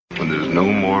no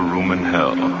more room in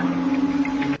hell.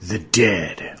 The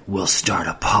dead will start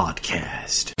a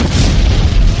podcast.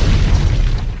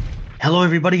 Hello,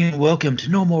 everybody, and welcome to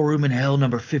No More Room in Hell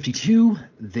number 52.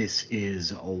 This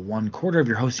is one quarter of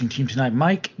your hosting team tonight,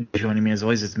 Mike. Joining me, as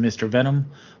always, is Mr. Venom.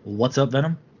 What's up,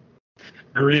 Venom?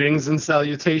 Greetings and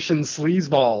salutations,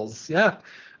 sleazeballs. Yeah,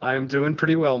 I am doing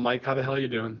pretty well, Mike. How the hell are you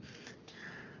doing?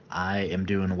 I am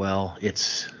doing well.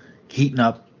 It's heating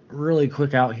up really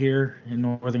quick out here in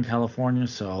Northern California,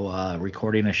 so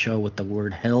recording a show with the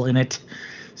word hell in it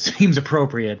seems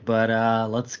appropriate. But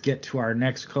let's get to our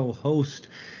next co-host.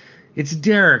 It's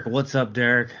Derek. What's up,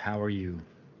 Derek? How are you?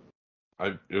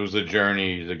 It was a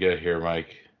journey to get here,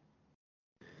 Mike.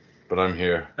 But I'm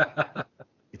here.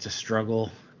 It's a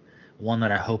struggle, one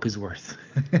that I hope is worth.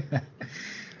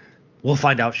 We'll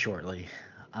find out shortly.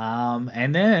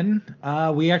 And then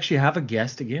we actually have a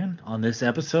guest again on this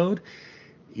episode.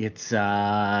 It's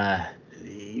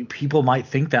people might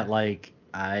think that like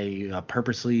I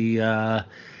purposely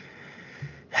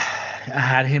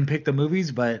had him pick the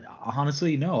movies, but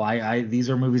honestly, no. I these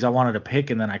are movies I wanted to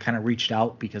pick, and then I kind of reached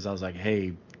out because I was like,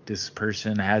 hey, this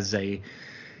person has a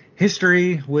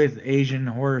history with Asian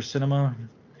horror cinema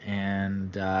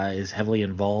and is heavily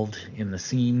involved in the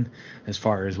scene as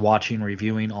far as watching,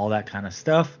 reviewing, all that kind of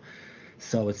stuff.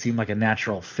 So it seemed like a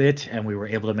natural fit, and we were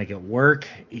able to make it work.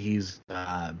 He's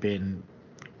been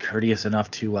courteous enough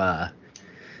to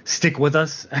stick with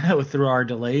us through our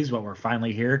delays, but we're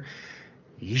finally here.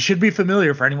 You should be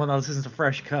familiar for anyone that listens to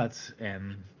Fresh Cuts,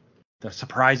 and the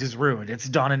surprise is ruined. It's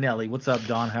Don Anelli. What's up,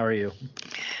 Don? How are you?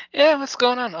 Yeah, what's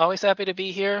going on? Always happy to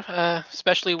be here,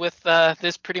 especially with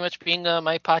this pretty much being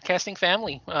my podcasting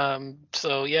family.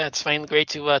 So yeah, it's finally great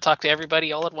to talk to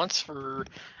everybody all at once for,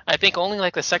 I think, only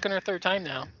like the second or third time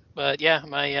now. But yeah,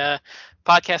 my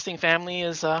podcasting family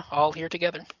is all here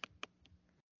together.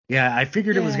 Yeah, I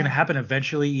figured it was going to happen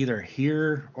eventually, either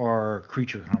here or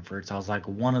Creature Comforts. I was like,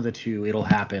 one of the two, it'll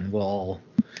happen. We'll all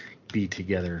be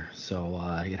together. So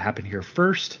it happened here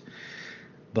first.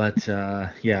 But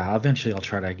yeah, eventually I'll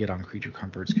try to get on Creature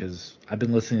Comforts because I've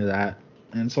been listening to that,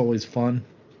 and it's always fun.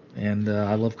 And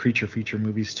I love creature feature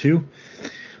movies too.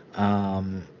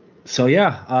 So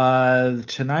yeah,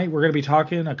 tonight we're going to be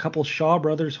talking a couple Shaw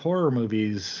Brothers horror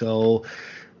movies. So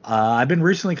I've been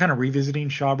recently kind of revisiting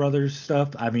Shaw Brothers stuff.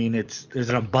 I mean, there's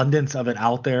an abundance of it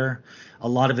out there. A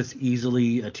lot of it's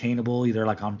easily attainable, either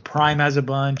like on Prime has a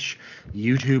bunch,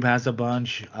 YouTube has a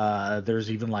bunch. There's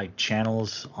even like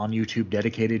channels on YouTube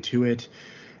dedicated to it.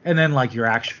 And then like your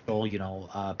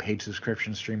actual, paid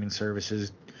subscription streaming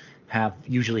services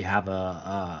usually have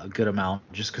a good amount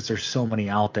just because there's so many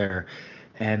out there.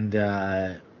 And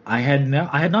I had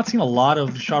not seen a lot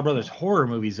of Shaw Brothers horror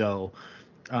movies though.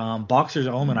 Boxer's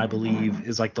Omen, I believe,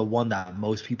 is like the one that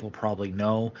most people probably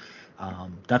know.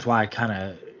 That's why I kind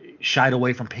of shied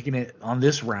away from picking it on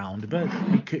this round, but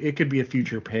it could be a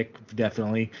future pick,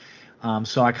 definitely.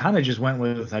 So I kind of just went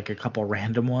with like a couple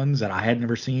random ones that I had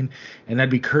never seen, and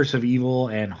that'd be Curse of Evil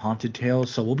and Haunted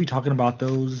Tales. So we'll be talking about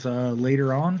those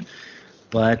later on.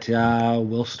 But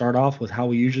we'll start off with how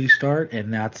we usually start,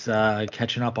 and that's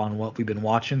catching up on what we've been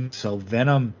watching. So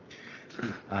Venom,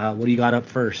 what do you got up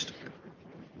first?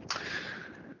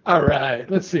 All right,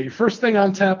 let's see. First thing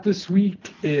on tap this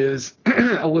week is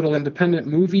a little independent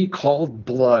movie called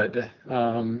Blood.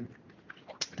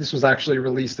 This was actually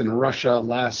released in Russia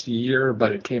last year,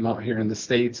 but it came out here in the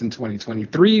States in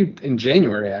 2023, in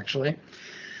January, actually.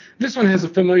 This one has a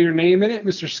familiar name in it.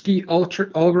 Mr. Skeet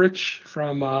Ulrich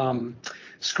from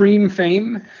Scream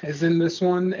fame is in this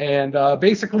one. And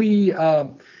basically,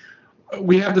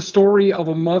 we have the story of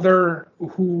a mother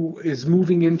who is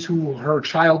moving into her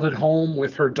childhood home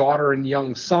with her daughter and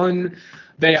young son.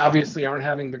 They obviously aren't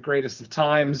having the greatest of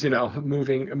times,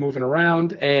 moving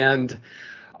around. And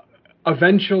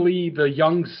eventually the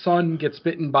young son gets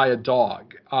bitten by a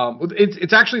dog.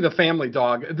 It's actually the family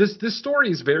dog. This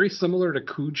story is very similar to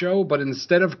Cujo, but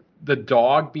instead of the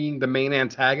dog being the main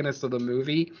antagonist of the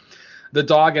movie, the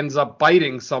dog ends up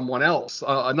biting someone else,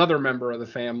 another member of the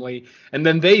family, and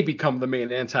then they become the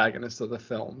main antagonist of the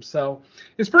film. So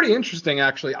it's pretty interesting,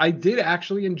 actually. I did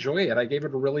actually enjoy it. I gave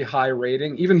it a really high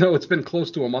rating, even though it's been close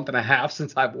to a month and a half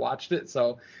since I've watched it.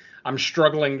 So I'm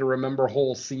struggling to remember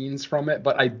whole scenes from it,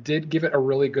 but I did give it a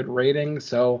really good rating.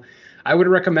 So I would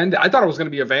recommend it. I thought it was going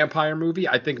to be a vampire movie.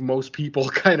 I think most people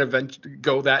kind of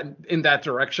go in that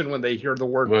direction when they hear the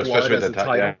word blood as a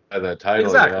title. Yeah, the title.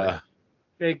 Exactly. Yeah.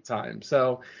 Big time.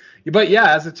 So, but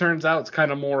yeah, as it turns out, it's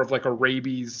kind of more of like a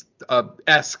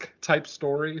rabies-esque type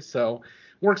story. So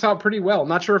works out pretty well.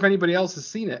 Not sure if anybody else has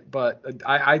seen it, but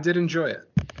I did enjoy it.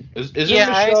 Is it Yeah,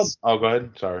 Michelle? Oh, go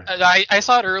ahead. Sorry. I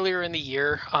saw it earlier in the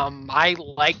year. I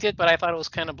liked it, but I thought it was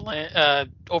kind of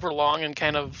overlong and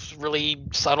kind of really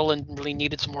subtle and really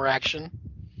needed some more action.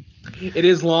 It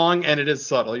is long and it is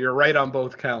subtle. You're right on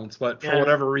both counts, but for Yeah.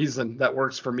 whatever reason, that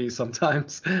works for me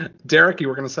sometimes. Derek, you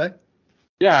were going to say?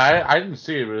 Yeah, I didn't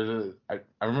see it, but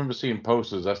I remember seeing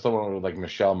posters. That's the one with like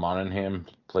Michelle Monaghan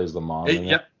plays the mom in it.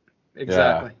 Yep,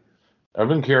 exactly. I've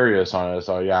been curious on it,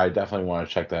 so yeah, I definitely want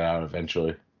to check that out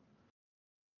eventually.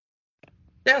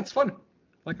 Yeah, it's fun.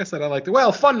 Like I said, I liked it.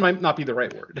 Well, fun might not be the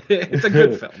right word. It's a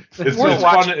good film. It's Worth fun.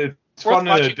 watching. It's Worth fun in a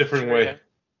watching different for sure, way. yeah.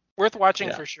 Worth watching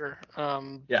Yeah. for sure.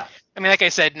 Yeah. I mean, like I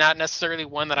said, not necessarily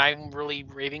one that I'm really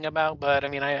raving about, but I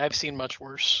mean, I've seen much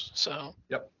worse. So.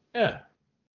 Yeah,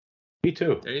 me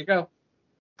too. There you go.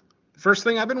 First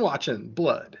thing I've been watching,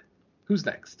 Blood. Who's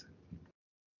next?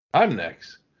 I'm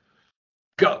next.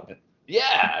 Go.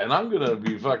 Yeah, and I'm gonna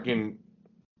be fucking.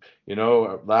 You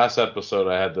know, last episode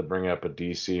I had to bring up a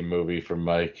DC movie for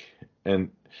Mike, and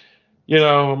you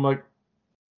know, I'm like,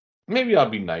 maybe I'll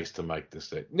be nice to Mike this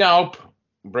day. Nope,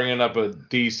 bringing up a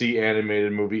DC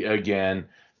animated movie again,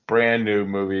 brand new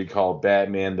movie called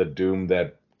Batman: The Doom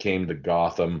That Came to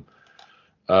Gotham.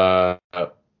 Yeah,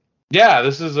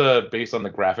 this is based on the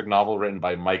graphic novel written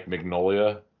by Mike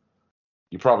Mignola.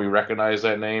 You probably recognize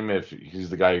that name if he's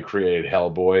the guy who created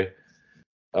Hellboy.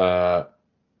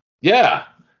 Yeah,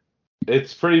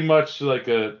 it's pretty much like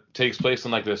takes place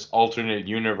in like this alternate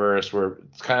universe where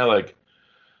it's kind of like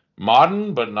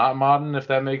modern but not modern, if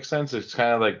that makes sense. It's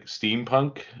kind of like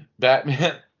steampunk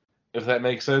Batman, if that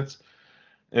makes sense.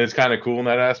 And it's kind of cool in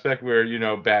that aspect where, you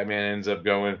know, Batman ends up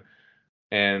going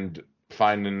and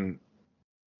finding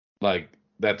like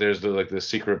that there's like this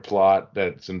secret plot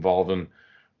that's involving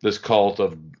this cult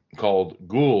called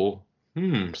Ghoul.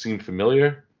 Seem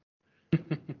familiar?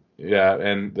 Yeah,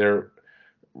 and they're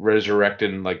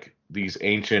resurrecting like these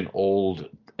ancient old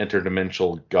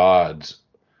interdimensional gods.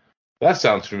 That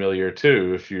sounds familiar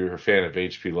too if you're a fan of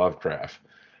H.P. Lovecraft.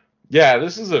 Yeah,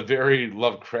 this is a very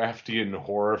Lovecraftian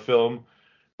horror film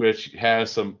which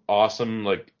has some awesome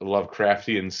like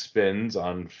Lovecraftian spins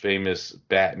on famous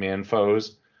Batman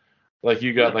foes. Like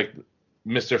you got like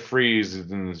Mr. Freeze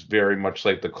is very much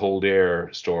like the Cold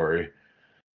Air story.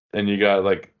 And you got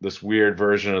like this weird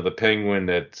version of the Penguin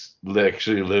that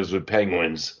actually lives with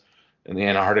penguins in the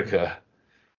Antarctica.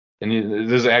 And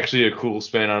there's actually a cool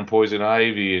spin on Poison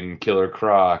Ivy and Killer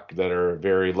Croc that are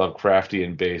very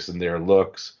Lovecraftian based in their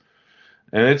looks.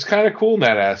 And it's kind of cool in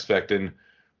that aspect. And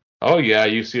oh yeah,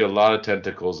 you see a lot of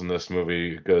tentacles in this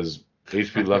movie because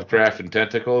H.P. Lovecraft and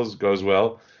tentacles goes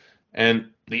well. And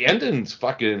the ending's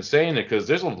fucking insane because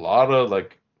there's a lot of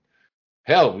like,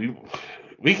 hell,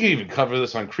 we can even cover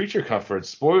this on Creature Comforts.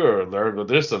 Spoiler alert, but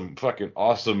there's some fucking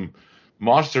awesome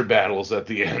monster battles at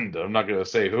the end. I'm not going to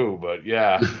say who, but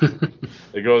yeah.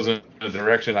 It goes in a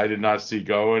direction I did not see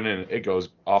going, and it goes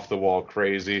off the wall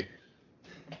crazy.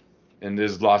 And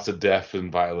there's lots of death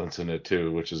and violence in it,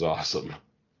 too, which is awesome.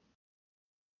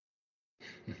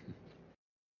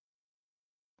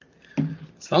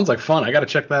 Sounds like fun. I got to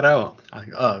check that out.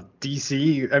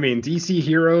 DC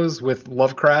heroes with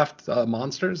Lovecraft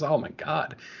monsters. Oh my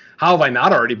God. How have I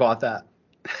not already bought that?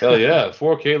 Hell yeah.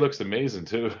 4K looks amazing,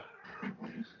 too.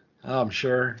 Oh, I'm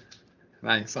sure.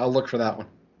 Nice. I'll look for that one.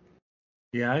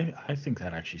 Yeah, I think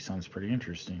that actually sounds pretty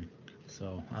interesting.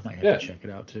 So I might have to check it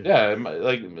out too. Yeah,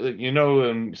 like you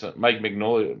know, Mike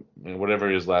Mignola, whatever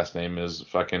his last name is,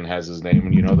 fucking has his name,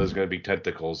 and you know there's gonna be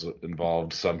tentacles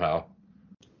involved somehow.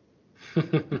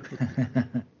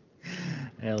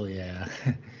 Hell yeah.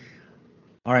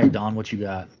 All right, Don, what you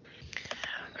got?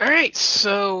 All right,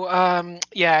 so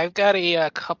I've got a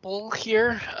couple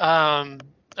here.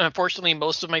 Unfortunately,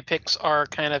 most of my picks are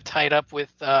kind of tied up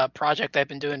with a project I've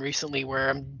been doing recently where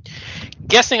I'm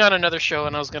guesting on another show,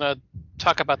 and I was going to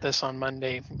talk about this on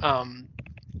Monday. A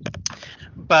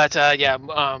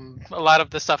lot of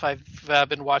the stuff I've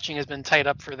been watching has been tied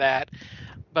up for that.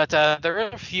 But there are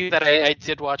a few that I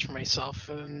did watch for myself.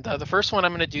 And the first one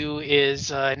I'm going to do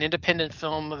is an independent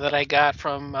film that I got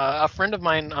from a friend of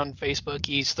mine on Facebook.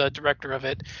 He's the director of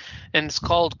it, and it's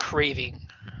called Craving.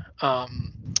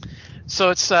 So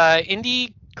it's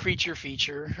indie creature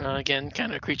feature, again,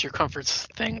 kind of creature comforts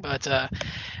thing, but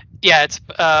it's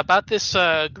about this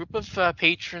group of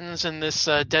patrons in this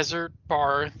desert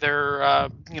bar. They're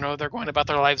going about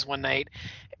their lives one night,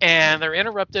 and they're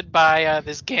interrupted by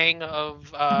this gang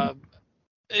of.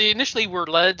 Initially, we're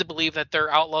led to believe that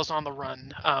they're outlaws on the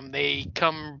run. They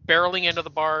come barreling into the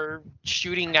bar,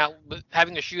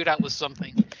 having a shootout with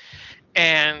something,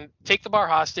 and take the bar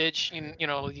hostage.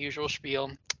 The usual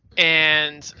spiel.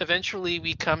 And eventually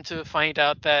we come to find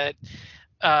out that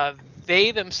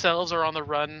they themselves are on the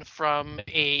run from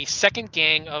a second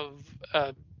gang of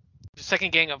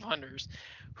hunters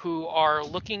who are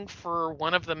looking for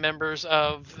one of the members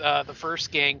of the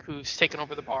first gang who's taken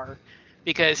over the bar,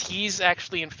 because he's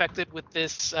actually infected with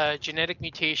this genetic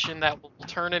mutation that will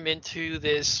turn him into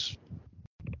this,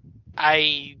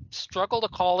 I struggle to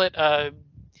call it a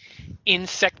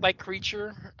insect-like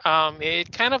creature.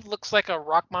 It kind of looks like a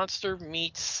rock monster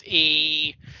meets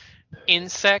a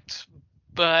insect,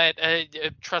 but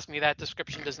trust me, that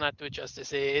description does not do it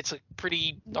justice. It's a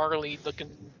pretty gnarly looking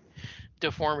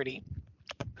deformity.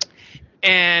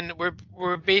 And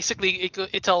we're basically,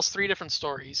 it tells three different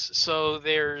stories. So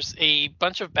there's a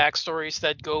bunch of backstories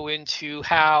that go into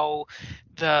how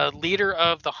the leader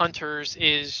of the hunters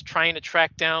is trying to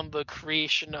track down the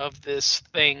creation of this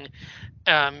thing.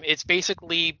 It's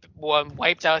basically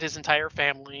wiped out his entire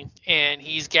family, and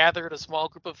he's gathered a small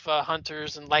group of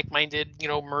hunters and like-minded,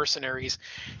 mercenaries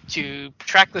to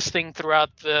track this thing throughout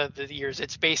the years.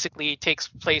 It takes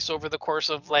place over the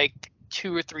course of like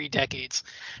 2 or 3 decades.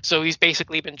 So he's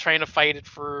basically been trying to fight it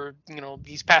for,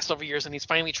 these past several years, and he's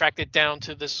finally tracked it down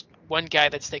to this one guy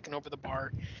that's taken over the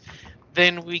bar.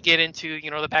 Then we get into,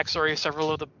 the backstory of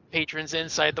several of the patrons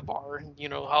inside the bar,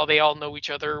 how they all know each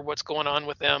other, what's going on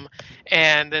with them.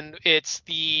 And then it's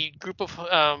the group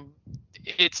of,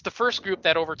 it's the first group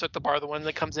that overtook the bar, the one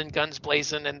that comes in guns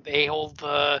blazing, and they hold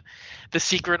the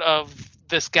secret of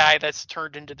this guy that's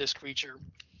turned into this creature.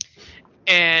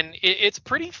 And it's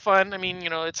pretty fun. I mean,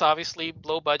 it's obviously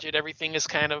low budget. Everything is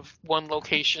kind of one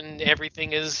location.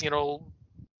 Everything is,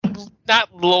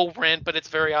 not low rent, but it's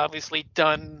very obviously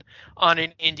done on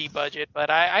an indie budget. But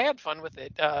I had fun with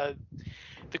it.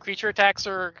 The creature attacks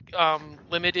are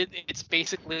limited. It's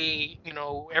basically,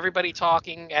 everybody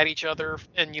talking at each other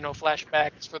and,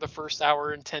 flashbacks for the first hour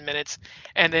and 10 minutes.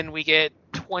 And then we get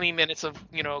 20 minutes of,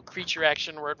 creature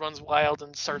action where it runs wild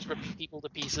and starts ripping people to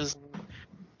pieces and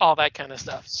all that kind of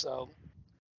stuff. So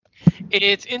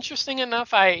it's interesting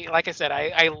enough. Like I said,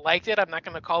 I liked it. I'm not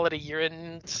going to call it a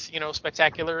year-end,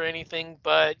 spectacular or anything,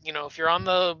 but if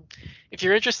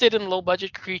you're interested in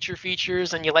low-budget creature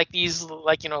features and you like these,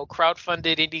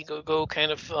 crowd-funded Indiegogo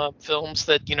kind of films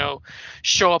that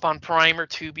show up on Prime or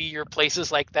Tubi or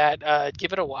places like that,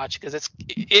 give it a watch, because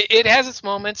it has its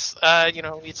moments.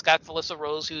 It's got Felissa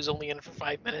Rose, who's only in it for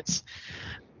 5 minutes.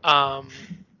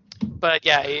 But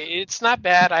yeah, it's not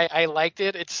bad. I liked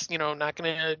it. It's not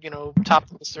gonna top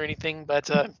the list or anything, but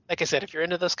like I said, if you're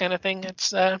into this kind of thing,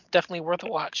 it's definitely worth a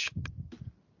watch.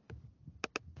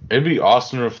 It'd be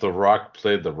awesome if The Rock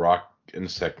played the rock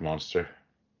insect monster.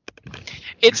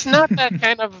 It's not that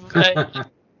kind of.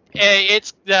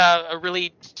 It's a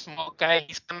really small guy.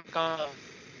 He's kind of on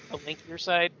the lankier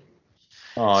side,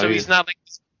 so he's not like.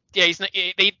 Yeah, he's not.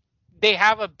 They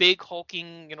have a big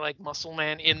hulking, like muscle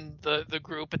man in the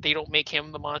group, but they don't make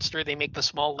him the monster. They make the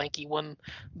small lanky one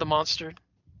the monster.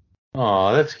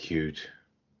 Oh, that's cute.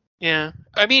 Yeah,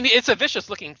 I mean, it's a vicious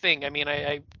looking thing. I mean,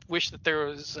 I wish that there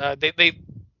was they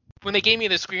when they gave me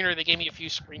the screener, they gave me a few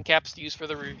screen caps to use for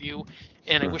the review,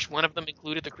 and I wish one of them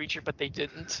included the creature, but they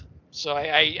didn't. So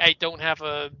I don't have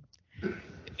a.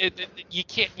 You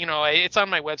can't, it's on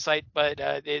my website, but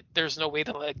there's no way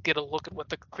to get a look at what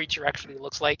the creature actually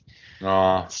looks like.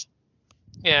 Yeah,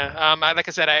 like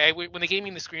I said, when they gave me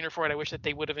the screener for it, I wish that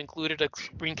they would have included a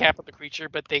screen cap of the creature,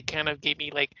 but they kind of gave me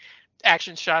like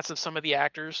action shots of some of the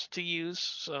actors to use.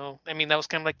 So, I mean, that was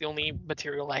kind of like the only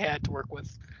material I had to work with.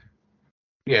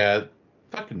 Yeah,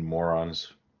 fucking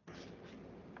morons.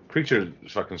 Creature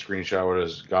fucking screenshot would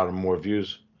have gotten more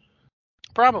views.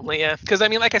 Probably, yeah. Because, I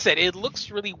mean, like I said, it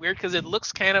looks really weird because it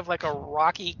looks kind of like a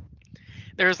rocky...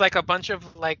 There's, like, a bunch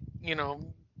of, like,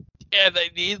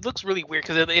 it looks really weird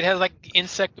because it has, like,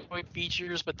 insectoid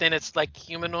features, but then it's, like,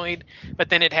 humanoid. But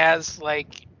then it has,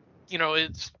 like,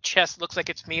 its chest looks like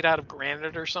it's made out of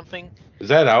granite or something. Is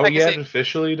that out yet,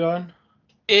 officially done?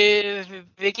 They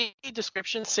gave a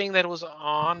description saying that it was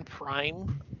on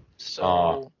Prime.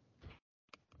 So...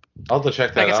 I'll have to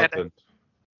check that out, then.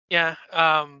 Yeah,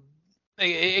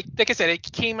 like I said,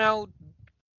 it came out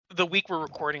the week we're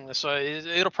recording this, so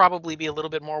it'll probably be a little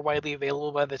bit more widely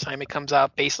available by the time it comes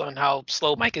out based on how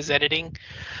slow Mike is editing.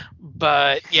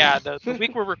 But yeah, the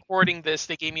week we're recording this,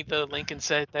 they gave me the link and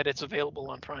said that it's available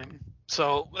on Prime.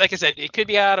 So like I said, it could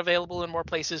be available in more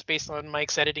places based on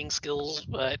Mike's editing skills.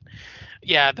 But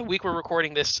yeah, the week we're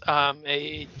recording this,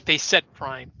 they said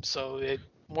Prime. So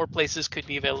more places could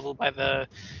be available by the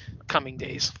coming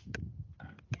days.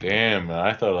 Damn,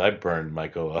 I thought I burned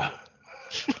Michael up.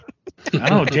 I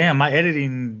don't know, damn, my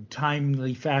editing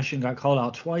timely fashion got called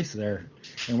out twice there.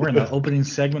 And we're in the opening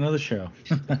segment of the show.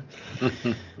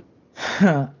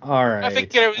 All right. I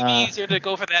think it would be easier to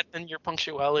go for that than your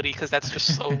punctuality, because that's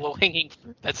just so low hanging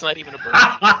fruit. That's not even a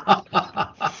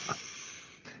burden.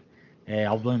 Hey,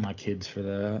 I'll blame my kids for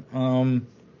that. All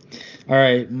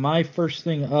right, my first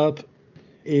thing up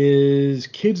is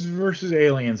Kids versus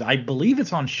Aliens. I believe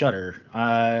it's on Shudder.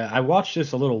 I watched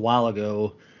this a little while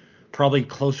ago, probably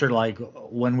closer to like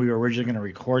when we were originally going to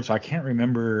record, so I can't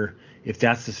remember if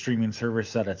that's the streaming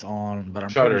service that it's on, but I'm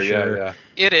Shudder, pretty sure. yeah.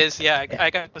 It is, yeah.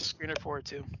 I got the screener for it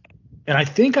too. And I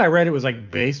think I read it was like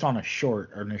based on a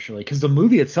short initially, because the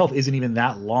movie itself isn't even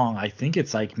that long. I think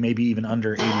it's like maybe even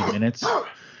under 80 minutes.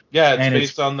 Yeah, it's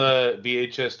based on the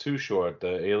VHS2 short,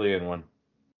 the Alien one.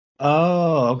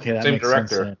 Oh, okay, that Same makes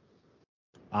director. sense then.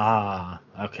 Ah,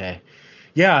 okay.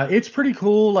 Yeah, it's pretty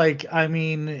cool. Like, I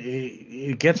mean,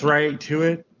 it gets right to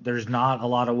it. There's not a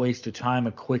lot of wasted time.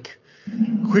 A quick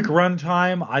run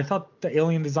time. I thought the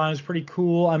alien design is pretty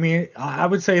cool. I mean, I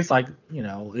would say it's like,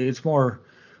 it's more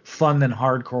fun than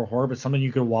hardcore horror, but something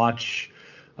you could watch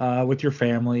with your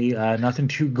family. Nothing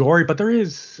too gory, but there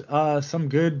is some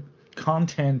good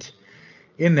content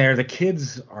in there. The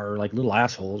kids are like little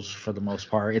assholes for the most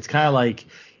part. It's kind of like,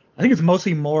 I think it's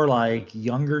mostly more like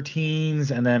younger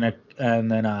teens, and then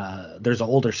there's an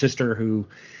older sister who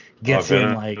gets Venom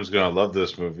in like. Who's gonna love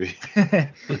this movie?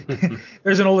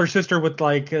 There's an older sister with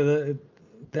like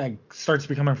that starts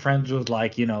becoming friends with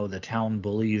like the town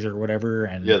bullies or whatever,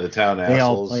 and Yeah, the town they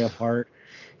all assholes. play a part.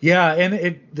 Yeah,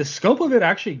 and the scope of it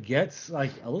actually gets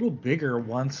like a little bigger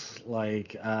once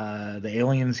like the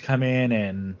aliens come in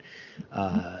and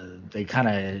they kind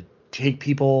of take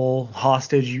people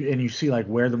hostage, and you see like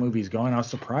where the movie's going. I was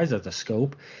surprised at the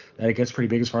scope that it gets pretty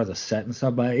big as far as the set and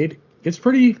stuff, but it's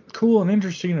pretty cool and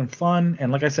interesting and fun.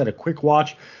 And like I said, a quick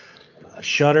watch,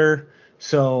 Shudder.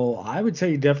 So I would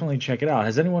say definitely check it out.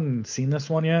 Has anyone seen this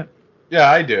one yet? Yeah,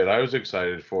 I did. I was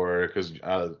excited for it because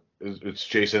it's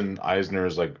Jason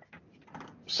Eisner's like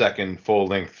second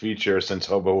full-length feature since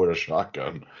Hobo with a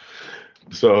Shotgun.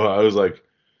 So I was like,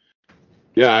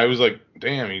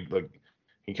 damn,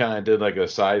 he kind of did like a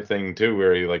side thing too,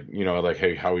 where he like, like,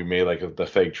 hey, how we made like the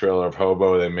fake trailer of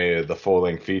Hobo, they made it the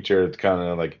full-length feature. It's kind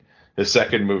of like his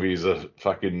second movie is a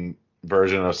fucking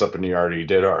version of something he already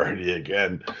did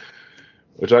again,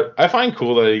 which I find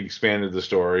cool that he expanded the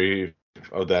story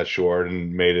of that short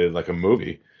and made it like a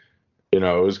movie. It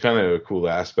was kind of a cool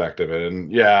aspect of it,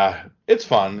 and yeah, it's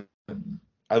fun.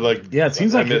 Yeah, it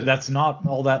seems like that's not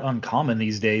all that uncommon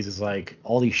these days. Is like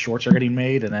all these shorts are getting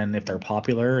made, and then if they're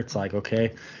popular, it's like,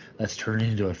 okay, let's turn it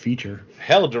into a feature.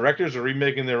 Hell, directors are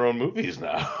remaking their own movies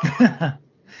now.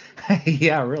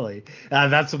 Yeah, really.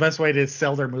 That's the best way to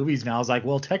sell their movies now. Is like,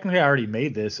 well, technically, I already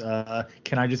made this.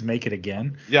 Can I just make it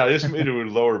again? Yeah, I just made it with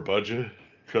lower budget.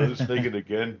 Can I just make it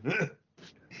again?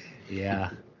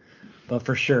 Yeah. But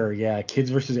for sure, yeah, Kids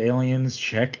versus Aliens,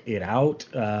 check it out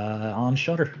on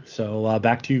Shudder. So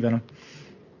back to you, Venom.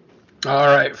 All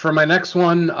right, for my next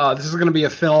one, this is going to be a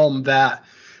film that,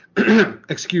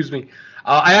 excuse me,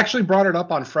 I actually brought it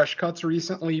up on Fresh Cuts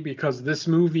recently because this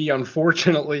movie,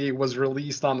 unfortunately, was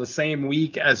released on the same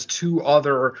week as two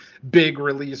other big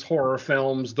release horror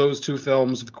films. Those two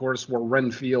films, of course, were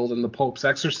Renfield and The Pope's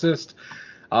Exorcist.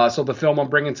 So the film I'm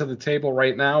bringing to the table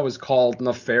right now is called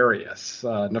Nefarious.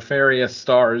 Nefarious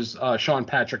stars Sean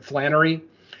Patrick Flannery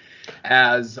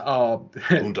as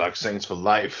Boondock Saints for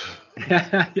life.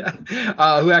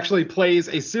 Who actually plays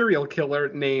a serial killer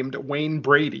named Wayne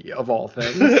Brady, of all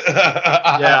things.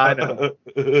 Yeah, I know.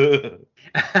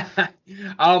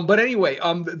 But anyway,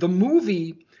 the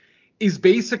movie is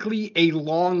basically a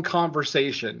long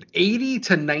conversation. 80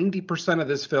 to 90% of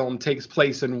this film takes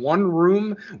place in one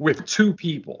room with two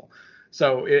people.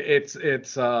 So it's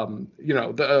Sean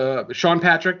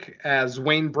Patrick as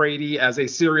Wayne Brady as a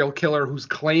serial killer who's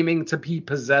claiming to be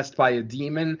possessed by a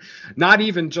demon, not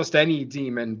even just any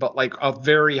demon, but like a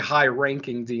very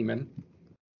high-ranking demon,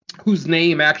 whose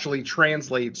name actually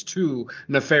translates to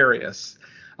nefarious.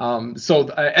 And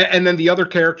then the other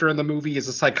character in the movie is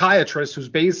a psychiatrist who's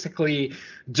basically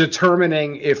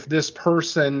determining if this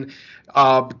person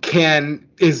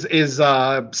is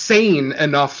sane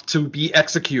enough to be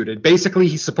executed. Basically,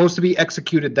 he's supposed to be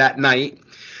executed that night,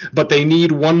 but they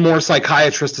need one more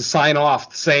psychiatrist to sign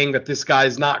off saying that this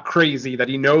guy's not crazy, that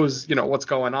he knows, what's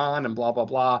going on and blah, blah,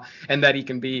 blah, and that he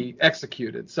can be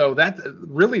executed. So that's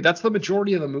the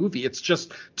majority of the movie. It's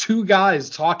just two guys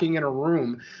talking in a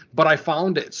room, but I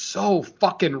found it so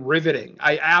fucking riveting.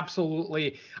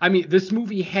 This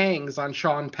movie hangs on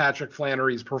Sean Patrick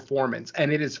Flannery's performance,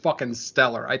 and it is fucking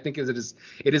stellar. I think it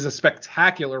is a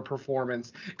spectacular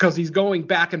performance because he's going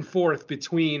back and forth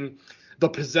between the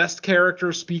possessed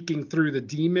character speaking through the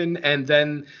demon, and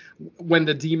then when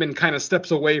the demon kind of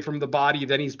steps away from the body,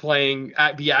 then he's playing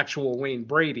the actual Wayne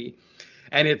Brady.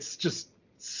 And it's just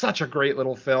such a great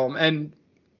little film. And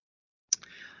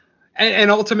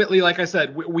ultimately, like I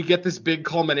said, we get this big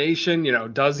culmination.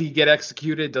 Does he get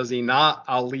executed? Does he not?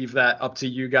 I'll leave that up to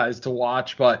you guys to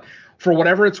watch. But for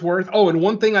whatever it's worth. Oh, and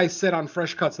one thing I said on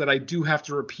Fresh Cuts that I do have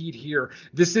to repeat here.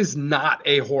 This is not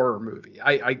a horror movie.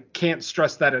 I can't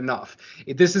stress that enough.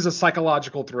 This is a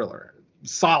psychological thriller,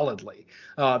 solidly.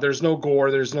 There's no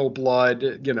gore. There's no blood.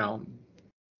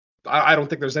 I don't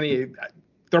think there's any.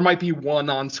 There might be one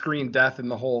on-screen death in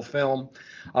the whole film.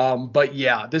 But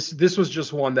yeah, this was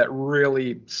just one that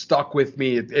really stuck with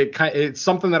me. It's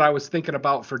something that I was thinking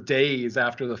about for days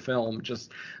after the film,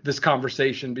 just this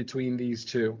conversation between these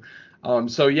two.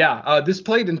 So yeah, this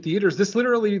played in theaters. This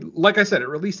literally, like I said, it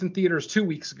released in theaters 2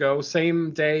 weeks ago,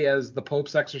 same day as The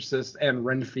Pope's Exorcist and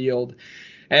Renfield.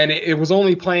 And it was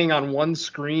only playing on one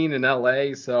screen in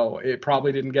LA, so it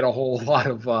probably didn't get a whole lot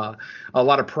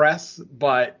of press.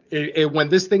 But when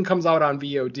this thing comes out on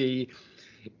VOD,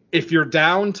 if you're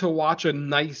down to watch a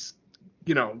nice,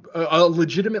 a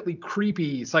legitimately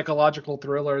creepy psychological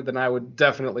thriller, then I would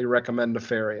definitely recommend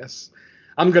Nefarious.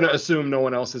 I'm going to assume no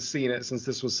one else has seen it since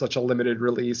this was such a limited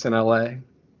release in LA.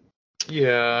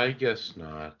 Yeah, I guess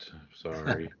not.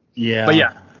 Sorry. Yeah. But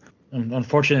yeah.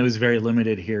 Unfortunately, it was very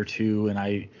limited here too, and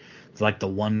it's like the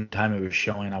one time it was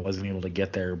showing, I wasn't able to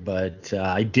get there. But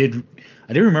I did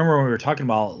remember when we were talking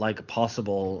about like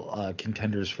possible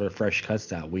contenders for Fresh Cuts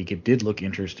that week. It did look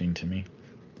interesting to me.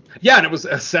 Yeah, and it was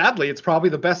sadly, it's probably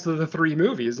the best of the three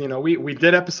movies. We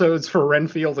did episodes for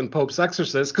Renfield and Pope's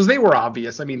Exorcist because they were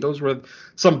obvious. I mean, those were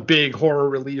some big horror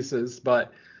releases,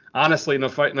 but honestly,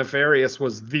 Nefarious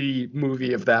was the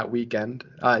movie of that weekend.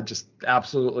 I just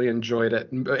absolutely enjoyed it,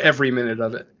 every minute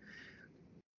of it.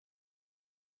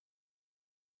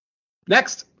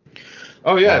 Next.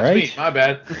 Oh, yeah, All it's right. me. My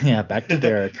bad. Yeah, back to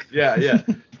Derek. Yeah.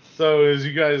 So, as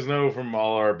you guys know from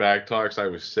all our back talks, I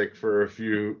was sick for a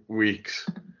few weeks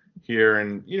here,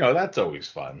 and, that's always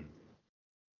fun.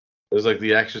 There's like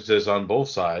The Exorcist on both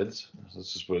sides.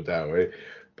 Let's just put it that way.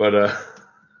 But,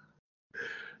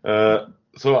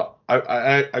 so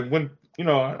I went,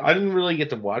 I didn't really get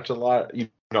to watch a lot.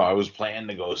 I was planning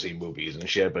to go see movies and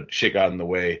shit, but shit got in the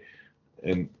way,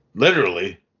 and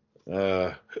literally.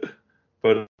 Yeah,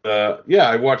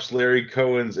 I watched Larry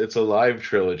Cohen's It's Alive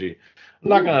trilogy. I'm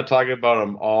not gonna talk about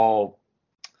them all.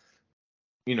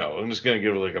 I'm just gonna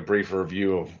give like a brief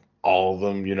review of all of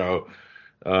them.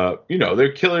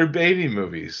 They're killer baby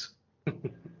movies.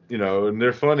 And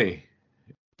they're funny,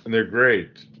 and they're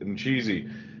great and cheesy.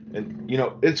 And,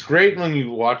 it's great when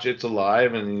you watch It's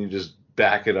Alive and you just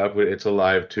back it up with It's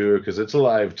Alive 2, because It's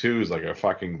Alive 2 is like a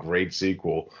fucking great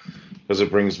sequel, because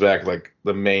it brings back like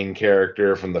the main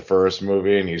character from the first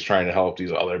movie, and he's trying to help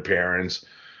these other parents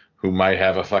who might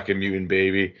have a fucking mutant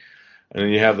baby. And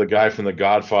then you have the guy from The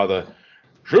Godfather.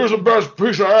 She was the best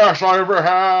piece of ass I ever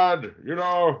had, Get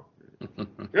out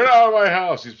of my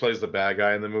house. He plays the bad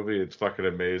guy in the movie. It's fucking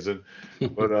amazing.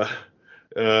 But,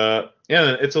 yeah,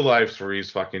 It's Alive 3 is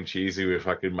fucking cheesy with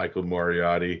fucking Michael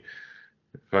Moriarty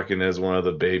fucking as one of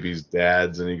the baby's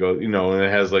dads, and he goes, and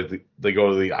it has like they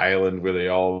go to the island where they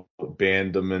all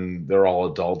banned them and they're all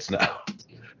adults now.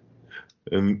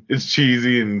 And it's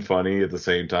cheesy and funny at the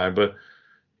same time, but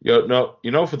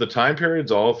for the time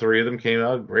periods all three of them came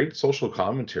out, great social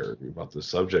commentary about the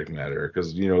subject matter,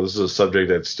 because this is a subject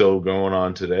that's still going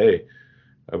on today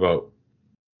about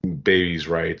babies'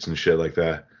 rights and shit like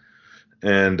that.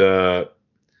 And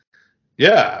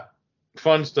yeah,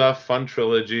 fun stuff, fun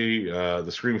trilogy. The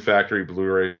Scream Factory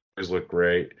Blu-rays look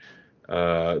great.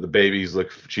 The babies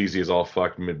look cheesy as all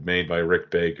fuck, made by Rick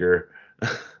Baker.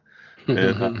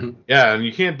 And yeah, and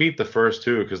you can't beat the first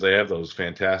two because they have those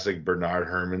fantastic Bernard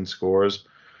Herrmann scores,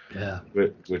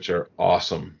 which are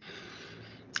awesome.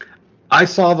 I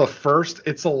saw the first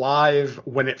It's Alive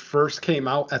when it first came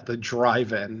out at the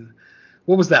drive-in.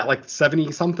 What was that, like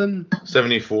 70 something?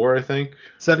 74, I think.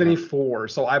 74.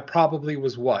 So I probably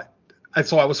was what?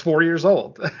 So I was 4 years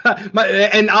old.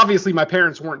 And obviously my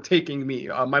parents weren't taking me.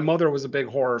 My mother was a big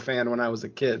horror fan when I was a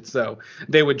kid, so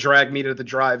they would drag me to the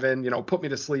drive-in, put me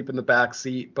to sleep in the back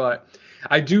seat. But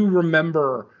I do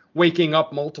remember waking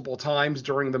up multiple times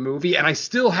during the movie, and I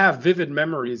still have vivid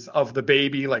memories of the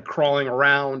baby like crawling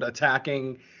around,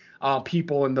 attacking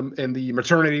people in the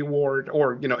maternity ward,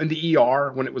 or in the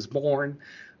ER when it was born.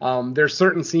 There's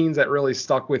certain scenes that really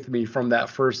stuck with me from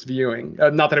that first viewing.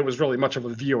 Not that it was really much of a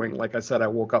viewing. Like I said, I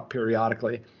woke up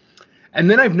periodically. And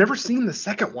then I've never seen the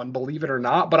second one, believe it or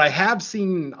not, but I have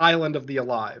seen Island of the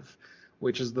Alive,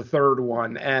 which is the third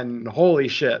one, and holy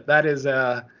shit, that is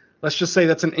let's just say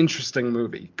that's an interesting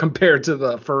movie compared to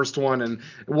the first one and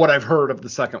what I've heard of the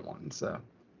second one. So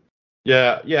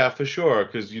Yeah, for sure.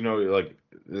 Because like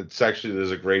it's actually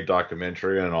there's a great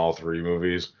documentary on all three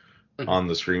movies on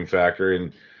the Scream Factory,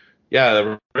 and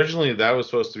yeah, originally that was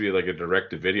supposed to be like a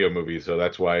direct-to-video movie, so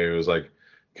that's why it was like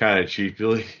kind of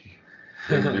cheaply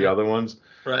than the other ones.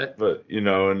 Right. But he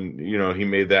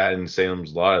made that in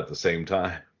Salem's Lot at the same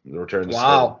time. The Return to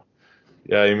Salem. Wow.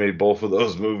 Yeah, he made both of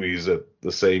those movies at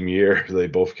the same year. They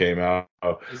both came out.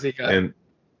 Crazy guy. And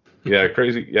yeah,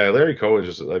 crazy. Yeah, Larry Cohen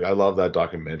just like I love that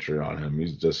documentary on him.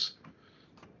 It's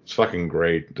fucking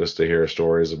great just to hear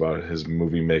stories about his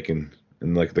movie making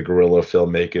and like the guerrilla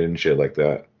filmmaking and shit like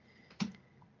that.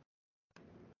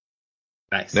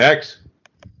 Nice. Next.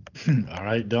 All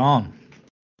right, Dawn.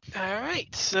 All right.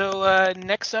 So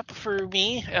next up for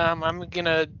me, I'm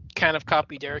gonna kind of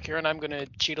copy Derek here, and I'm gonna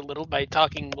cheat a little by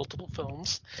talking multiple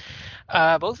films.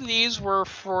 Both of these were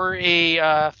for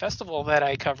a festival that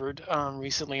I covered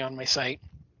recently on my site,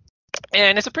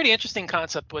 and it's a pretty interesting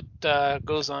concept what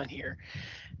goes on here.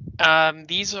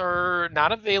 These are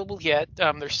not available yet.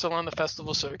 They're still on the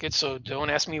festival circuit, so don't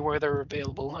ask me where they're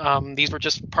available. These were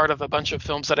just part of a bunch of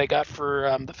films that I got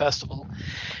for the festival,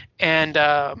 and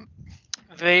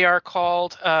they are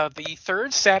called The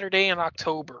Third Saturday in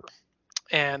October,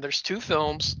 and there's two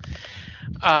films.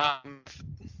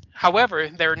 However,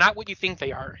 they're not what you think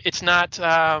they are. It's not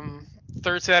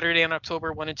Third Saturday in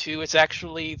October 1 and 2. It's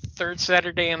actually Third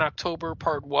Saturday in October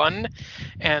Part 1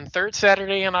 and Third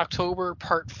Saturday in October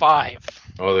Part 5.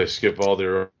 Oh, they skip all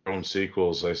their own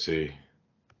sequels, I see.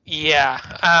 Yeah,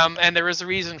 and there is a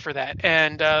reason for that.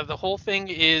 And the whole thing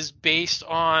is based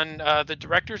on the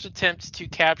director's attempt to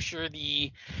capture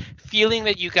the feeling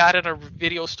that you got in a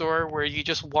video store where you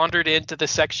just wandered into the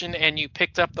section and you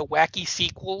picked up the wacky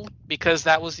sequel because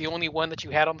that was the only one that you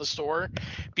had on the store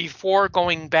before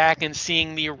going back and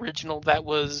seeing the original that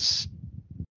was,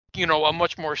 a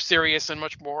much more serious and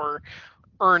much more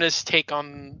earnest take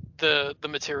on the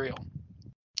material.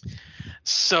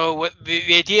 So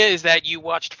the idea is that you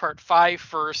watched Part 5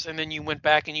 first, and then you went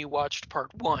back and you watched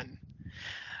Part 1.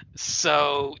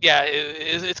 So yeah,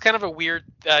 it's kind of a weird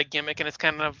gimmick, and it's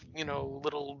kind of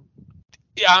little.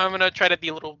 Yeah, I'm gonna try to be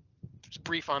a little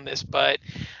brief on this, but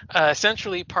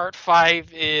essentially Part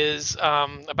 5 is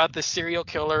about this serial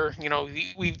killer.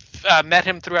 We've met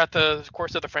him throughout the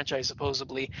course of the franchise,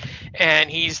 supposedly, and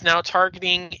he's now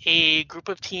targeting a group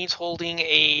of teens holding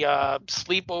a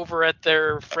sleepover at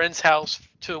their friend's house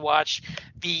to watch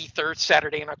the third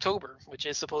Saturday in October, which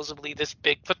is supposedly this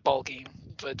big football game,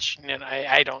 which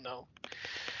I don't know.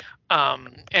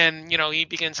 And he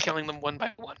begins killing them one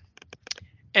by one.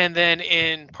 And then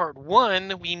in Part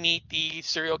 1, we meet the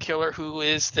serial killer who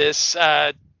is this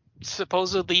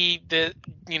supposedly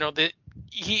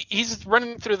he's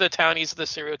running through the town. He's the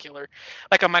serial killer,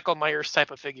 like a Michael Myers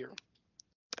type of figure.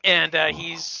 And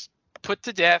he's put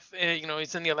to death.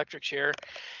 He's in the electric chair.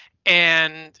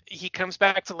 And he comes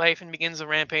back to life and begins a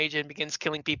rampage and begins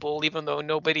killing people, even though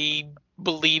nobody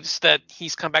believes that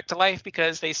he's come back to life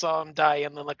because they saw him die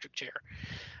in the electric chair.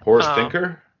 Horace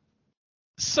Pinker?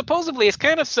 Supposedly, it's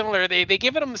kind of similar. They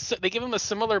give him a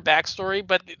similar backstory,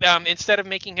 but instead of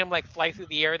making him like fly through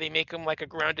the air, they make him like a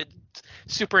grounded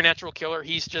supernatural killer.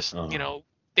 He's just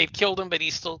they've killed him, but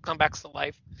he's still come back to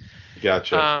life.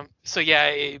 Gotcha. So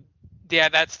yeah,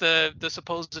 that's the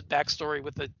supposed backstory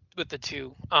with the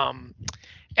two.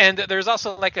 And there's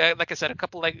also like I said, a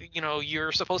couple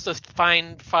you're supposed to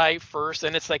find 5 first,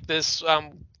 and it's like this.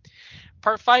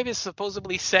 Part 5 is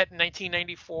supposedly set in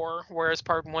 1994, whereas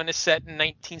Part 1 is set in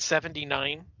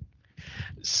 1979.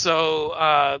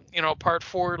 So, Part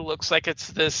 4 looks like it's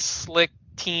this slick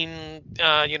teen,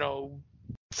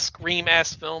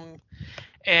 Scream-ass film.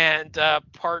 And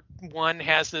Part 1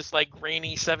 has this, like,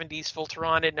 grainy 70s filter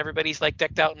on it, and everybody's, like,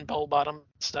 decked out in bell-bottom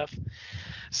stuff.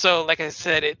 So, like I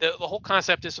said, the whole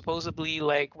concept is supposedly,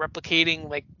 like,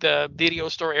 replicating, like, the video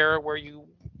store era where you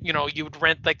would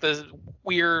rent, like, the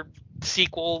weird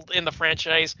sequel in the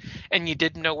franchise and you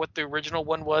didn't know what the original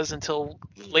one was until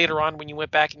later on when you went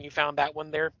back and you found that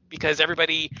one there, because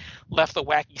everybody left the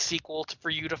wacky sequel for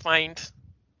you to find.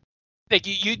 Like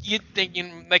you think,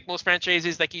 like most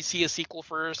franchises, like you see a sequel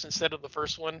first instead of the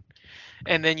first one,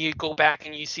 and then you go back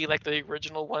and you see like the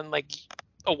original one like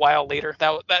a while later.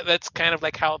 That's kind of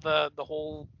like how the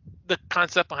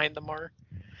concept behind them are.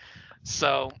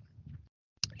 So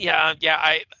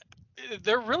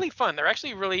they're really fun. They're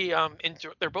actually really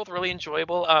they're both really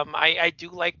enjoyable. I do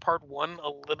like Part 1 a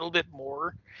little bit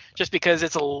more, just because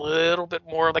it's a little bit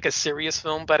more like a serious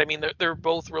film. But I mean, they're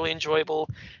both really enjoyable.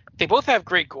 They both have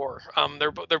great gore.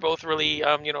 They're both really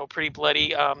pretty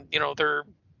bloody. They're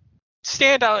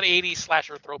standout 80s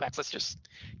slasher throwbacks. Let's just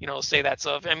say that.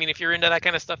 So I mean, if you're into that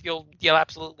kind of stuff, you'll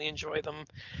absolutely enjoy them.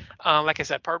 Like I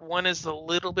said, part one is a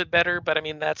little bit better, but I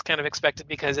mean that's kind of expected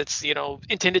because it's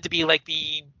intended to be like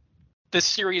the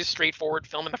series straightforward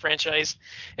film in the franchise,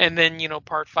 and then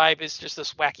part five is just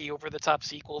this wacky over the top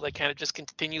sequel that kind of just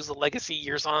continues the legacy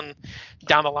years on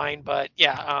down the line. But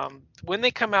yeah, when they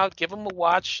come out, give them a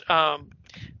watch.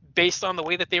 Based on the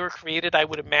way that they were created, I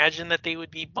would imagine that they would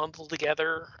be bundled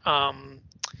together,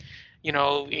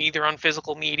 either on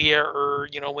physical media or,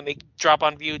 when they drop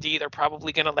on VOD, they're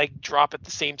probably going to like drop at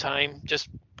the same time, just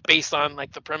based on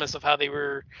like the premise of how they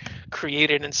were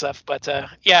created and stuff. But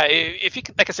yeah, if you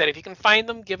can, like I said, if you can find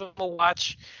them, give them a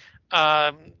watch.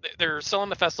 They're still on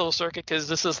the festival circuit because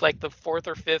this is like the fourth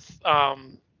or fifth.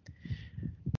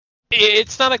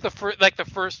 It's not like the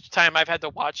first time I've had to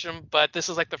watch them, but this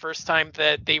is like the first time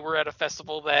that they were at a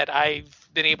festival that I've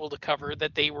been able to cover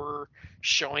that they were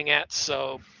showing at.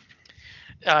 So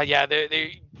yeah,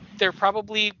 they're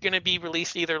probably going to be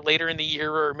released either later in the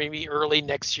year or maybe early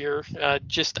next year. I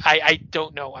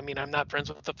don't know. I mean, I'm not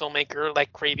friends with the filmmaker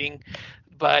like Craving,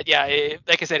 but yeah,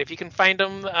 like I said, if you can find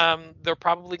them, they're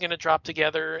probably going to drop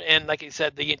together. And like I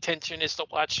said, the intention is to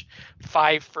watch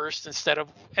 5 first and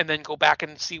then go back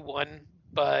and see 1.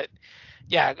 But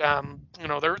yeah,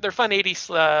 they're fun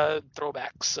 80s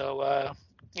throwbacks. So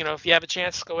if you have a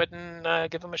chance, go ahead and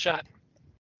give them a shot.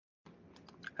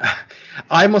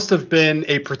 I must have been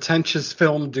a pretentious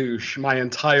film douche my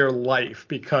entire life,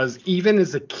 because even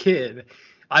as a kid,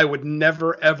 I would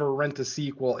never ever rent a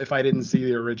sequel if I didn't see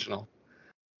the original.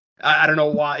 I don't know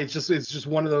why. It's just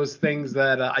one of those things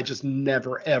that I just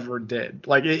never ever did.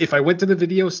 Like if I went to the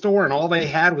video store and all they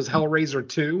had was Hellraiser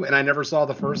 2 and I never saw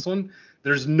the first one,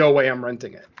 there's no way I'm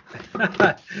renting it.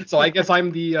 So I guess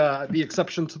I'm the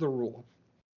exception to the rule.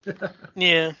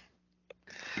 Yeah.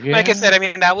 Like I said, I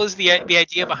mean that was the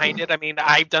idea behind it. I mean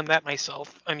I've done that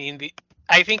myself. I mean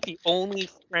I think the only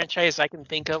franchise I can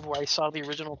think of where I saw the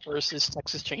original first is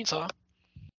Texas Chainsaw.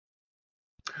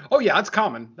 Oh yeah, it's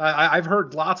common. I've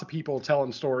heard lots of people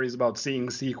telling stories about seeing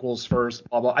sequels first.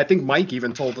 Blah, blah. I think Mike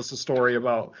even told us a story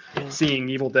about seeing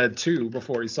Evil Dead 2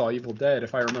 before he saw Evil Dead,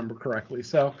 if I remember correctly.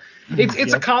 So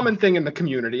it's a common thing in the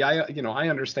community. I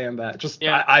understand that. Just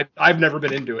I've never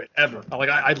been into it ever. Like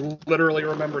I literally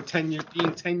remember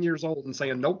being 10 years old and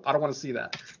saying, nope, I don't want to see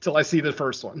that till I see the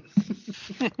first one.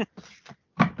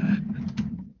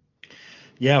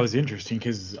 Yeah, it was interesting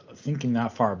because thinking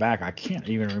that far back, I can't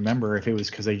even remember if it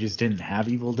was because they just didn't have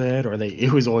Evil Dead or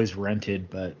it was always rented.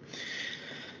 But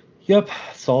yep,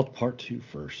 Salt Part 2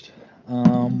 first.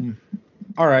 All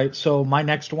right, so my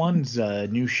next one's a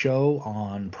new show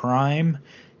on Prime.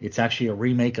 It's actually a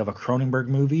remake of a Cronenberg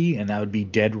movie, and that would be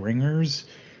Dead Ringers.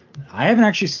 I haven't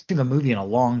actually seen the movie in a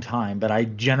long time, but I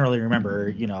generally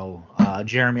remember,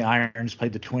 Jeremy Irons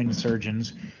played the twin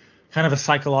surgeons. Kind of a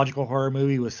psychological horror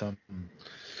movie with some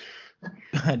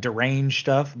deranged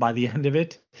stuff by the end of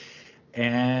it,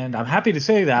 and I'm happy to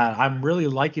say that I'm really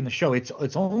liking the show. It's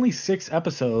only 6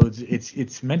 episodes.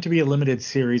 It's meant to be a limited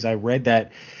series. I read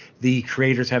that the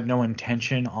creators have no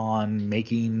intention on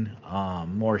making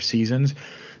more seasons,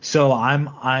 so I'm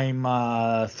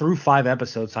through 5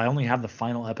 episodes. So I only have the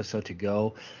final episode to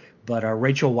go, but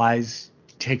Rachel Weisz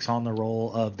takes on the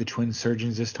role of the twin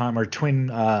surgeons this time, or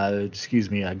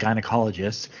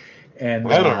gynecologists, and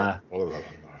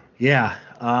yeah,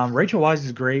 Rachel Weisz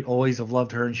is great. Always have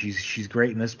loved her, and she's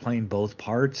great in this, playing both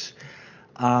parts.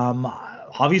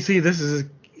 Obviously, this is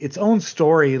its own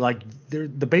story. Like the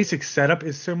basic setup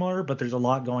is similar, but there's a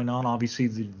lot going on. Obviously,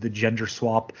 the gender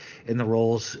swap in the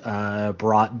roles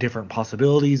brought different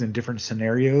possibilities and different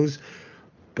scenarios.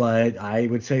 But I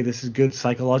would say this is good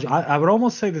psychological. I would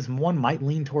almost say this one might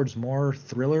lean towards more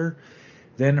thriller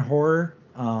than horror.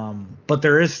 But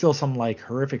there is still some like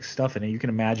horrific stuff in it. You can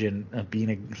imagine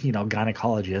being a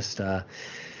gynecologist.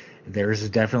 There's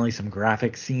definitely some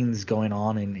graphic scenes going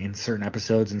on in certain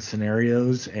episodes and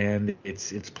scenarios, and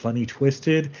it's plenty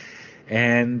twisted.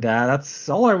 And that's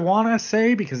all I want to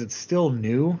say because it's still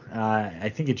new. I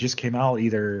think it just came out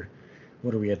either.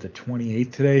 What are we at, the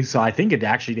 28th today? So I think it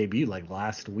actually debuted like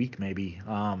last week maybe.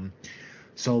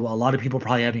 So a lot of people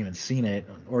probably haven't even seen it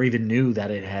or even knew that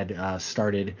it had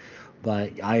started.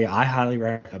 But I highly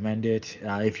recommend it.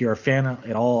 If you're a fan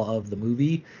at all of the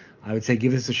movie, I would say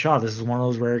give this a shot. This is one of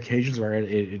those rare occasions where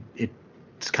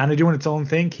it's kind of doing its own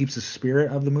thing, keeps the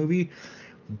spirit of the movie.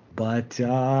 But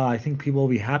I think people will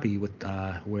be happy with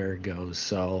where it goes.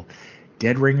 So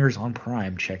Dead Ringers on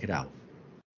Prime, check it out.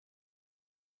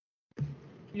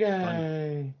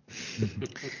 Yay!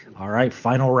 All right,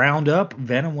 final roundup.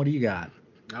 Venom, what do you got?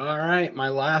 All right, my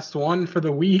last one for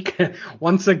the week.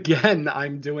 Once again,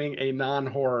 I'm doing a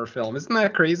non-horror film. Isn't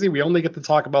that crazy? We only get to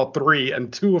talk about 3,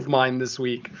 and 2 of mine this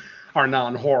week are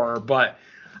non-horror. But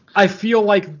I feel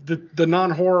like the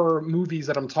non-horror movies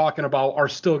that I'm talking about are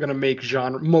still going to make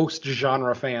most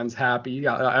genre fans happy.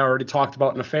 I already talked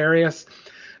about Nefarious.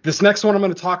 This next one I'm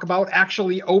going to talk about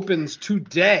actually opens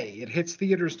today. It hits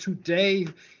theaters today,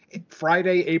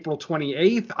 Friday, April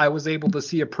 28th. I was able to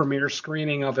see a premiere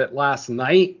screening of it last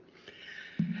night.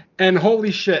 And holy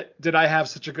shit, did I have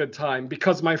such a good time.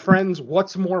 Because, my friends,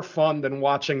 what's more fun than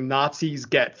watching Nazis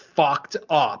get fucked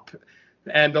up?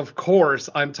 And, of course,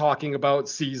 I'm talking about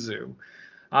Sisu.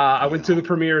 I went to the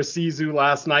premiere of Sisu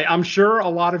last night. I'm sure a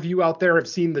lot of you out there have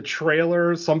seen the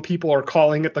trailer. Some people are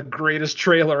calling it the greatest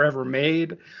trailer ever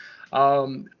made.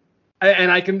 And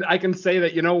I can say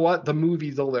that, you know what, the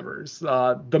movie delivers.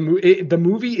 The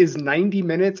movie is 90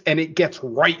 minutes and it gets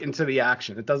right into the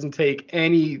action. It doesn't take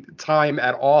any time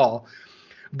at all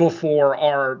before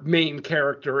our main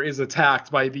character is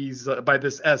attacked by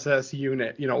this SS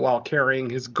unit, while carrying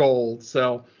his gold.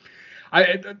 So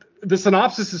the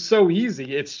synopsis is so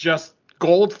easy. It's just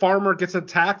gold farmer gets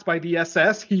attacked by the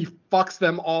SS. He fucks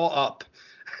them all up.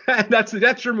 And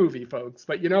that's your movie, folks.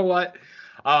 But you know what?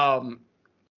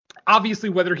 Obviously,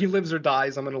 whether he lives or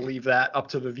dies, I'm going to leave that up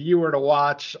to the viewer to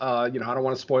watch. I don't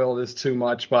want to spoil this too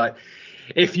much, but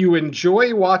if you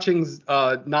enjoy watching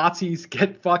Nazis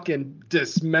get fucking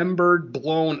dismembered,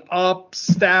 blown up,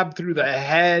 stabbed through the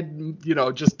head,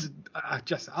 just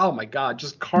oh my god,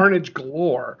 just carnage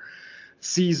galore,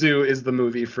 Sisu is the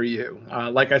movie for you.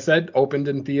 Like I said, opened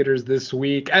in theaters this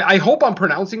week. I hope I'm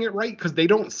pronouncing it right because they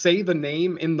don't say the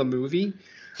name in the movie.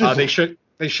 They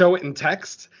show it in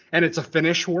text, and it's a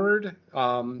Finnish word.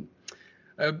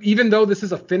 Even though this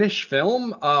is a Finnish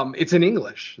film, it's in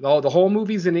English. The whole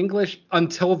movie's in English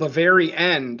until the very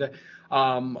end,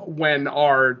 when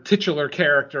our titular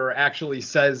character actually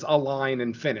says a line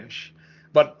in Finnish.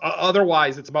 But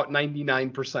otherwise, it's about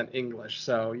 99% English.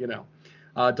 So,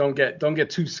 don't get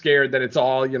too scared that it's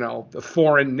all, the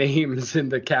foreign names in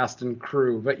the cast and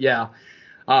crew. But yeah,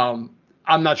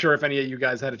 I'm not sure if any of you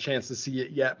guys had a chance to see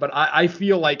it yet, but I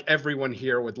feel like everyone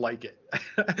here would like it.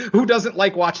 Who doesn't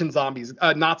like watching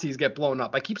Nazis get blown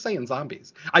up? I keep saying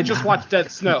zombies. I just watched Dead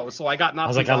Snow, so I got Nazi. I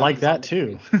was like, I like that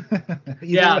too.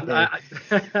 Yeah.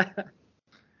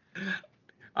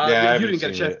 Yeah, you didn't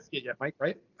get a chance to see it yet, Mike,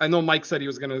 right? I know Mike said he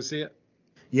was going to see it.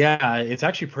 Yeah, it's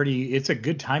actually it's a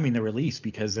good timing to release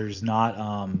because there's not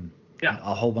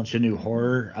a whole bunch of new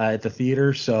horror at the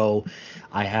theater. So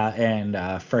I have,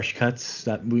 and fresh cuts,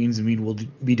 that means we'll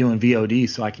be doing VOD,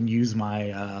 so I can use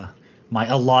my my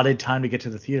allotted time to get to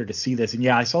the theater to see this. And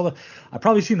yeah, I've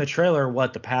probably seen the trailer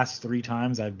the past 3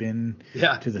 times I've been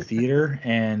to the theater,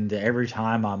 and every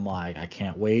time I'm like, I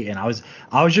can't wait. And I was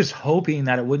just hoping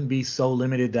that it wouldn't be so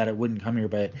limited that it wouldn't come here,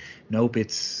 but nope,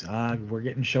 it's we're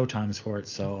getting showtimes for it,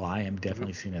 so I am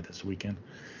definitely seeing it this weekend.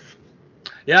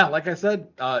 Yeah, like I said,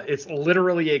 it's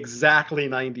literally exactly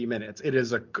 90 minutes. It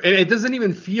doesn't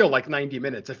even feel like 90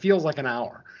 minutes. It feels like an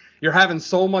hour. You're having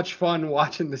so much fun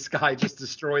watching this guy just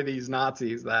destroy these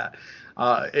Nazis that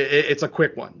it's a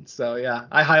quick one. So yeah,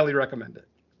 I highly recommend it.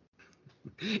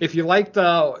 If you liked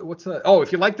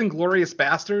if you liked Inglourious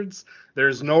Bastards,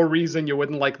 there's no reason you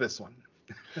wouldn't like this one.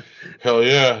 Hell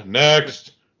yeah!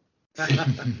 Next. I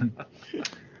knew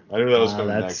that was coming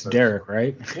next. That's Derek,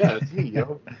 right? Yeah, it's me,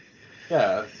 yo.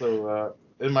 Yeah. So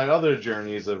in my other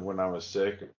journeys of when I was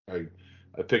sick, I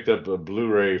picked up a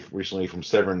Blu-ray recently from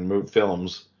Severn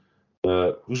Films,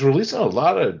 who's releasing a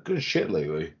lot of good shit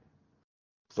lately.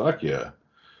 Fuck yeah.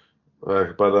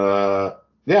 Yeah,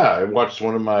 I watched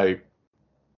one of my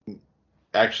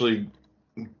actually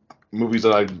movies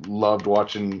that I loved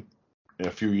watching a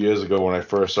few years ago when I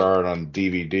first saw it on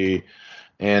DVD,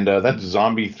 and that's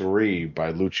Zombie 3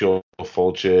 by Lucio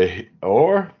Fulci,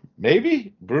 or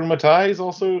maybe Bruno Mattei is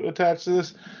also attached to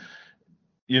this.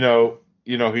 He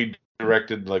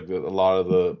directed like a lot of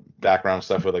the background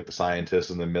stuff with like the scientists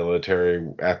and the military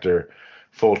after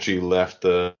Fulci left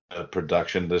the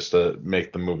production just to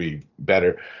make the movie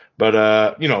better.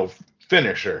 But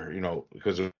finisher,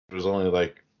 because it was only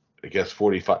like I guess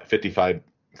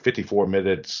 54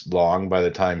 minutes long by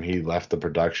the time he left the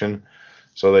production.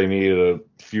 So they needed a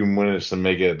few minutes to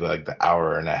make it like the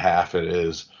hour and a half it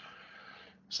is.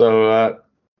 So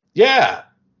yeah.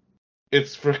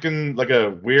 It's freaking like a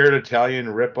weird Italian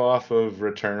ripoff of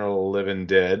Return of the Living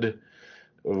Dead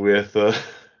with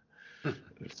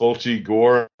Fulci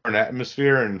gore and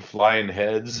atmosphere and flying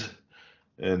heads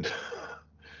and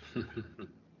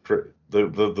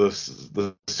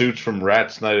the suits from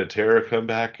Rat's Night of Terror come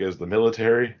back as the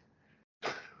military.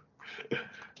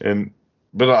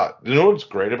 But you know what's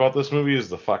great about this movie is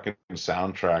the fucking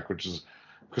soundtrack, which is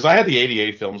because I had the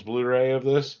 '88 films Blu-ray of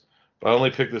this, but I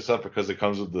only picked this up because it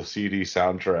comes with the CD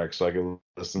soundtrack, so I can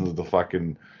listen to the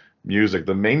fucking music.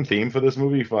 The main theme for this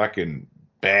movie fucking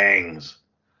bangs.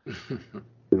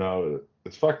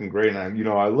 It's fucking great, and I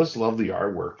just love the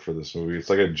artwork for this movie. It's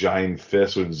like a giant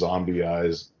fist with zombie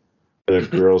eyes and a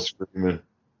girl screaming.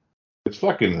 It's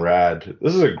fucking rad.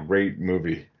 This is a great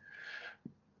movie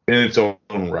in its own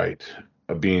right,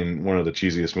 of being one of the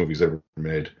cheesiest movies ever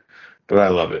made. But I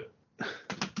love it.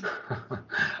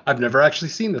 I've never actually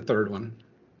seen the third one.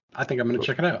 I think I'm going to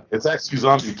check it out. It's actually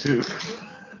Zombie 2.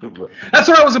 That's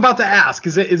what I was about to ask.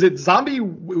 Is it Zombie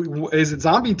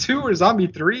 2 or Zombie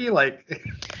 3?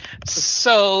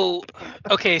 So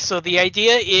the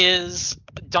idea is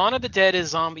Dawn of the Dead is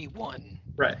Zombie 1.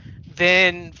 Right.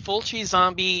 Then Fulci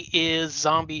Zombie is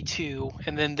Zombie 2,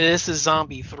 and then this is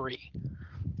Zombie 3.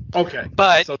 Okay.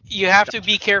 But you have to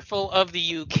be careful of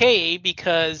the UK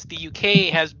because the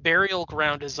UK has Burial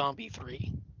Ground as Zombie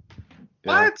 3.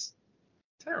 What?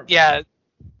 Terrible. Yeah,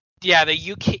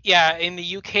 the UK. Yeah, in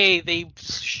the UK they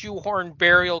shoehorn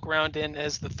Burial Ground in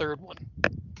as the third one,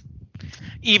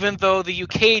 even though the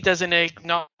UK doesn't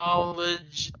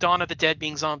acknowledge Dawn of the Dead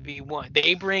being Zombie 1.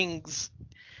 They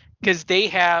because they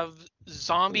have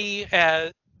Zombie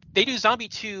they do Zombie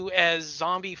 2 as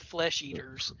Zombie Flesh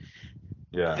Eaters.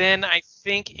 Yeah. Then I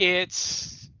think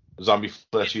it's Zombie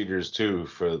Flesh Eaters 2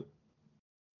 for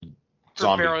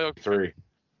Zombie 3.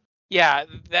 Yeah,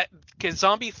 that because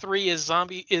Zombie 3 is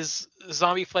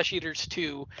Zombie Flesh Eaters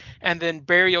 2, and then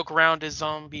Burial Ground is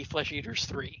Zombie Flesh Eaters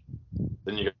 3.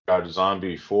 Then you got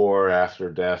Zombie 4 After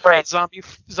Death. Right, Zombie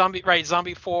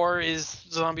 4 is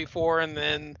Zombie 4, and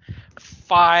then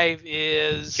 5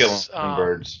 is Killing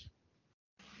Birds.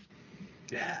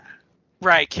 Yeah.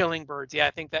 Right, Killing Birds. Yeah,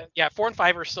 I think that. Yeah, 4 and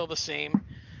 5 are still the same.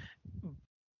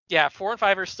 Yeah, 4 and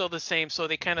 5 are still the same. So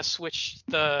they kind of switched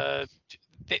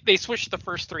they switched the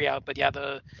first 3 out. But yeah,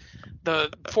 the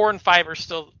 4 and 5 are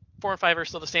still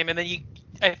the same. And then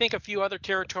I think a few other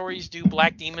territories do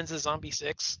Black Demons as Zombie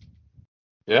 6.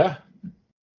 Yeah.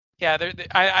 Yeah,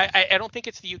 I don't think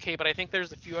it's the UK, but I think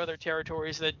there's a few other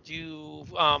territories that do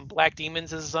Black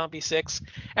Demons as Zombie 6,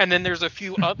 and then there's a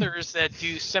few others that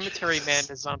do Cemetery Man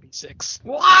as Zombie 6.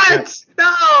 What?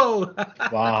 No!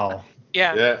 Wow.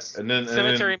 Yeah. Yeah, and then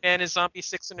Cemetery Man is Zombie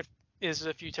 6 and is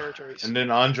a few territories. And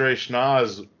then Andre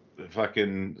Schnoz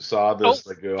fucking saw this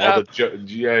he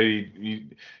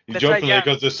jokingly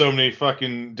because there's so many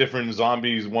fucking different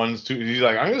zombies 1s 2. He's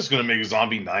like, I'm just gonna make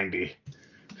Zombie 90.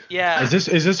 Yeah. Is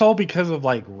this all because of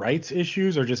rights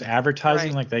issues or just advertising?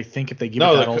 Right. Like they think if they give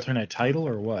it that alternate title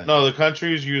or what? No, the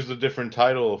countries used a different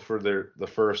title for the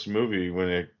first movie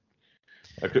when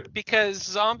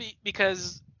because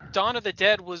Dawn of the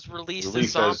Dead was released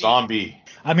as Zombie.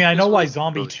 I mean, I know why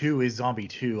Zombie 2 is Zombie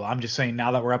 2. I'm just saying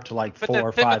now that we're up to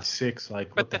 4, 5, 6,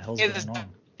 what the hell's going on?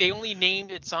 They only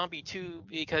named it Zombie 2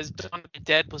 because Dawn of the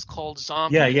Dead was called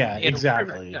Zombie. Yeah,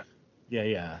 exactly.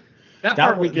 Yeah.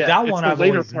 That one I've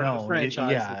always known. It's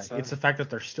it's the fact that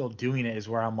they're still doing it is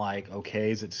where I'm like, okay,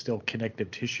 is it still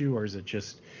connective tissue or is it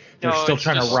just they're still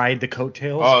trying to ride the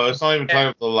coattails? Oh, it's not even talking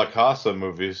about the La Casa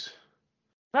movies.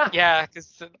 Yeah,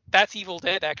 because that's Evil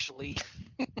Dead actually.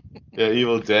 Yeah,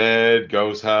 Evil Dead,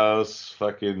 Ghost House,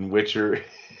 fucking Witcher.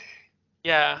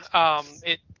 Yeah,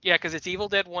 because it's Evil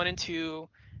Dead 1 and 2,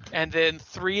 and then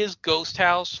 3 is Ghost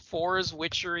House, 4 is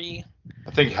Witchery.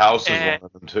 I think House is one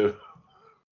of them too.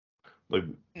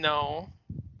 No.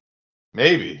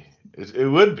 Maybe.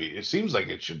 It would be. It seems like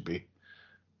it should be.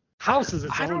 House is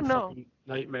its I don't know.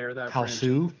 Nightmare. That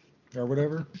Houseu or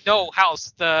whatever. No,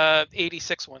 House, the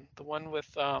 '86 one, the one with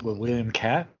William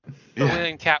Cat.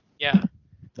 William Cat, yeah.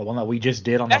 The one that we just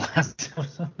did on the last.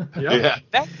 Yeah.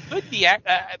 That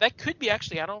could be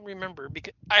actually. I don't remember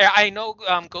because I know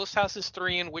Ghost House is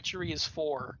 3 and Witchery is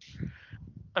 4.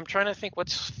 I'm trying to think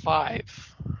what's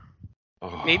 5.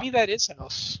 Oh. Maybe that is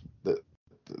House.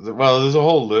 Well, there's a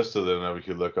whole list of them that we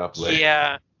could look up later.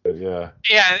 Yeah. But yeah,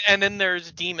 and then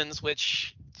there's Demons,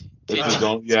 which Demons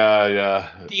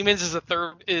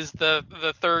is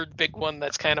the third big one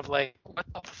that's kind of like, what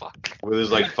the fuck? Where there's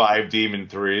 5 Demon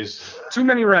 3s. Too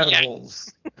many rabbit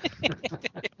holes.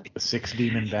 The 6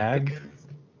 demon bag.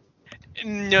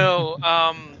 No,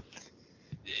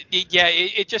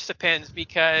 it just depends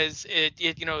because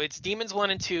it's Demons 1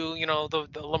 and 2, the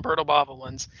Lamberto Bava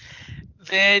ones.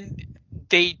 Then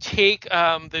they take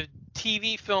the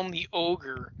TV film The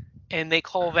Ogre and they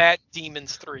call that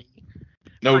Demons 3.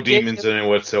 No demons in it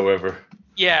whatsoever.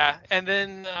 Yeah, and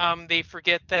then they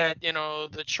forget that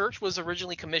the church was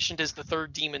originally commissioned as the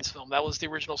third Demons film. That was the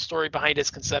original story behind its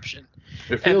conception.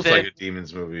 It And feels like then, a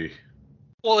Demons movie.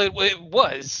 well, it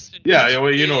was. Yeah,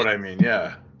 well, you know what I mean.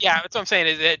 Yeah. Yeah, that's what I'm saying.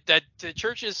 Is that the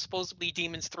church is supposedly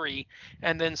Demons 3,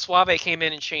 and then Suave came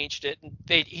in and changed it. And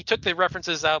he took the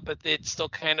references out, but it still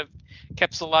kind of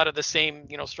kept a lot of the same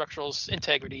structural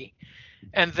integrity.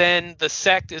 And then the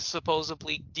sect is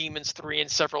supposedly Demons 3 in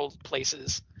several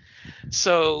places.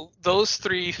 So those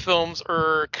three films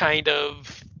are kind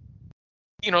of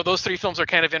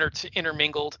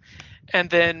intermingled. And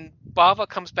then Bava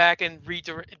comes back and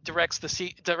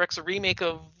directs a remake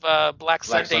of Black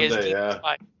Sunday as Demons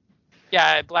 5.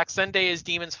 Yeah, Black Sunday is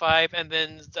Demons 5, and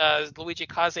then Luigi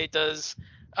Kaze does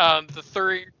the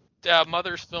third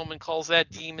Mother's film and calls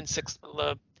that Demon 6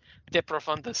 De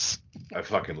Profundis. I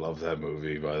fucking love that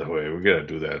movie, by the way. We gotta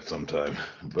do that sometime.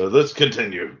 But let's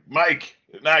continue. Mike,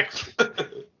 next.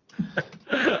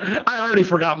 I already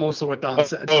forgot most of what Don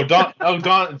said.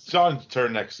 Don. John's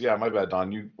turn next. Yeah, my bad,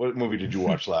 Don. What movie did you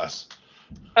watch last?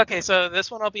 Okay, so this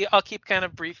one I'll keep kind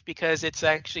of brief because it's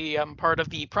actually part of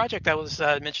the project I was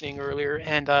mentioning earlier,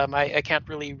 and I can't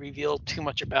really reveal too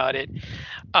much about it.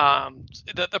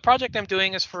 The project I'm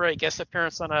doing is for a guest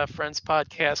appearance on a friend's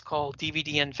podcast called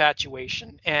DVD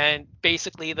Infatuation, and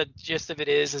basically the gist of it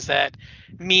is that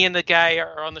me and the guy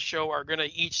are on the show are gonna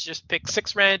each just pick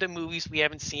 6 random movies we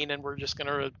haven't seen, and we're just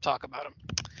gonna talk about them.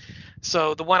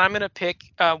 So the one I'm going to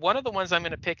pick, one of the ones I'm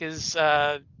going to pick is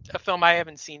a film I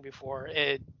haven't seen before.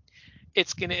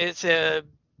 It's a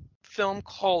film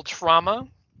called Trauma,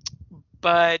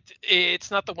 but it's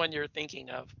not the one you're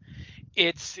thinking of.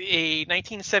 It's a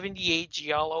 1978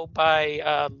 giallo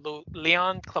by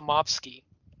Leon Klimovsky.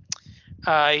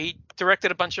 He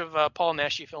directed a bunch of Paul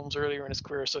Naschy films earlier in his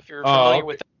career. So if you're familiar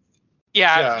with that,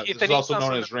 yeah, it's also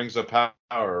known as Rings of Power,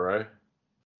 right?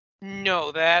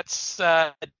 No, that's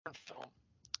a different film.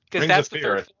 Because that's the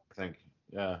third film. I think.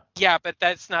 Yeah. Yeah, but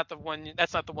that's not the one.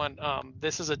 That's not the one.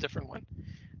 This is a different one.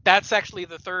 That's actually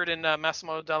the third in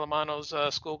Massimo Dallamano's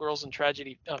Schoolgirls and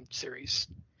Tragedy series.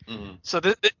 Mm-hmm. So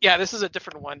this is a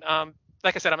different one.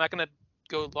 Like I said, I'm not going to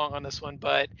go long on this one,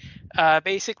 but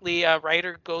basically a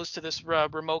writer goes to this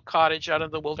remote cottage out in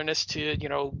the wilderness to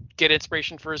get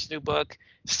inspiration for his new book,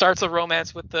 starts a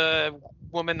romance with the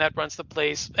woman that runs the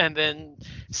place, and then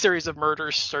a series of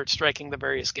murders start striking the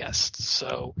various guests.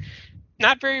 So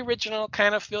not very original,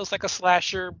 kind of feels like a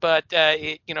slasher, but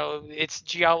it's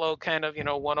giallo kind of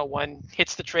 101,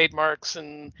 hits the trademarks,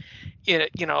 and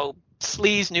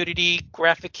sleaze, nudity,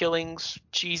 graphic killings,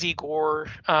 cheesy gore,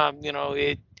 a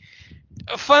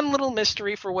fun little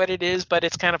mystery for what it is, but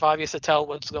it's kind of obvious to tell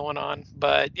what's going on.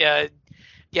 But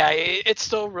it's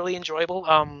still really enjoyable.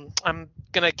 I'm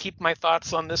gonna keep my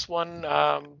thoughts on this one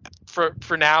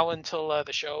for now until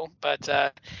the show,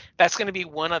 but that's gonna be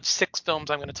one of 6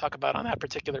 films I'm gonna talk about on that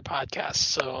particular podcast.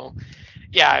 So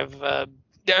yeah,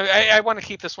 I want to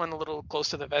keep this one a little close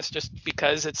to the vest just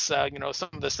because it's some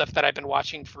of the stuff that I've been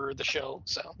watching for the show.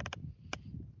 So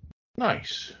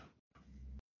nice.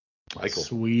 Michael.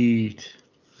 Sweet.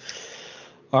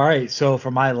 All right, so for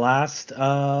my last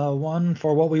one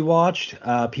for what we watched,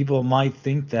 people might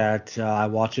think that I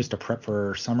watched just a prep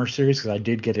for summer series because I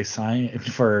did get assigned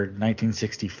for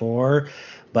 1964,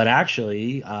 but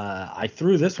actually I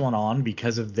threw this one on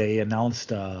because they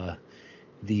announced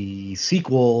the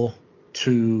sequel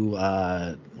to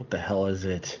what the hell is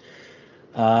it?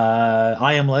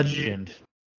 I Am Legend,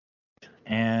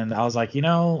 and I was like,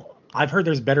 I've heard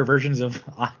there's better versions of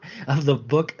the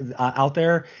book out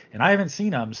there, and I haven't seen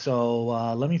them.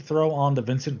 So let me throw on the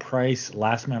Vincent Price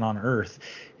Last Man on Earth,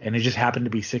 and it just happened to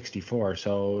be 64,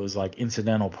 so it was like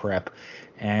incidental prep,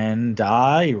 and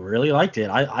I really liked it.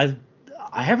 I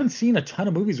haven't seen a ton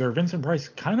of movies where Vincent Price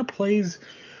kind of plays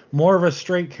more of a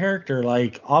straight character.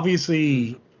 Like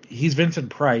obviously he's Vincent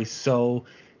Price, so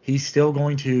he's still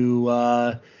going to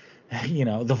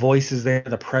the voice is there,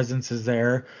 the presence is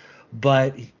there,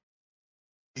 but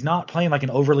he's not playing like an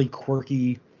overly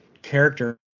quirky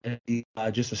character.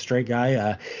 Just a straight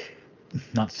guy.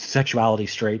 Not sexuality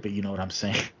straight, but you know what I'm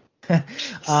saying.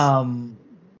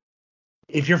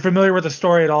 If you're familiar with the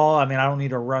story at all, I mean, I don't need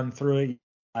to run through it.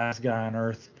 Last guy on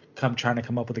Earth trying to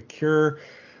come up with a cure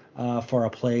for a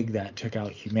plague that took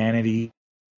out humanity.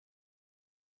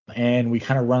 And we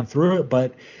kind of run through it.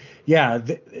 But yeah,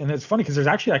 and it's funny because there's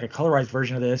actually like a colorized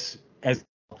version of this,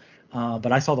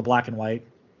 but I saw the black and white.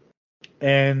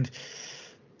 And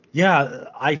yeah,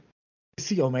 I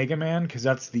see Omega Man because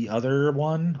that's the other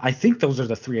one. I think those are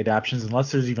the 3 adaptions,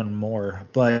 unless there's even more.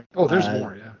 But there's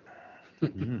more, yeah.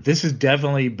 This is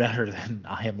definitely better than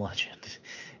I Am Legend,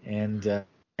 and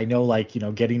I know, like,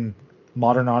 getting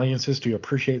modern audiences to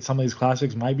appreciate some of these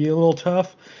classics might be a little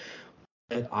tough.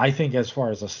 But I think as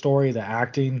far as the story, the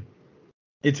acting,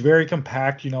 it's very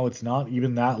compact. It's not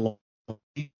even that long,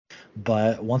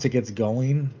 but once it gets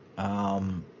going,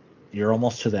 you're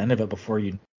almost to the end of it before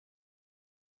you.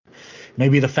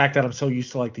 Maybe the fact that I'm so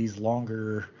used to like these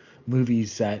longer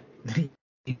movies that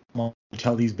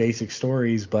tell these basic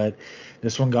stories, but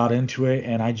this one got into it,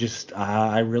 and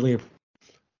I really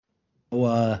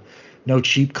no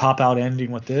cheap cop out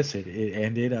ending with this. It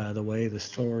ended the way the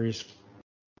stories,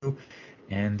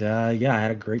 and yeah, I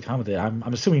had a great time with it.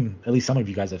 I'm assuming at least some of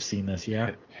you guys have seen this,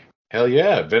 yeah. Hell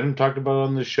yeah, Venom talked about it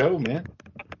on the show, man.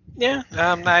 Yeah,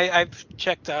 I've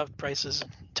checked out Price's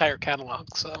entire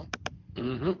catalog, so.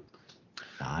 Mm-hmm.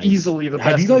 Nice. Easily the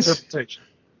best interpretation.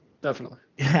 Definitely.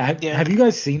 Yeah. Have you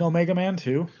guys seen Omega Man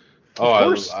too? Oh, of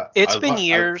course. It's been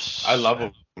years. I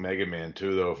love Omega Man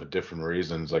too, though, for different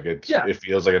reasons. Like it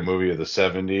feels like a movie of the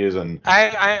 '70s, and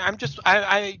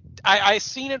I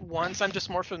seen it once. I'm just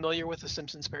more familiar with the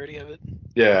Simpsons parody of it.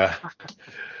 Yeah.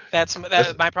 That's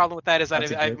my problem with that is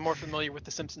that I'm more familiar with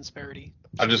the Simpsons parody.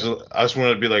 I just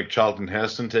wanted to be like Charlton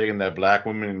Heston taking that black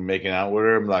woman and making out with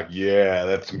her. I'm like, yeah,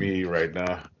 that's me right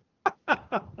now.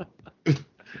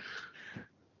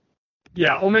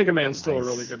 Yeah, Omega Man's still a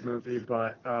really good movie,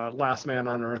 but Last Man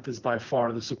on Earth is by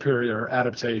far the superior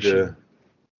adaptation.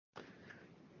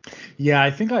 Yeah,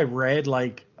 I think I read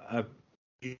like that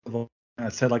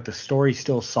said like the story's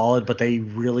still solid, but they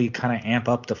really kind of amp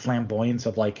up the flamboyance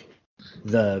of like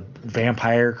the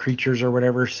vampire creatures or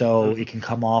whatever, so it can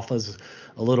come off as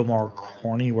a little more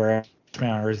corny, whereas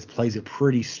Man on Earth plays a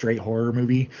pretty straight horror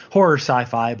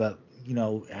sci-fi, but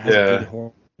has a good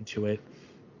horror to it.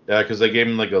 Yeah, because they gave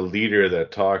him like a leader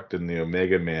that talked in the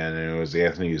Omega Man, and it was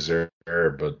Anthony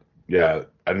Zerbe. But yeah,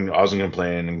 I wasn't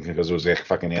complaining because it was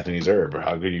fucking Anthony Zerbe.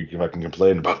 How could you fucking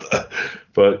complain about that?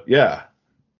 But yeah,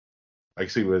 I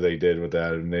see what they did with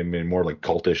that, and they made more like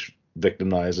cultish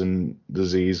victimizing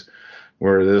disease,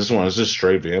 where this one is just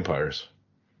straight vampires.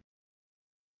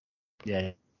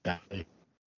 Yeah, exactly.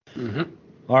 Mm-hmm.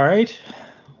 All right.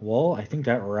 Well, I think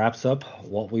that wraps up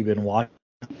what we've been watching.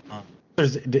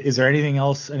 Is there anything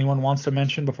else anyone wants to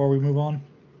mention before we move on?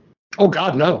 Oh,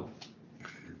 God, no.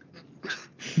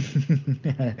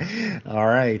 All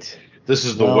right. This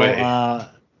is the way.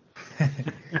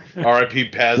 R.I.P.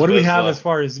 Paz. What do we have as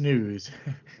far as news?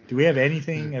 Do we have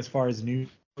anything as far as news?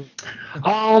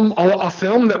 A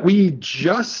film that we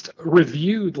just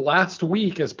reviewed last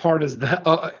week as part of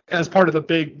the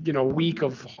big week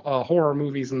of horror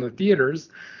movies in the theaters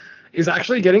is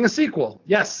actually getting a sequel.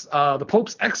 Yes, The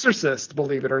Pope's Exorcist,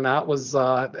 believe it or not,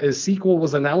 a sequel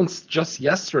was announced just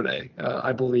yesterday,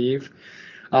 I believe.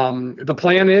 The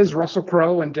plan is Russell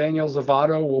Crowe and Daniel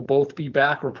Zavato will both be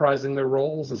back reprising their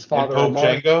roles as Father and Pope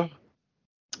Django?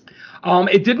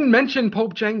 It didn't mention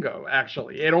Pope Django,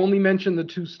 actually. It only mentioned the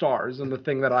two stars in the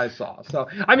thing that I saw. So,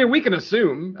 I mean, we can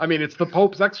assume. I mean, it's the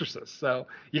Pope's Exorcist, so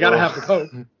you got to have the Pope.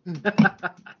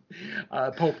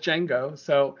 Pope Django.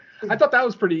 So I thought that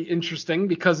was pretty interesting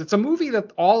because it's a movie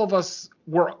that all of us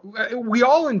we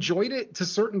all enjoyed it to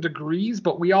certain degrees,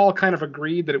 but we all kind of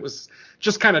agreed that it was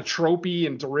just kind of tropey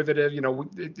and derivative.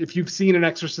 If you've seen an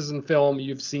exorcism film,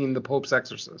 you've seen the Pope's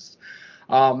Exorcist.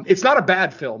 It's not a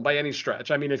bad film by any stretch.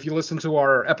 I mean, if you listen to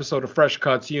our episode of Fresh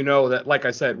Cuts, you know that, like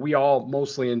I said, we all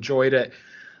mostly enjoyed it.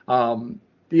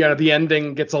 The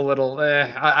ending gets a little,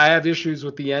 I have issues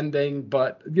with the ending,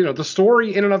 but, the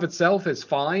story in and of itself is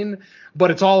fine, but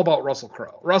it's all about Russell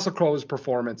Crowe. Russell Crowe's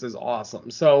performance is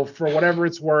awesome. So for whatever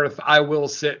it's worth, I will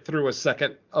sit through a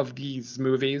second of these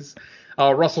movies.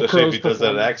 Russell Crowe's if he does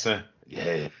that accent.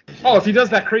 Yeah. Oh, if he does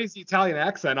that crazy Italian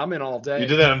accent, I'm in all day. You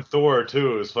did that in Thor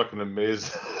too. It was fucking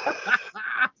amazing.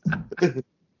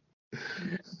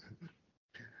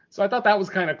 So I thought that was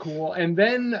kind of cool. And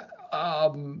then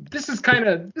this is kind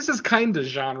of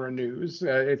genre news.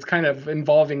 It's kind of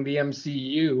involving the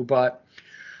MCU, but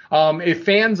if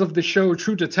fans of the show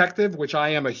True Detective, which I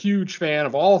am a huge fan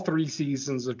of all 3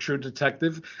 seasons of True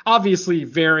Detective, obviously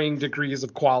varying degrees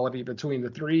of quality between the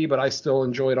 3, but I still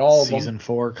enjoyed all of them. Season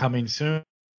 4 coming soon.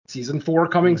 Season 4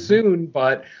 coming soon,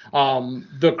 but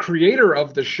the creator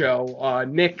of the show,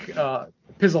 Nick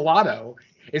Pizzolatto,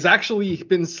 is actually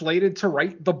been slated to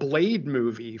write the Blade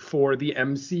movie for the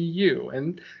MCU.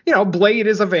 And, Blade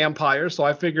is a vampire, so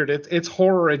I figured it's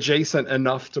horror adjacent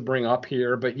enough to bring up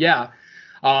here. But yeah,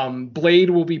 Blade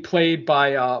will be played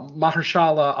by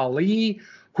Mahershala Ali,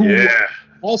 who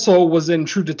also was in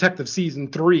True Detective Season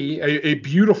 3, a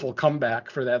beautiful comeback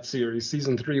for that series.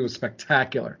 Season 3 was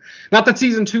spectacular. Not that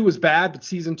Season 2 was bad, but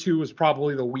Season 2 was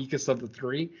probably the weakest of the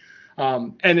 3.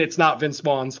 And it's not Vince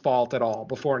Vaughn's fault at all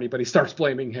before anybody starts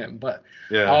blaming him. But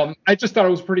Yeah. I just thought it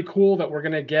was pretty cool that we're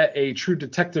going to get a True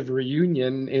Detective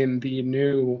reunion in the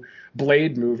new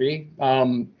Blade movie.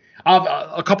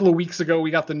 A couple of weeks ago,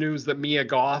 we got the news that Mia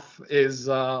Goth is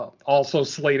also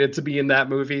slated to be in that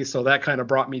movie. So that kind of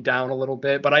brought me down a little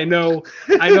bit. But I know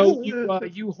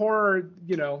you horror,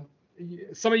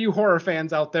 some of you horror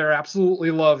fans out there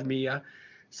absolutely love Mia.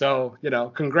 So,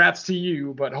 congrats to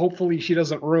you, but hopefully she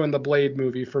doesn't ruin the Blade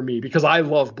movie for me because I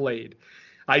love Blade.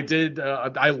 I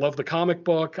love the comic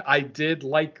book. I did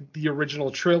like the original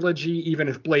trilogy, even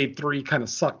if Blade 3 kind of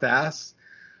sucked ass.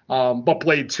 But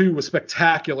Blade 2 was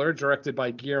spectacular, directed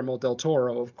by Guillermo del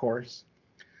Toro, of course.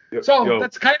 That's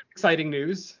kind of exciting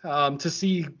news to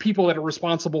see people that are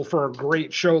responsible for a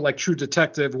great show like True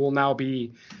Detective will now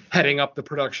be heading up the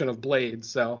production of Blade.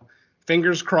 So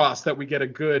fingers crossed that we get a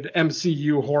good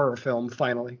MCU horror film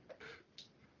finally.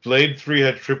 Blade 3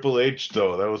 had Triple H,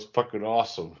 though. That was fucking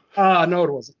awesome. No,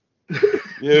 it wasn't.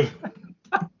 Yeah.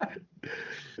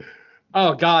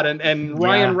 Oh, God. And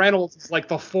Ryan Reynolds is like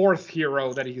the fourth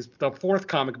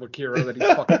comic book hero that he's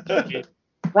fucking playing.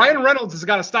 Ryan Reynolds has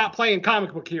got to stop playing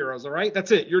comic book heroes, all right?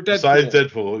 That's it. You're Deadpool. Besides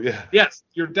Deadpool, yeah. Yes,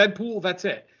 you're Deadpool. That's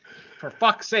it. For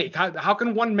fuck's sake. How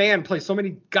can one man play so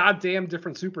many goddamn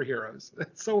different superheroes?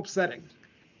 It's so upsetting.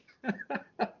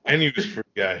 And he was Free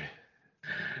Guy.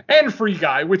 And Free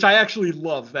Guy, which I actually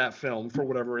love that film for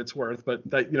whatever it's worth, but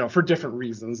that, for different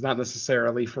reasons, not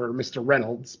necessarily for Mr.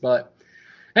 Reynolds. But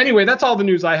anyway, that's all the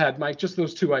news I had, Mike. Just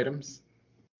those two items.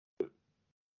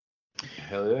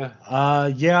 Hell yeah.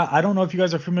 Yeah, I don't know if you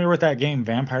guys are familiar with that game,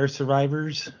 Vampire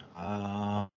Survivors.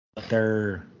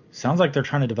 Sounds like they're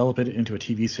trying to develop it into a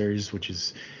TV series, which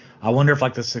is, I wonder if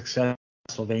like the success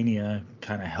of Castlevania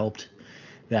kind of helped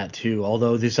that too.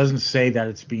 Although this doesn't say that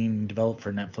it's being developed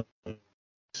for Netflix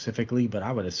specifically, but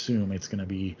I would assume it's going to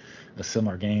be a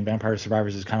similar game. Vampire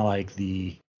Survivors is kind of like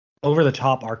the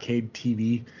over-the-top arcade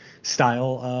TV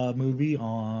style movie,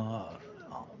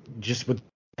 just with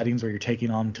settings where you're taking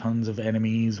on tons of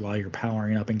enemies while you're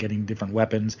powering up and getting different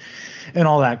weapons and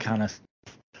all that kind of stuff.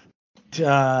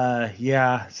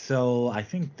 Yeah, so I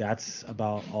think that's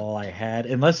about all I had.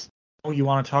 Unless you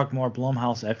want to talk more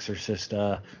Blumhouse Exorcist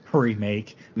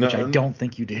remake, which I don't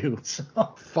think you do. So.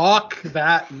 Fuck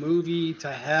that movie to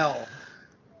hell.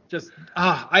 Just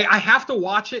I have to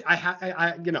watch it.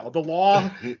 The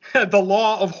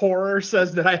law of horror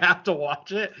says that I have to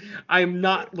watch it. I'm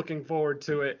not looking forward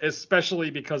to it, especially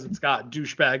because it's got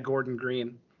douchebag Gordon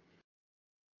Green.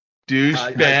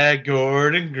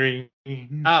 Gordon Green.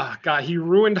 God, he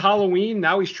ruined Halloween.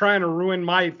 Now he's trying to ruin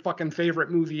my fucking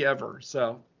favorite movie ever.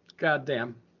 So,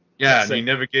 goddamn. Yeah, and he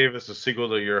never gave us a sequel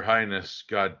to Your Highness.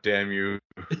 God damn you.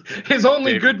 His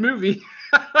only good movie.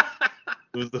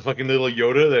 It was the fucking little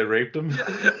Yoda that raped him.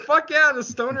 Fuck yeah, the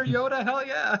stoner Yoda. Hell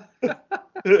yeah.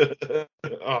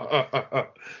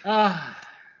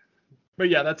 But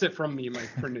yeah, that's it from me, Mike,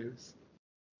 for news.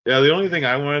 Yeah, the only thing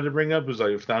I wanted to bring up is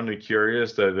I found it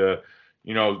curious that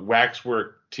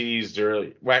Waxwork teased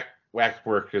early.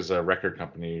 Waxwork is a record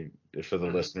company for the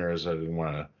listeners. I didn't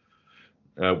want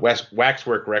to.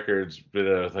 Waxwork Records did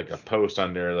a post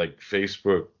on their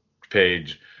Facebook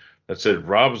page that said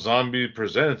Rob Zombie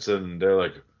presents, and they're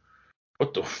like,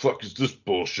 "What the fuck is this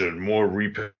bullshit? More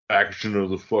repackaging of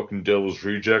the fucking Devil's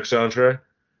Reject soundtrack?"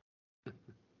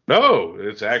 No,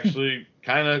 it's actually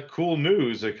kind of cool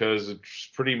news because it's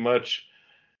pretty much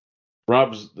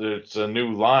it's a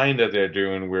new line that they're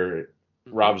doing where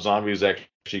Rob Zombie is actually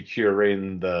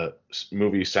curating the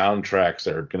movie soundtracks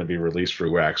that are going to be released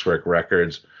through Waxwork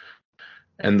Records.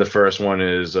 And the first one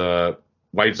is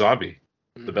White Zombie,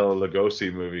 the Bela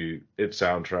Lugosi movie, its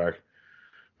soundtrack,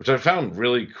 which I found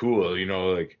really cool.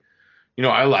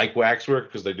 I like Waxwork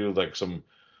because they do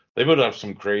they put up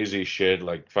some crazy shit,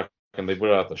 and they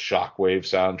put out the Shockwave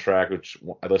soundtrack, which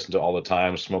I listen to all the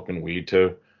time, smoking weed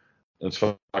to. It's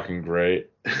fucking great.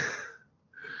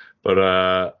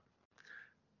 But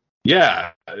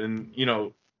yeah, and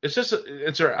it's just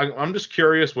I'm just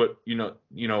curious what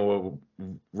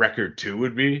record 2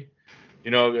 would be.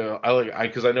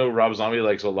 Because I know Rob Zombie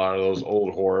likes a lot of those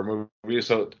old horror movies,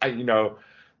 so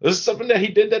this is something that he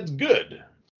did that's good.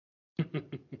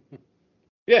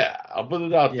 Yeah, I'll put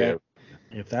it out there.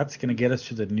 If that's going to get us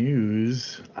to the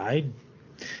news, I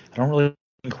don't really have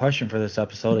a question for this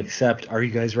episode, except are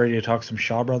you guys ready to talk some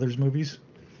Shaw Brothers movies?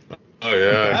 Oh,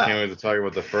 yeah. I can't wait to talk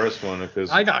about the first one.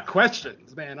 Because I got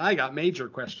questions, man. I got major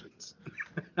questions.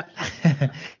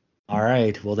 All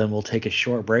right. Well, then we'll take a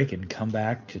short break and come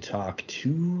back to talk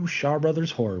 2 Shaw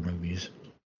Brothers horror movies.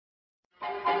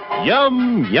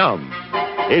 Yum, yum.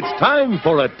 It's time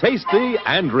for a tasty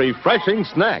and refreshing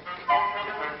snack.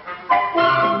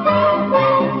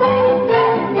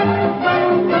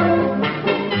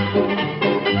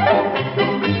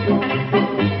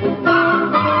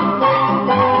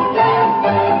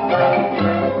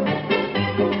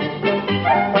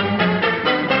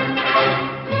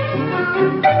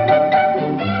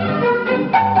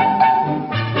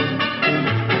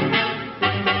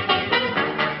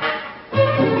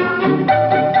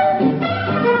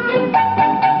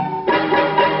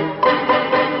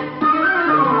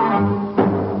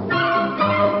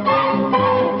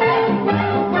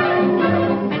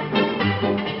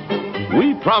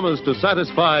 promise to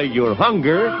satisfy your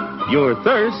hunger, your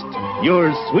thirst,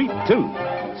 your sweet tooth.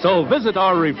 So visit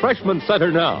our refreshment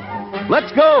center now.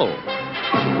 Let's go!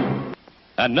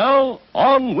 And now,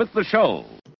 on with the show.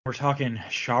 We're talking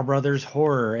Shaw Brothers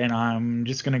horror, and I'm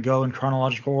just going to go in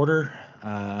chronological order.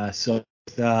 So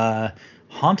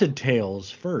Haunted Tales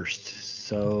first.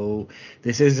 So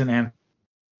this is one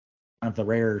of the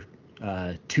rare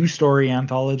two-story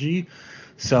anthology.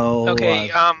 So okay.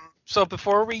 So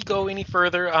before we go any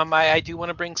further, I do want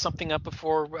to bring something up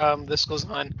before this goes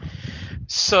on.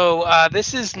 So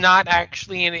this is not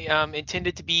actually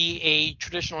intended to be a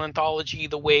traditional anthology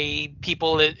the way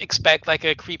people expect, like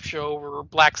a Creepshow or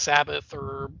Black Sabbath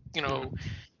or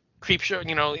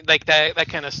Creepshow, like that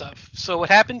kind of stuff. So what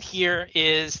happened here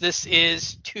is this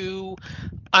is two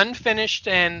unfinished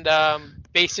and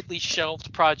basically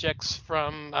shelved projects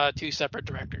from two separate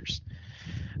directors.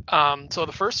 So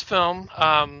the first film,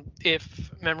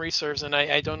 if memory serves, and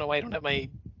I don't know why I don't have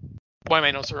why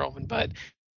my notes are open, but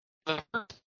the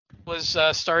first was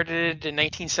started in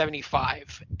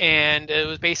 1975, and it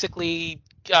was basically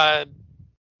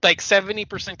like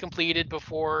 70% completed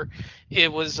before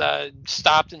it was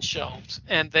stopped and shelved.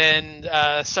 And then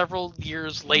several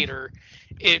years later,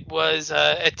 it was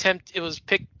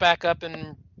picked back up,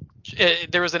 and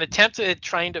there was an attempt at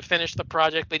trying to finish the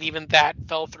project, but even that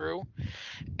fell through.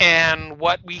 And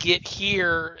what we get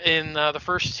here in the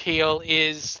first tale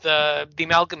is the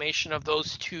amalgamation of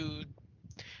those two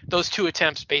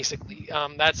attempts, basically.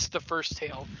 That's the first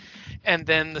tale. And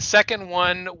then the second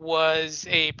one was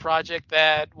a project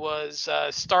that was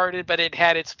started, but it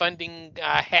had its funding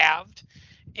halved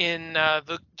during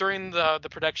the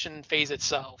production phase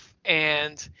itself.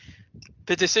 And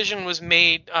the decision was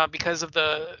made because of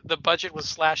the budget was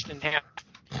slashed in half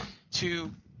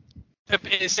to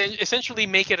essentially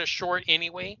make it a short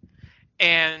anyway.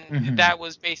 And that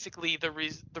was basically the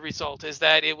result, is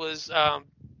that it was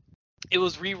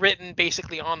rewritten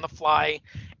basically on the fly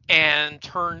and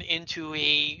turned into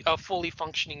a fully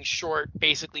functioning short,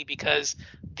 basically because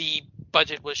the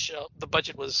budget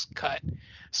was cut.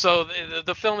 So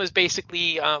the film is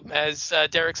basically, as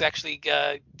Derek's actually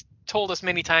told us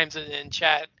many times in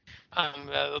chat,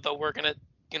 though we're gonna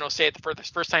say it for the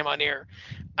first time on air,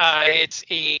 it's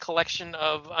a collection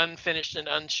of unfinished and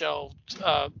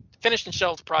finished and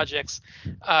shelved projects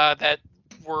that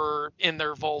were in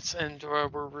their vaults and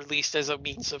were released as a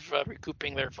means of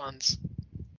recouping their funds.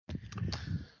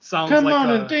 Come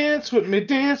on and dance with me,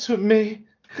 dance with me.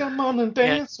 Come on and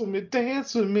dance with me,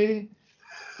 dance with me.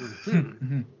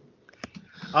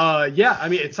 Yeah, I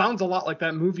mean, it sounds a lot like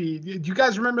that movie. Do you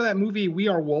guys remember that movie We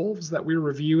Are Wolves that we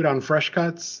reviewed on Fresh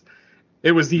Cuts?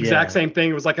 It was the exact same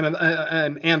thing. It was like an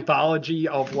anthology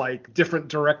of like different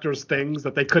directors' things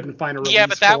that they couldn't find a release Yeah,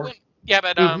 but that for. one. Yeah,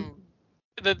 but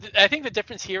I think the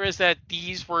difference here is that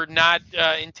these were not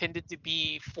intended to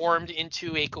be formed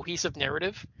into a cohesive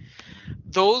narrative.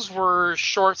 Those were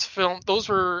shorts film. Those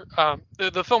were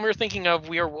the film you're thinking of.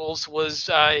 We Are Wolves was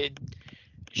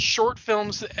short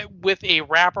films with a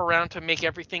wraparound to make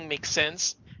everything make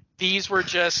sense. These were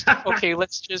just okay.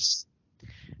 Let's just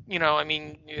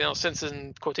sense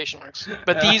in quotation marks.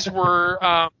 But these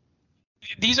were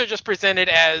these are just presented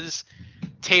as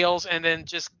tales, and then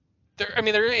just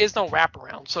there is no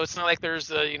wraparound, so it's not like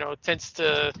there's tends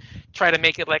to try to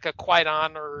make it like a Quiet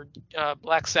On or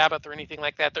Black Sabbath or anything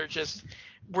like that.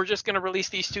 We're just going to release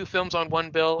these two films on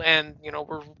one bill, and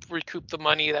we'll recoup the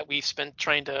money that we spent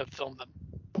trying to film them.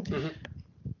 Mm-hmm.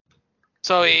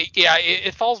 So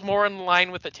it falls more in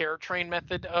line with the Terror Train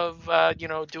method of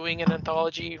doing an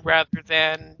anthology rather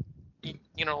than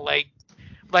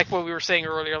like what we were saying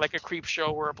earlier, like a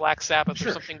Creepshow or a Black Sabbath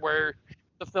or something where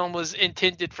the film was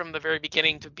intended from the very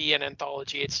beginning to be an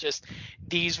anthology. It's just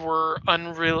these were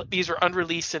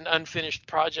unreleased and unfinished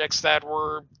projects that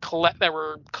were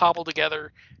cobbled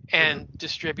together and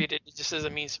distributed just as a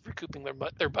means of recouping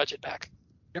their budget back.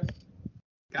 Yep,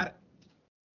 got it.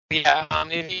 Yeah,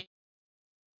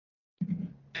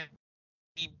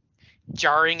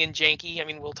 jarring and janky. I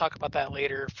mean, we'll talk about that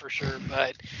later for sure.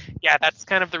 But yeah, that's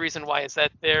kind of the reason why, is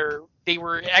that they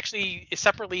were actually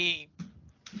separately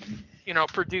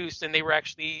produced, and they were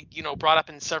actually brought up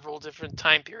in several different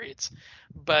time periods,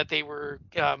 but they were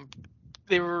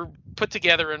put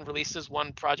together and released as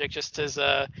one project just as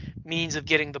a means of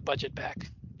getting the budget back,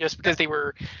 just because they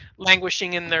were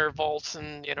languishing in their vaults,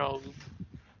 and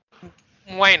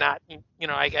why not,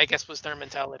 I guess was their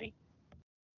mentality.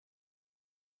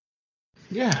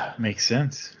 Yeah, makes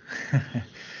sense.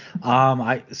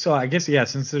 I guess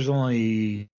since there's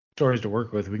only stories to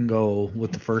work with, we can go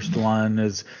with the first one.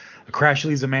 Is a crash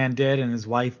leaves a man dead and his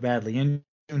wife badly injured.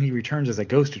 he returns as a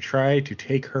ghost to try to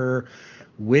take her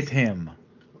with him.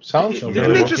 Sounds Didn't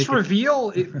familiar. they just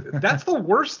reveal that's the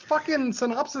worst fucking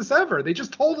synopsis ever? They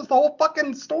just told us the whole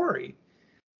fucking story.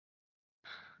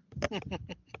 God,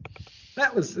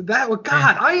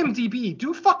 IMDb,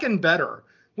 do fucking better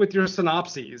with your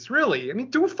synopses. Really. I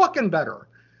mean, do fucking better.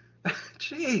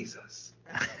 Jesus.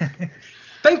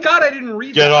 Thank God I didn't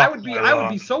read that. I would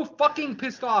be so fucking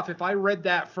pissed off if I read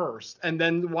that first and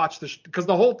then watched because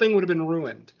the whole thing would have been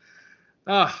ruined.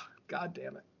 Ah, God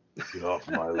damn it. Get off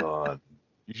my lawn.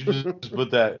 You should just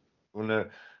put that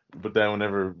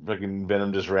whenever fucking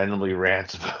Venom just randomly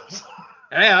rants about something.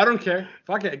 Hey, I don't care.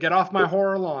 Fuck it. Get off my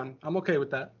horror lawn. I'm okay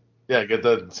with that. Yeah, get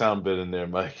that sound bit in there,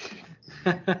 Mike.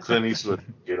 Clint Eastwood,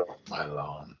 get off my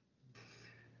lawn.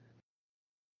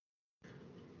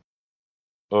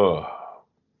 Oh.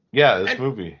 Yeah, this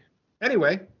movie.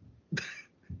 Anyway.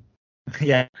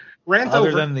 Yeah. Rant Other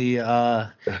over. than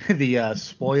the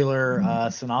spoiler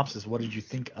synopsis, what did you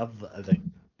think of the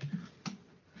thing?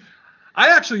 I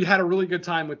actually had a really good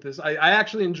time with this. I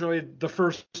actually enjoyed the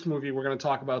first movie we're going to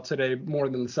talk about today more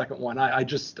than the second one.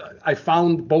 I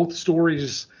found both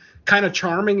stories kind of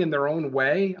charming in their own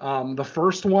way. The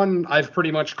first one I've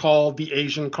pretty much called the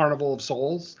Asian Carnival of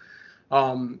Souls.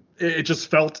 It just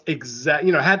felt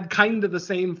had kind of the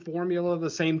same formula, the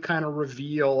same kind of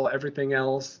reveal, everything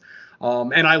else.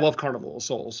 And I love Carnival of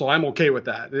Souls, so I'm okay with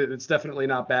that. It's definitely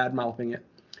not bad mouthing it.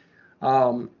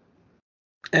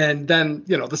 And then,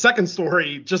 the second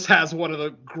story just has one of the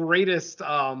greatest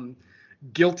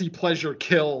guilty pleasure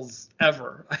kills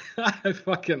ever. I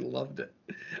fucking loved it.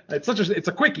 It's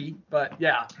a quickie, but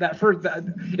yeah,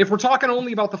 if we're talking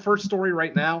only about the first story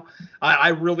right now, I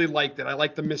really liked it. I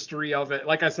liked the mystery of it.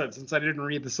 Like I said, since I didn't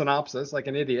read the synopsis like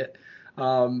an idiot,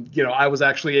 I was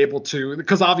actually able to,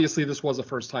 because obviously this was a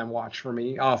first time watch for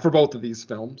me, for both of these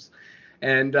films.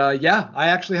 And I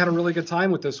actually had a really good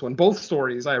time with this one. Both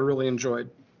stories I really enjoyed.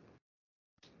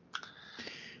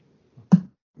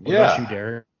 What about you,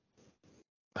 Derek?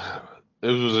 It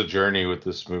was a journey with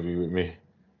this movie with me.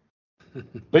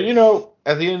 But,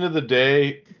 at the end of the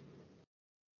day,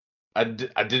 I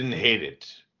didn't hate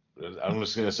it. I'm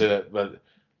just going to say that. But,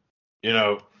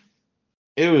 it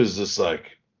was just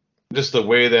the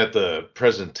way that the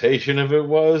presentation of it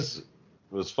was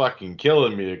fucking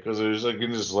killing me, because it was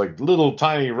in this little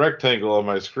tiny rectangle on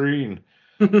my screen.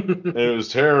 And it was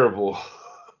terrible.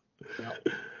 Yep.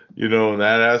 In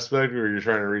that aspect where you're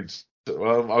trying to read.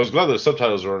 Well, I was glad the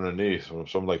subtitles were underneath. So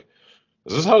I'm like,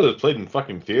 is this how it's played in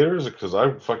fucking theaters? Because I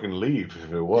would fucking leave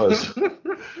if it was. But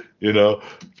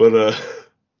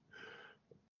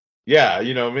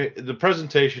the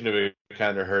presentation of it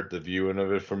kind of hurt the viewing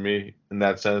of it for me in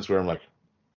that sense, where I'm like,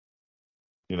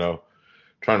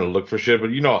 trying to look for shit.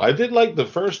 But I did like the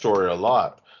first story a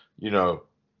lot. It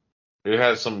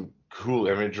has some cool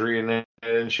imagery in it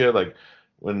and shit, like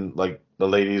when the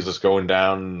lady's just going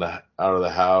down out of the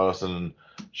house, and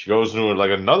she goes into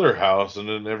another house, and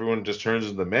then everyone just turns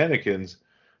into mannequins.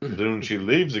 And then when she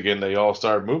leaves again, they all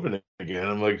start moving again.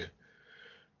 I'm like,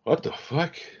 what the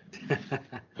fuck?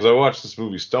 Because I watched this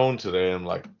movie Stone today, and I'm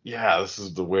like, yeah, this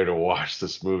is the way to watch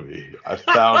this movie. I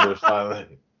found it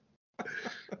finally.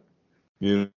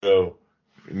 It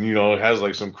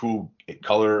has some cool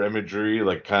color imagery,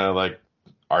 kind of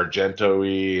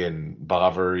Argento-y and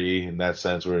Bavary in that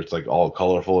sense, where it's all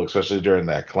colorful, especially during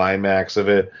that climax of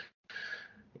it,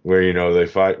 where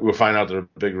we'll find out the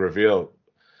big reveal.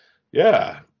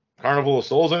 Yeah, Carnival of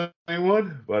Souls,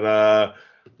 anyone? But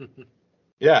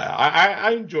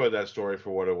I enjoyed that story for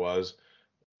what it was.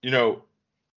 During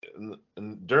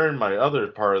my other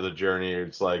part of the journey,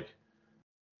 it's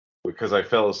because I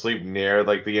fell asleep near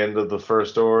the end of the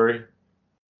first story.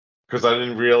 Because I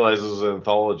didn't realize it was an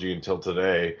anthology until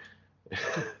today.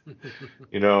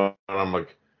 And I'm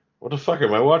like, what the fuck?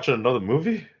 Am I watching another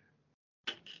movie?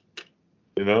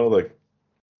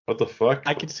 What the fuck?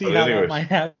 I can see how that might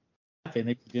happen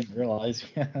if you didn't realize.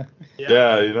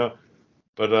 Yeah.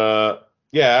 But,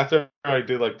 after I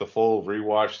did, the full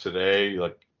rewatch today,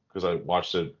 because I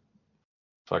watched it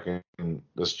fucking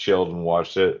just chilled and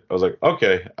watched it, I was like,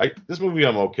 okay, this movie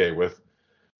I'm okay with.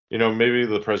 Maybe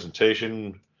the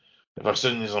presentation, if I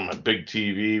seen this on my big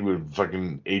TV with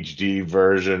fucking HD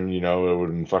version, it would have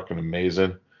been fucking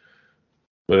amazing.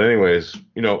 But anyways,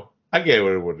 I gave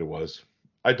it what it was.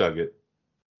 I dug it.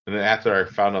 And then after I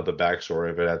found out the backstory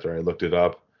of it, after I looked it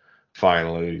up,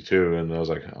 finally, too, and I was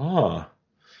like, oh,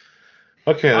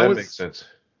 okay, that makes sense.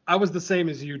 I was the same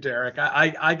as you, Derek.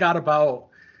 I got about,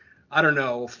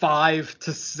 5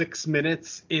 to 6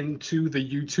 minutes into the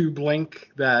YouTube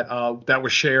link that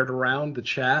was shared around the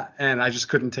chat, and I just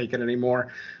couldn't take it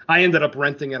anymore. I ended up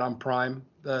renting it on Prime,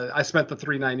 I spent the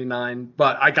 $3.99,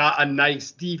 but I got a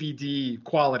nice DVD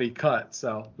quality cut,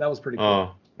 so that was pretty cool.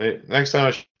 Oh, hey, next time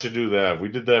I should do that. We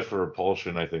did that for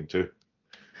Repulsion, I think, too.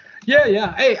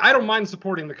 Yeah. Hey, I don't mind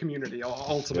supporting the community.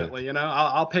 Ultimately,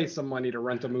 I'll pay some money to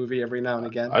rent a movie every now and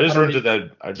again. I just rented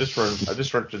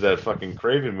that fucking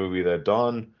Craven movie that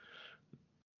Dawn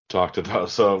talked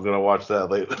about, so I'm gonna watch that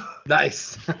later.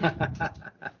 Nice.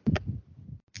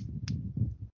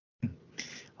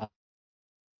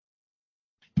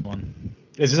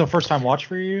 Is this a first time watch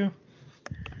for you?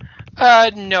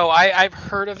 No, I've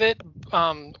heard of it.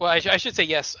 Well, I should say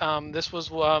yes. This was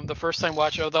the first time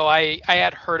watch, although I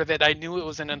had heard of it. I knew it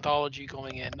was an anthology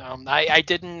going in. I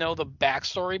didn't know the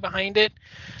backstory behind it,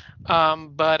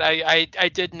 but I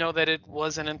did know that it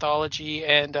was an anthology,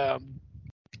 and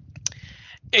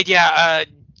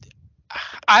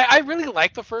I really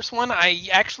like the first one. I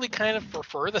actually kind of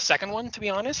prefer the second one, to be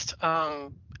honest.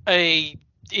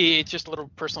 It's just a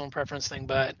little personal preference thing,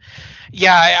 but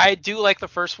yeah, I do like the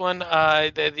first one.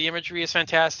 The imagery is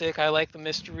fantastic. I like the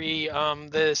mystery,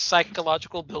 the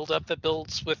psychological buildup that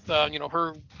builds with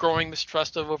her growing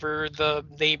mistrust over the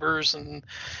neighbors, and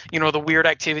the weird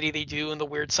activity they do and the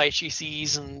weird sight she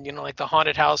sees, and like the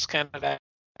haunted house kind of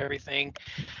everything.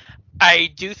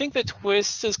 I do think the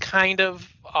twist is kind of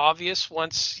obvious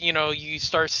once you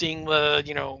start seeing the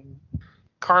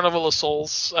Carnival of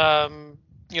Souls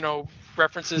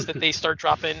references that they start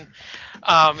dropping.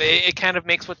 It kind of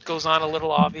makes what goes on a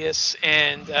little obvious,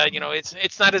 and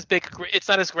it's not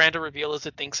as grand a reveal as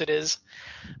it thinks it is,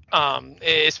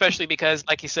 especially because,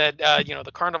 like you said,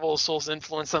 the Carnival of Souls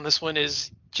influence on this one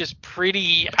is just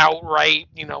pretty outright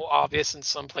obvious in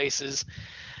some places.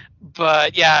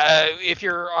 But yeah, if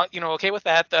you're okay with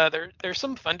that, there's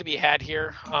some fun to be had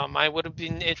here. I would have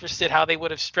been interested how they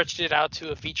would have stretched it out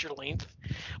to a feature length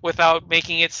without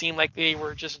making it seem like they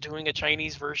were just doing a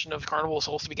Chinese version of Carnival of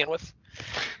Souls to begin with.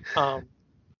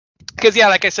 Because yeah,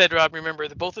 like I said, Rob, remember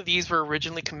that both of these were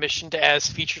originally commissioned as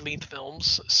feature length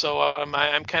films, so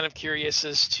I'm kind of curious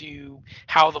as to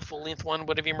how the full length one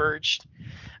would have emerged.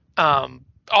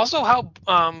 Also, how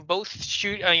both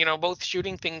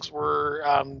shooting things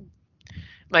were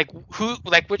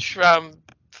which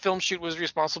film shoot was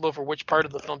responsible for which part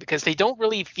of the film, because they don't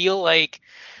really feel like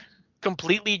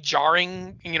completely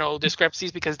jarring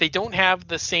discrepancies, because they don't have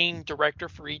the same director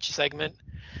for each segment.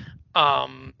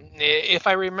 If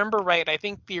I remember right, I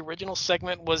think the original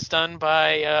segment was done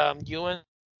by Ewan,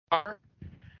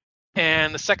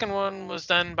 and the second one was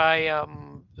done by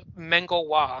Mengo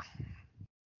Wa.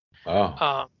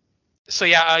 Oh. So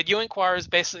yeah, Ewan Kwar is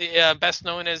basically best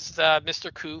known as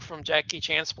Mr. Koo from Jackie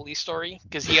Chan's Police Story,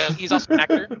 because he's also an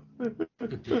actor.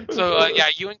 So yeah,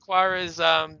 Ewan Kwar is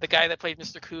the guy that played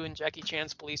Mr. Koo in Jackie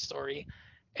Chan's Police Story,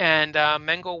 and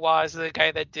Mengo Wa is the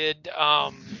guy that did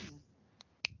oh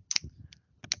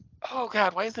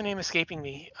god, why is the name escaping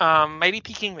me? Mighty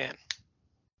Peking Man.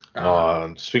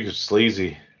 Speaking of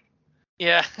sleazy.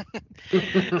 Yeah.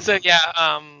 So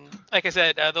yeah, like I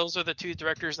said, those are the two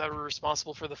directors that were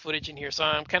responsible for the footage in here. So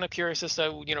I'm kind of curious as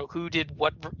to who did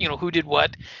what,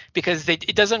 because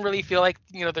it doesn't really feel like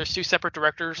there's two separate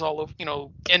directors all over,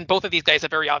 and both of these guys have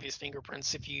very obvious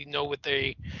fingerprints if you know what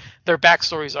their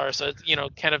backstories are. So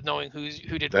kind of knowing who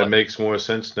did what. That makes more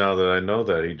sense now that I know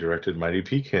that he directed Mighty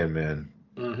Pecan Man.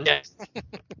 Mm-hmm. Yeah.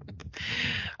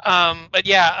 But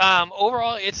yeah,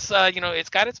 overall, it's it's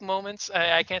got its moments.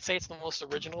 I can't say it's the most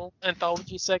original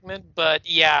anthology segment, but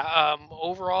yeah,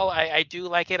 overall, I do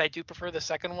like it. I do prefer the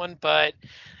second one, but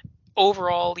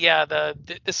overall, yeah,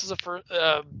 this is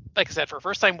like I said, for a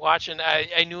first time watch, and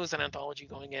I knew it was an anthology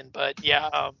going in, but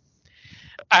yeah,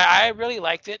 I really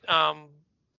liked it.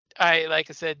 I, like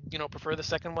I said, prefer the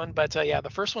second one, but yeah, the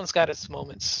first one's got its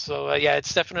moments. So yeah,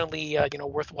 it's definitely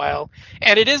worthwhile,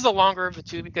 and it is the longer of the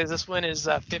two, because this one is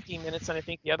 15 minutes, and I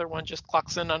think the other one just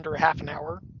clocks in under half an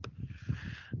hour.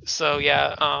 So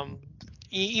yeah,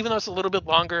 even though it's a little bit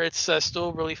longer, it's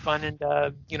still really fun, and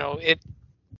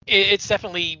it's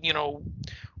definitely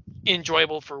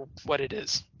enjoyable for what it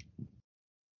is.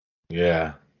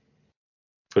 Yeah,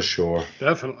 for sure.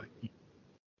 Definitely.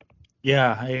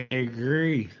 Yeah, I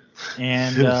agree.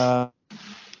 And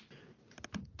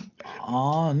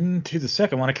on to the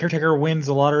second one. A caretaker wins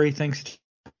the lottery thanks to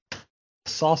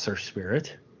saucer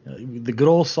spirit, the good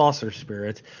old saucer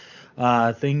spirit.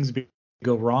 Things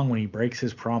go wrong when he breaks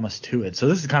his promise to it. So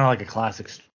this is kind of like a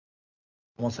classic,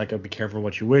 almost like a be careful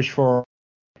what you wish for.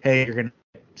 Hey, you're gonna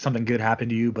something good happen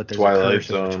to you, but there's Twilight a curse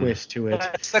and a Zone. twist to it.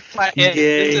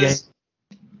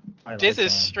 This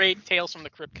is straight Tales from the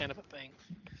Crypt kind of a thing.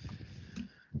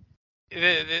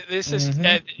 This is.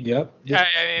 Yep.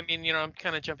 I mean, I'm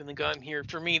kind of jumping the gun here.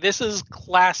 For me, this is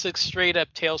classic, straight up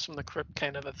Tales from the Crypt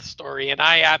kind of a story, and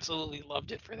I absolutely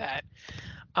loved it for that.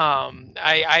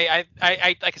 I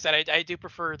like I said, I do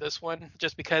prefer this one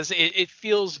just because it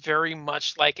feels very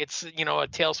much like it's a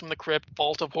Tales from the Crypt,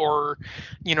 Vault of Horror,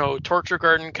 Torture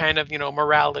Garden kind of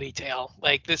morality tale.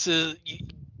 Like this is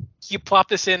you plop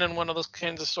this in one of those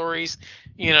kinds of stories,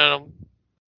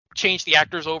 change the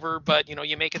actors over, but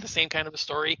you make it the same kind of a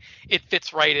story. It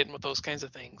fits right in with those kinds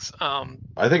of things.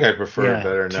 I think I prefer it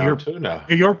better now.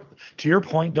 To your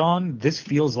point, Don, this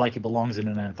feels like it belongs in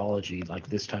an anthology, like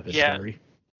this type of story.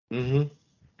 Mm-hmm.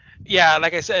 Yeah,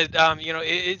 like I said,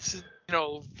 it's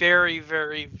very,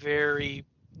 very, very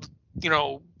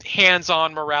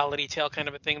hands-on morality tale kind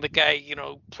of a thing. The guy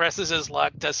presses his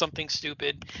luck, does something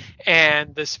stupid,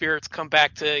 and the spirits come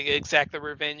back to exact the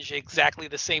revenge exactly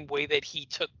the same way that he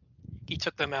took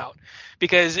them out,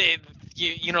 because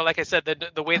like I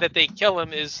said, the way that they kill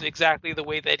him is exactly the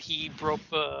way that he broke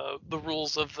the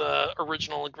rules of the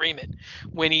original agreement.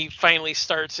 When he finally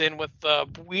starts in with the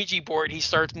Ouija board, he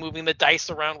starts moving the dice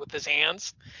around with his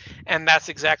hands, and that's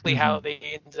exactly how they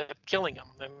end up killing him.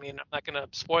 I mean, I'm not going to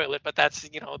spoil it, but that's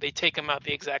they take him out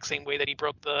the exact same way that he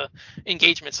broke the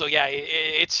engagement. So yeah,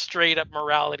 it's straight up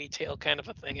morality tale kind of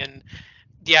a thing. And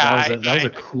yeah, that was a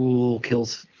cool kill.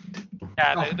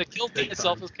 Yeah, the kill thing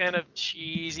itself is kind of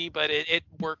cheesy, but it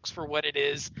works for what it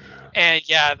is. And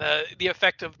yeah, the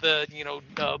effect of the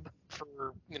dub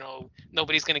for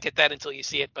nobody's gonna get that until you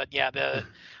see it. But yeah, the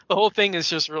whole thing is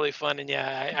just really fun, and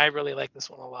yeah, I really like this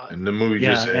one a lot. And the movie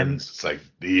just ends. It's like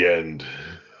the end.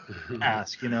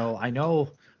 Ask, I know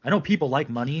people like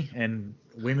money, and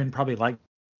women probably like.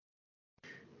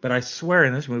 But I swear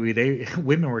in this movie,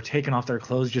 women were taking off their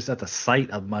clothes just at the sight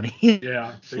of money.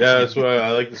 Yeah, that's why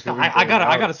I like this movie. I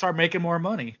gotta start making more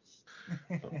money.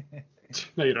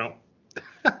 No, you don't.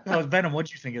 Venom,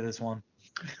 what'd you think of this one?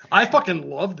 I fucking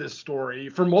love this story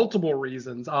for multiple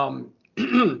reasons. Our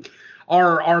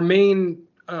main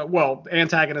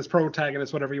antagonist,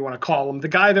 protagonist, whatever you want to call him, the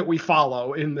guy that we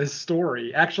follow in this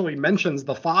story actually mentions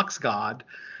the Fox God.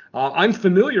 I'm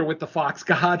familiar with the Fox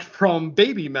God from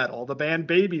Baby Metal. The band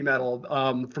Baby Metal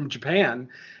from Japan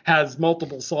has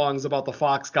multiple songs about the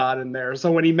Fox God in there.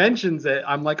 So when he mentions it,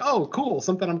 I'm like, oh, cool,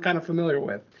 something I'm kind of familiar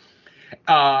with.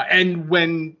 And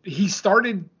when he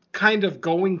started kind of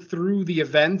going through the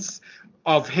events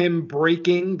of him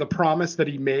breaking the promise that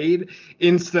he made,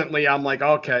 instantly I'm like,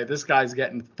 okay, this guy's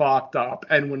getting fucked up.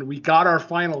 And when we got our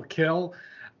final kill,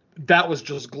 that was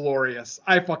just glorious.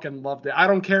 I fucking loved it. I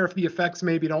don't care if the effects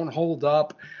maybe don't hold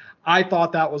up. I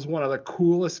thought that was one of the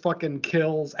coolest fucking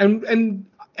kills. And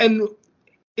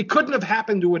it couldn't have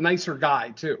happened to a nicer guy,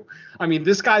 too. I mean,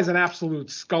 this guy's an absolute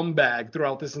scumbag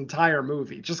throughout this entire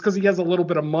movie. Just because he has a little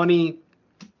bit of money,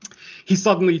 he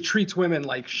suddenly treats women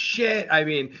like shit. I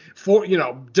mean,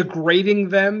 degrading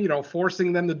them,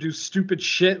 forcing them to do stupid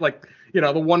shit. Like,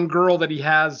 the one girl that he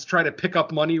has try to pick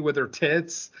up money with her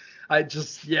tits.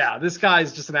 This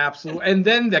guy's just an absolute. And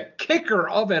then the kicker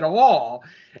of it all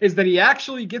is that he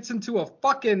actually gets into a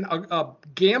fucking a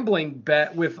gambling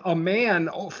bet with a man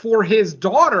for his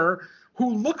daughter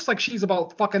who looks like she's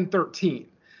about fucking 13.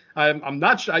 I'm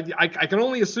not sure. I can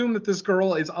only assume that this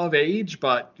girl is of age,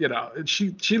 but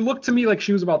she looked to me like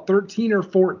she was about 13 or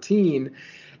 14,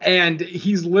 and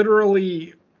he's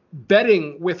literally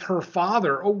betting with her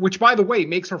father, which by the way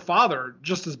makes her father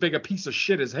just as big a piece of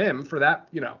shit as him for that.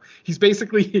 He's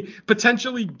basically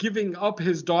potentially giving up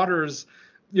his daughter's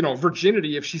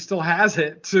virginity, if she still has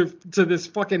it, to this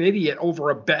fucking idiot over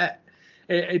a bet.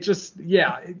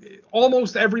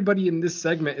 Almost everybody in this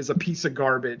segment is a piece of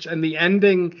garbage, and the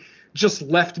ending just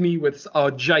left me with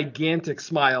a gigantic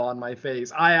smile on my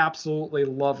face. I absolutely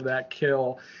love that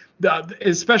kill.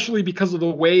 Especially because of the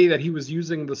way that he was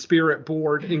using the spirit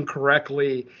board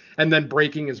incorrectly and then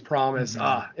breaking his promise.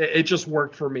 It just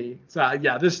worked for me. So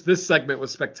this segment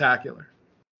was spectacular.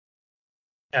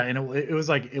 Yeah, and it was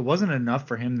like, it wasn't enough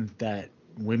for him that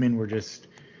women were just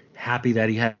happy that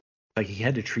he had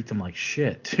to treat them like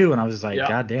shit too. And I was just like,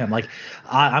 God damn, like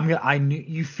I knew,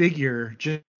 you figure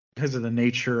just because of the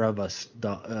nature of us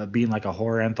being like a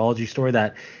horror anthology story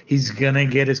that he's gonna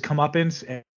get his comeuppance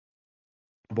and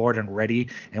board and ready,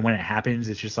 and when it happens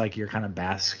it's just like you're kind of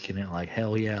basking in it, like,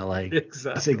 hell yeah, like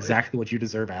that's exactly what you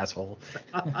deserve, asshole.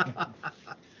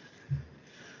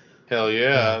 Hell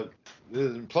yeah.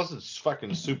 Plus it's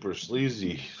fucking super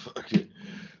sleazy.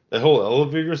 That whole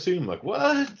elevator scene, I'm like,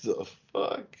 what the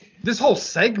fuck? This whole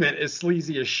segment is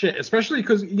sleazy as shit, especially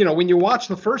because when you watch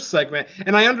the first segment,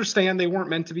 and I understand they weren't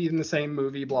meant to be in the same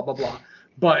movie, blah blah blah,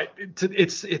 but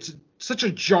it's such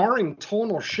a jarring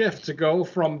tonal shift to go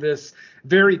from this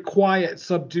very quiet,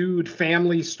 subdued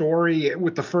family story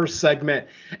with the first segment,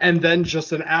 and then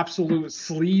just an absolute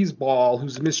sleazeball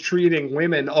who's mistreating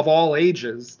women of all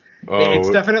ages. It's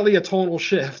definitely a tonal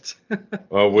shift.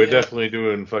 Oh, we're definitely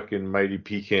doing fucking Mighty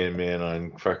Pecan Man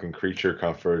on fucking Creature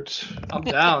Comforts. I'm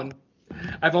down.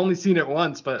 I've only seen it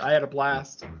once, but I had a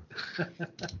blast.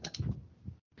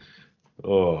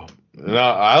 Oh, no,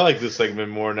 I like this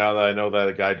segment more now that I know that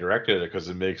a guy directed it because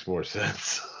it makes more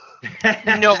sense.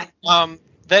 No,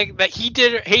 he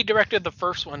directed the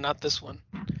first one, not this one.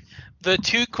 The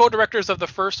two co-directors of the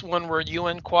first one were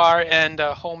Yuen Kwar and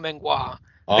Ho Meng-hwa.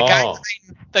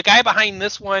 The guy behind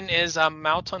this one is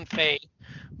Mao Tun-fei,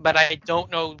 but I don't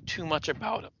know too much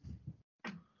about him.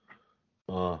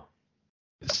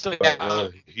 So yeah,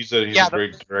 he said he's a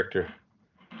great director.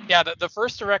 Yeah, the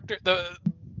first director,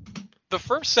 the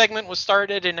first segment was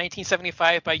started in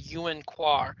 1975 by Yuen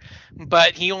Kwar,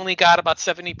 but he only got about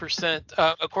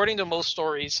 70%, according to most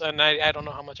stories, and I don't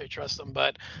know how much I trust them,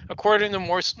 but according to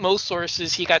most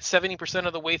sources, he got 70%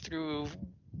 of the way through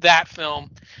that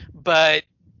film, but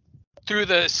through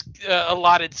the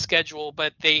allotted schedule,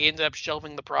 but they ended up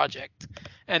shelving the project.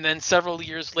 And then several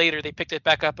years later, they picked it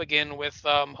back up again with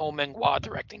Ho Meng-hwa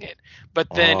directing it. But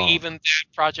then even that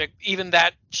project, even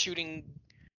that shooting,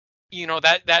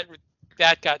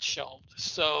 that got shelved.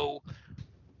 So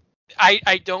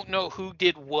I don't know who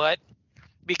did what,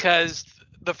 because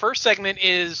the first segment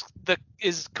is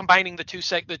combining the two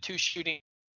shooting.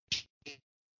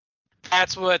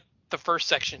 That's what the first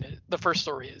section is. The first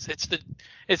story is.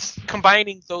 It's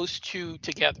combining those two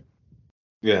together.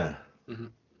 Yeah. Mm-hmm.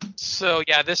 So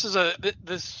yeah, this is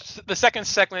the second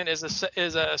segment is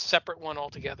a separate one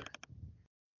altogether.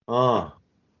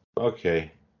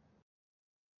 Okay.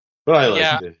 But I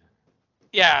liked it.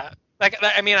 Yeah,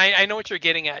 I know what you're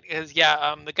getting at, because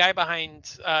the guy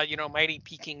behind Mighty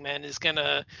Peking Man is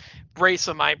gonna raise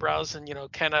some eyebrows and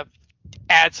kind of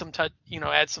add some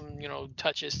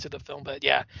touches to the film. But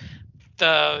yeah,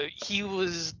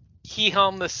 he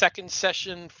helmed the second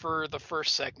session for the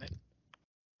first segment.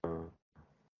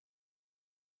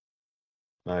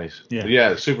 Nice.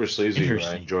 Yeah, super sleazy, but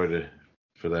I enjoyed it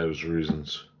for those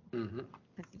reasons. Mm-hmm.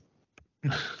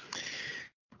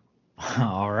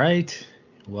 All right.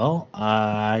 Well,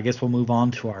 I guess we'll move on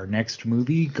to our next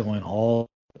movie, going all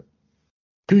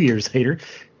 2 years later,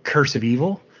 Curse of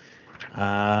Evil.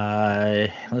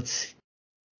 Let's see.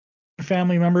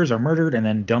 Family members are murdered and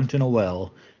then dumped in a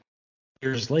well.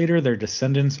 Years later, their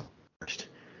descendants are first.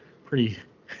 Pretty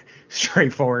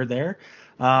straightforward there.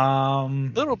 A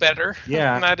little better.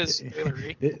 Yeah. Not as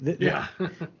spoilery. Yeah.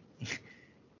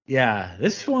 Yeah,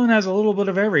 this one has a little bit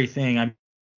of everything.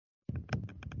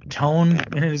 Tone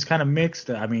in it is kind of mixed.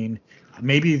 I mean,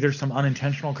 maybe there's some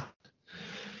unintentional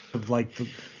of like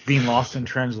being lost in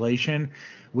translation.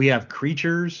 We have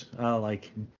creatures,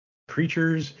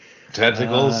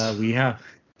 tentacles. We have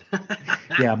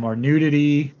more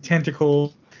nudity,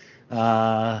 tentacles,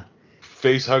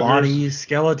 face huggers, bodies,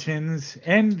 skeletons,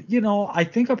 and I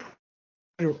think a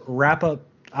wrap up.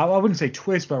 I wouldn't say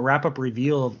twist, but wrap up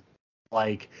reveal of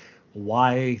like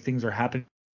why things are happening.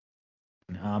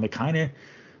 It kind of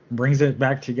brings it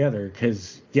back together,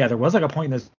 because there was like a point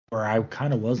in this where I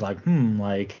kind of was like,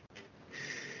 like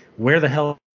where the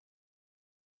hell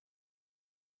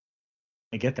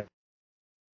I get that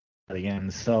at the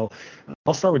end. So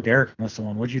I'll start with Derek on this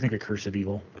one. What do you think of Curse of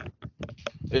Evil?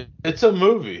 It's a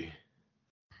movie.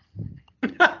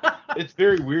 It's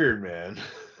very weird, man.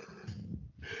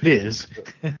 It is.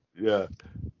 Yeah,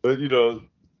 but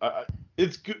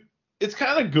it's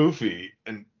kind of goofy,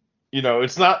 and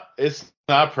it's not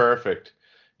perfect,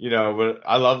 but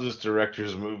I love this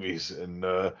director's movies, and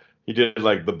he did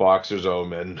like The Boxer's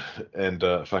Omen and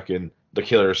fucking The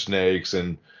Killer Snakes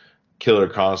and Killer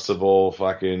Constable,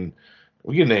 fucking,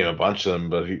 we can name a bunch of them,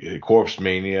 but Corpse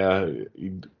Mania,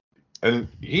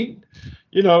 he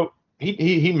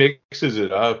mixes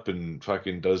it up and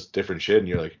fucking does different shit, and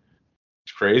you're like,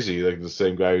 it's crazy. Like the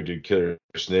same guy who did Killer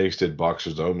Snakes did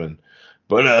Boxer's Omen,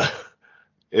 but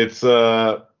it's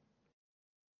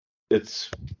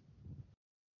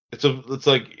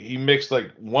like he mixed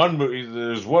like one movie.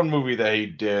 There's one movie that he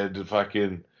did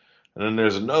fucking, and then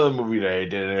there's another movie that he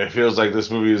did, and it feels like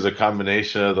this movie is a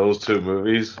combination of those two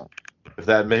movies, if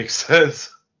that makes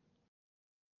sense.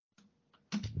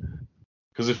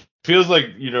 Because it feels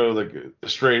like like a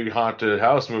straight haunted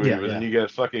house movie, but then you got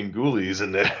fucking ghoulies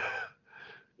in there.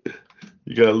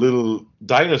 You got little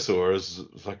dinosaurs,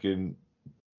 fucking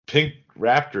pink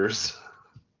raptors,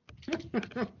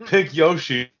 pink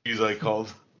Yoshis, I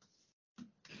called.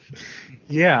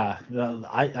 Yeah,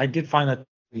 I did find that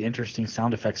interesting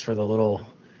sound effects for the little.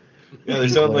 Yeah, they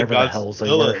sound like whatever the hells they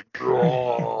were.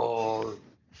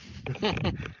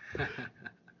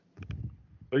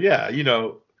 But yeah,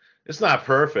 it's not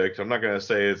perfect. I'm not gonna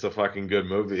say it's a fucking good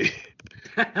movie,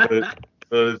 but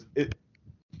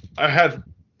I had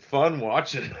fun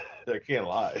watching it. I can't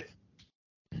lie.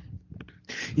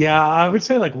 Yeah, I would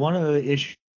say like one of the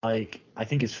issues, like I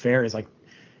think is fair, is like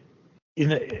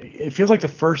it feels like the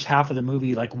first half of the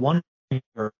movie, like one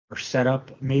or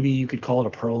setup, maybe you could call it a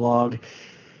prologue.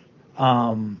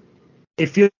 It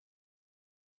feels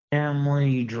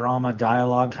family drama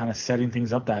dialogue kind of setting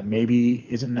things up that maybe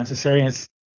isn't necessary. And it's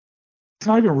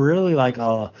not even really like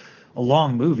a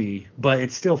long movie, but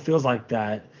it still feels like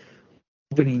that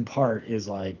opening part is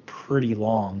like pretty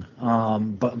long.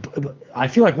 But I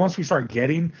feel like once we start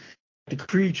getting the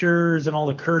creatures and all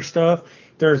the curse stuff,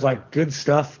 there's like good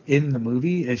stuff in the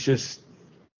movie. It's just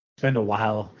spend a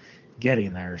while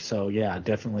getting there. So yeah,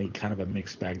 definitely kind of a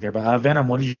mixed bag there. But Venom,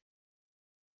 what did you?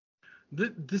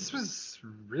 This was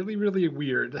really, really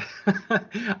weird.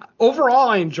 Overall,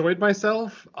 I enjoyed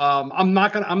myself. I'm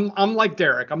like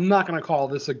Derek. I'm not gonna call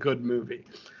this a good movie.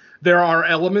 There are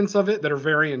elements of it that are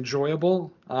very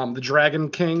enjoyable. The Dragon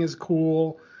King is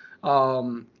cool.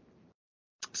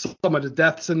 Some of the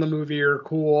deaths in the movie are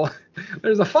cool.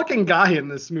 There's a fucking guy in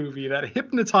this movie that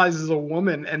hypnotizes a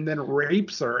woman and then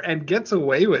rapes her and gets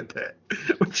away with it,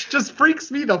 which just freaks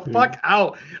me the fuck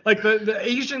out. Like the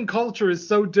Asian culture is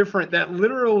so different that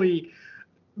literally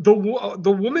the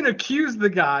woman accused the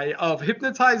guy of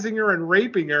hypnotizing her and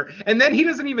raping her, and then he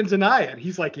doesn't even deny it.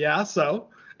 He's like, yeah, so.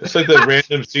 It's like that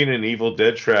random scene in Evil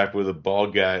Dead trap where the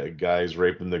bald guy's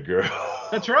raping the girl.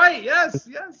 That's right. Yes.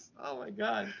 Oh my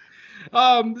god.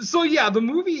 So yeah, the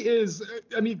movie is,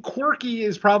 I mean, quirky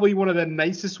is probably one of the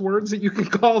nicest words that you can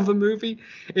call the movie.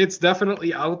 It's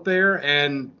definitely out there,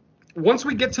 and once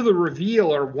we get to the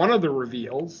reveal, or one of the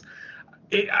reveals,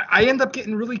 I end up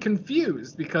getting really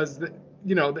confused because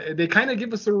they kind of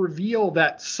give us a reveal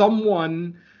that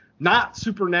someone not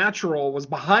supernatural was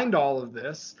behind all of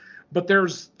this, but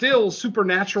there's still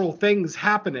supernatural things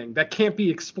happening that can't be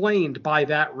explained by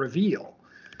that reveal,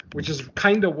 which is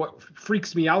kind of what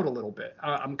freaks me out a little bit.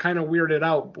 I'm kind of weirded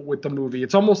out with the movie.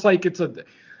 It's almost like it's a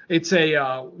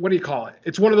what do you call it?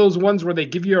 It's one of those ones where they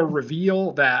give you a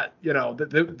reveal that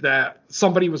that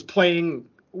somebody was fucking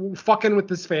with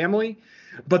this family,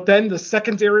 but then the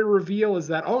secondary reveal is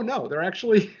that, oh no, there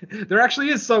actually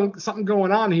is something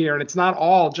going on here, and it's not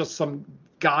all just some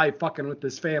guy fucking with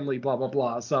this family, blah blah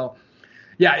blah. So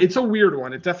yeah, it's a weird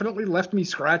one. It definitely left me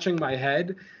scratching my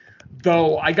head,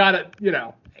 though. I got it,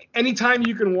 anytime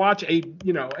you can watch a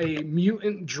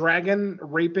mutant dragon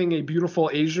raping a beautiful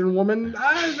Asian woman,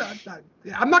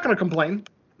 I'm not going to complain.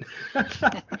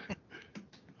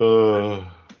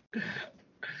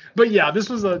 But yeah, this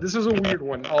was a weird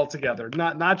one altogether.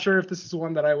 Not sure if this is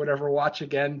one that I would ever watch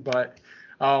again, but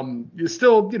it's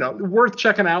still worth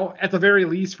checking out at the very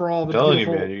least for all the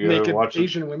beautiful naked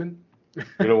Asian women. You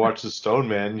gotta watch The Stone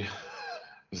Man.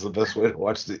 It's the best way to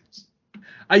watch these.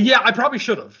 Yeah, I probably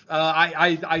should have.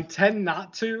 I tend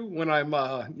not to when I'm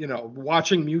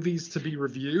watching movies to be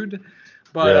reviewed,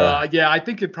 but yeah, I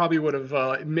think it probably would have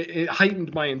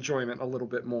heightened my enjoyment a little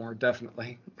bit more,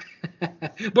 definitely.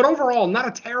 But overall, not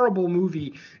a terrible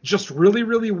movie, just really,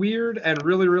 really weird and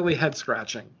really, really head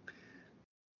scratching.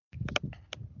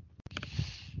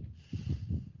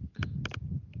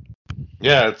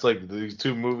 Yeah, it's like these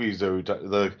two movies that we talked.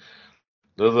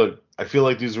 I feel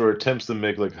like these were attempts to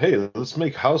make hey, let's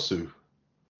make Hausu.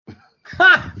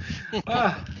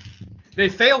 They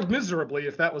failed miserably,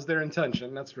 if that was their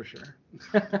intention. That's for sure.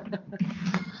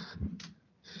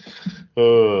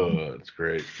 Oh, that's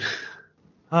great.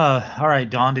 All right,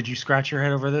 Don, did you scratch your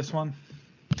head over this one?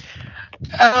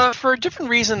 For a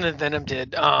different reason than Venom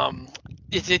did.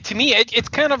 To me, it's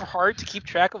kind of hard to keep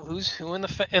track of who's who in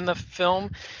the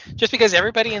film, just because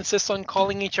everybody insists on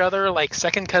calling each other like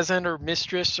second cousin or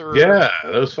mistress or. Yeah,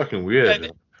 that was fucking weird.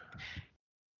 It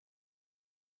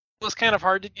was kind of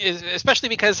hard, especially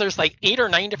because there's like 8 or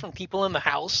 9 different people in the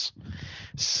house,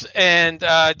 and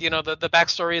the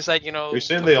backstory is that You're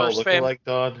saying they all look alike,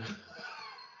 Don?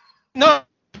 No,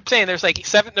 I'm saying there's like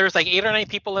 8 or 9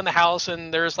 people in the house,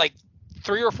 and there's like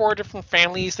 3 or 4 different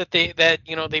families that they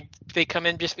come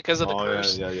in just because of the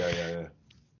curse. Yeah.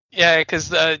 Yeah, because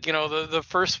the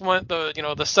first one,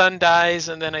 the son dies,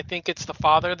 and then I think it's the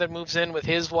father that moves in with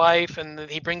his wife, and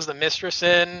he brings the mistress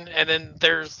in, and then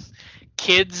there's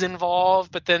kids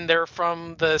involved, but then they're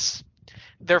from this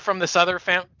other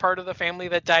part of the family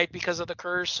that died because of the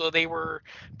curse, so they were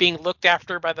being looked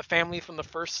after by the family from the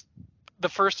first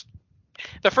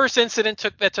the first incident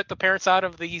that took the parents out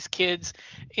of these kids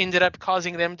ended up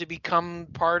causing them to become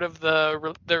part of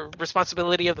the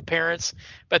responsibility of the parents,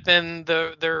 but then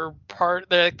they're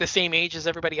the same age as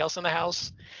everybody else in the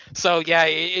house. So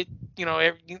yeah,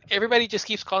 everybody just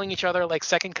keeps calling each other like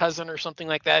second cousin or something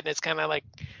like that, and it's kind of like,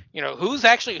 who's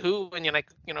actually who, and you're like,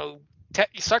 you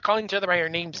start calling each other by your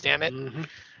names, damn it. Mm-hmm.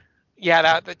 Yeah,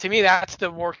 that to me that's the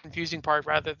more confusing part,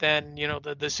 rather than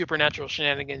the supernatural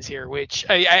shenanigans here, which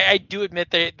I do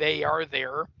admit that they are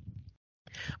there,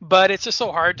 but it's just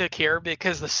so hard to care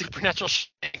because the supernatural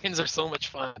shenanigans are so much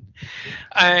fun.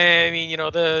 I mean,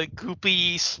 the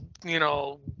goopy,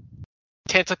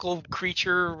 tentacle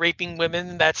creature raping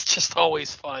women, that's just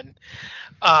always fun.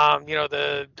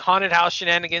 The haunted house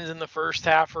shenanigans in the first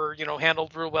half are,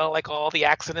 handled real well, like all the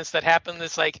accidents that happen.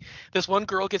 It's like this one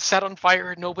girl gets set on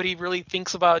fire and nobody really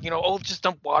thinks about, just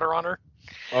dump water on her.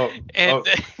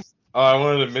 I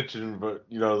wanted to mention, but,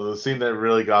 the scene that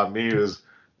really got me was,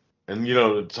 and,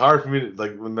 it's hard for me to,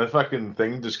 like, when the fucking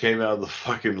thing just came out of the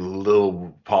fucking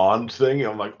little pond thing,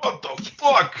 I'm like, what the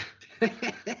fuck?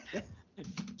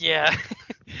 Yeah.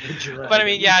 But I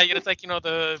mean, yeah, it's like,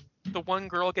 the one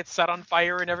girl gets set on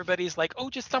fire and everybody's like, oh,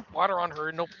 just dump water on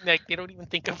her. No, like, they don't even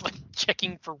think of like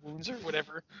checking for wounds or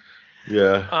whatever.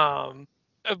 Yeah.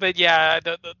 But yeah,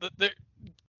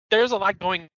 there's a lot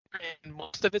going on, and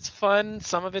most of it's fun.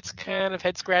 Some of it's kind of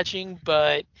head scratching,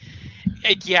 but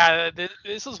yeah,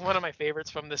 this is one of my favorites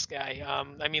from this guy.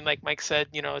 I mean, like Mike said,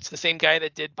 it's the same guy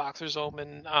that did Boxer's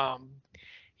Omen.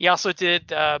 He also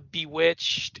did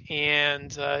Bewitched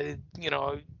and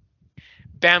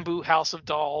Bamboo House of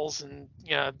Dolls, and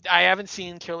I haven't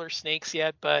seen Killer Snakes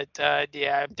yet, but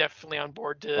yeah, I'm definitely on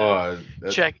board to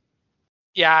check.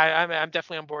 Yeah, I'm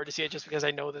definitely on board to see it just because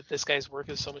I know that this guy's work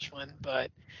is so much fun.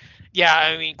 But yeah,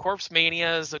 I mean, Corpse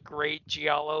Mania is a great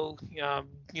giallo,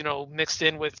 mixed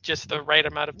in with just the right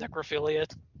amount of necrophilia.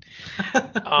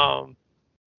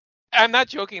 I'm not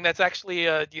joking. That's actually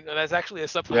a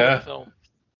subtitle film.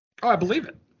 Oh, I believe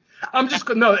it. I'm just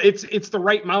no. It's the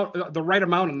right amount of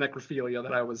necrophilia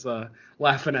that I was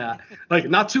laughing at. Like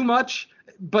not too much,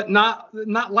 but not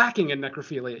lacking in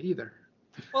necrophilia either.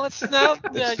 Well, it's not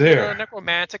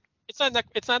necromantic. It's not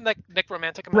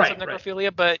necromantic amounts of necrophilia,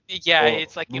 right. But yeah,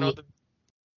 it's like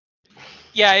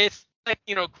it's like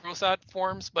gross out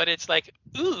forms, but it's like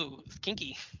it's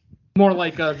kinky. More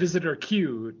like a Visitor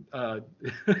Q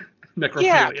necrophilia.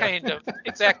 Yeah, kind of.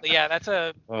 Exactly. Yeah, that's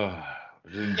a. I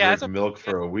didn't drink milk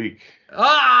for a week.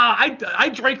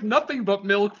 I drank nothing but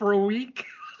milk for a week.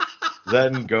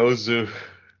 That and Gozu.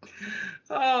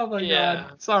 Oh my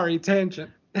god. Sorry, tangent.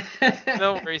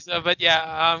 No worries. But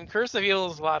yeah, Curse of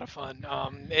Evil is a lot of fun.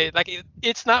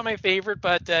 It's not my favorite,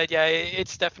 but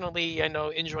it's definitely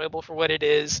enjoyable for what it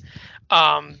is.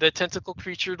 The tentacle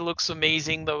creature looks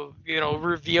amazing. The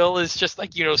reveal is just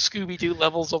like Scooby-Doo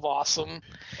levels of awesome.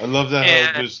 I love that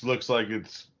how it just looks like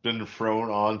it's been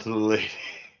thrown onto the lady.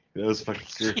 That was fucking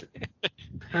scary.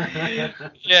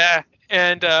 Yeah,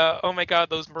 and oh my god,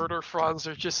 those murder frogs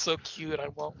are just so cute. I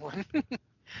want one.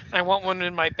 I want one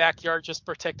in my backyard just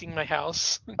protecting my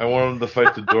house. I want them to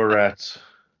fight the door rats.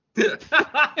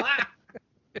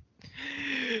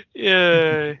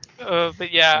 Yeah.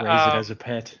 But yeah. Raise it as a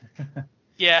pet.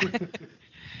 Yeah.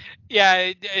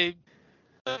 Yeah.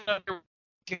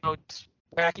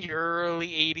 Wacky early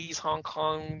 80s Hong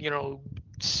Kong,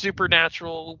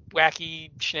 supernatural, wacky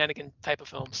shenanigan type of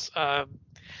films.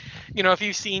 If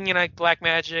you've seen, like Black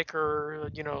Magic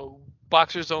or,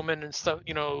 Boxer's Omen and stuff,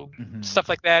 stuff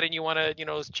like that, and you want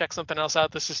to, check something else out,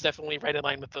 this is definitely right in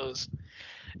line with those.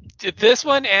 This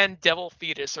one and Devil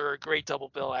Fetus are a great double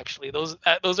bill, actually. Those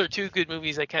are two good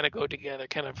movies that kind of go together,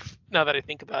 kind of, now that I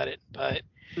think about it. But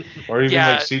or even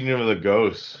like Season of the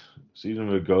Ghost. Season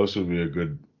of the Ghost would be a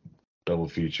good double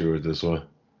feature with this one.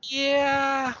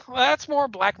 Yeah, well, that's more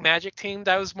Black Magic themed.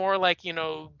 That was more like,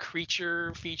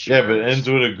 creature feature. Yeah, but it ends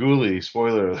with a ghoulie.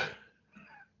 Spoiler.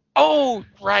 Oh,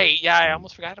 right. Yeah, I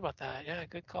almost forgot about that. Yeah,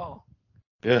 good call.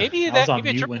 Yeah. Maybe a triple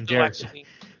bill, actually.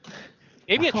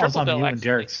 Maybe a triple bill, actually.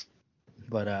 Derek's,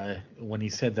 but when he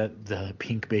said that the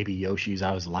pink baby Yoshis,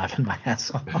 I was laughing my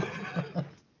ass off.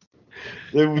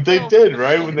 They did,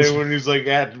 right? When he's like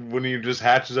when he just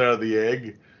hatches out of the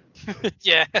egg.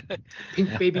 Yeah.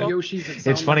 Pink baby Yoshis.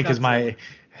 It's funny because my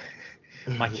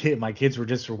kids were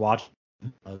just watching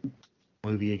a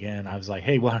movie again. I was like,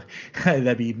 hey,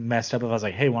 that'd be messed up if I was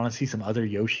like, hey, want to see some other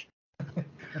Yoshi?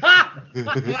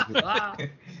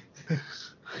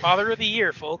 Father of the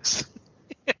Year, folks.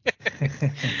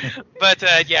 But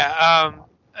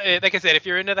like I said, if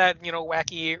you're into that,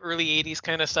 wacky early 80s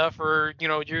kind of stuff, or,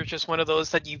 you're just one of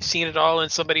those that you've seen it all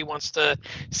and somebody wants to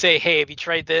say, hey, have you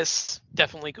tried this?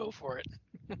 Definitely go for it.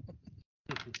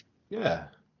 Yeah.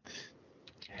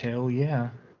 Hell yeah.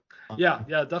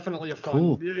 Yeah, definitely a fun.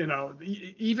 Cool.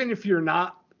 Even if you're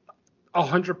not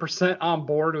 100% on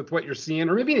board with what you're seeing,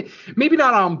 or maybe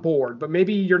not on board, but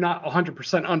maybe you're not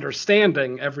 100%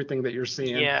 understanding everything that you're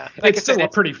seeing. Yeah, it's still a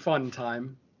pretty fun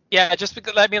time. Yeah, just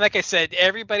because, like I said,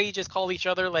 everybody just call each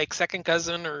other like second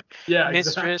cousin or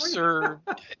mistress, exactly. or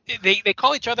they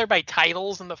call each other by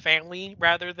titles in the family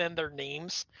rather than their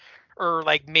names, or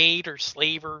like maid or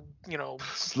slave, or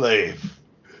slave.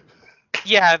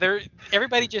 Yeah,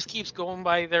 everybody just keeps going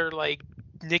by their like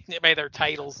nickname, by their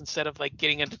titles, instead of like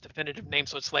getting into definitive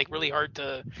names. So it's like really hard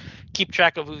to keep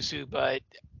track of who's who. But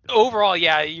overall,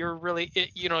 yeah, you're really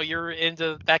you're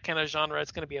into that kind of genre.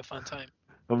 It's going to be a fun time.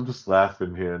 I'm just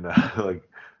laughing here now. Like,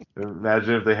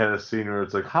 imagine if they had a scene where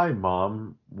it's like, "Hi,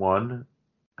 Mom 1,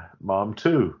 Mom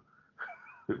 2,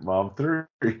 Mom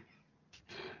 3."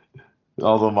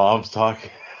 All the moms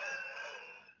talking.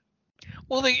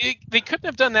 Well, they couldn't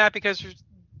have done that because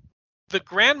the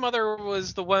grandmother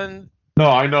was the one. No,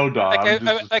 I know, Don.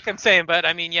 Like I'm saying, but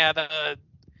I mean, yeah,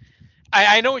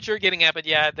 I know what you're getting at, but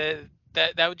yeah,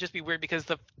 that would just be weird because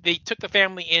they took the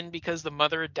family in because the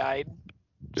mother had died.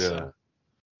 Yeah. So.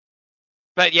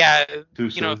 But yeah, Too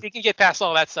soon. If you can get past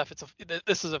all that stuff,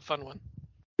 this is a fun one.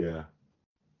 Yeah.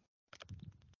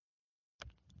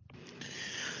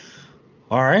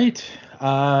 All right.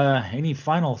 Any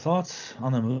final thoughts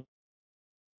on the movie?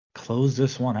 Close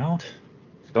this one out.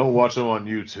 Don't watch them on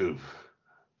YouTube.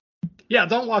 Yeah,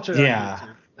 don't watch it. Yeah.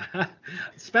 On YouTube.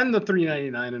 Spend the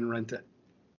 $3.99 and rent it.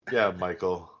 Yeah,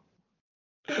 Michael.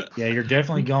 Yeah, you're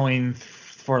definitely going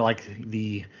for like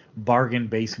the bargain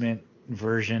basement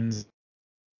versions.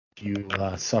 You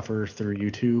suffer through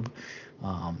YouTube,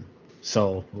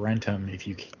 so rent them if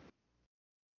you can,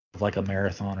 like a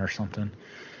marathon or something.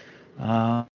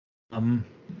 All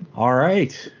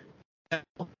right.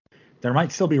 There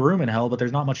might still be room in hell, but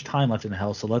there's not much time left in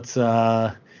hell. So let's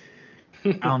around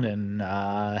and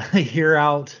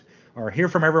hear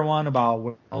from everyone about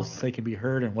what else they can be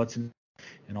heard and what's in,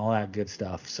 and all that good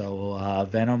stuff. So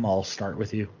Venom, I'll start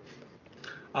with you.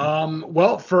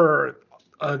 Well, for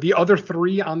the other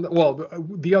three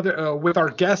the other with our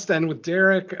guest and with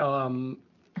Derek,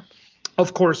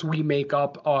 of course we make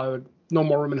up No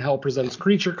More Room in Hell presents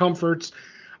Creature Comforts.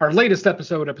 Our latest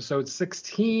episode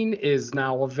 16, is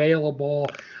now available.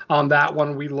 On that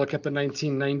one, we look at the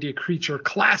 1990 creature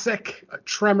classic,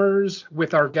 Tremors,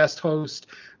 with our guest host,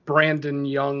 Brandon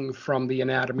Young from The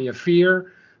Anatomy of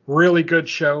Fear. Really good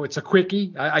show. It's a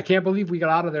quickie. I can't believe we got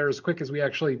out of there as quick as we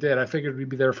actually did. I figured we'd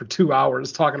be there for 2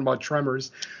 hours talking about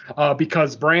Tremors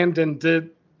because Brandon did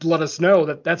let us know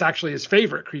that that's actually his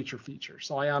favorite creature feature.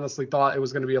 So I honestly thought it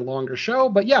was going to be a longer show,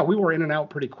 but yeah, we were in and out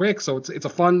pretty quick. So it's a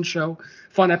fun show,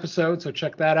 fun episode. So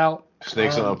check that out.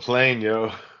 Snakes on a plane,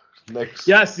 yo. Next.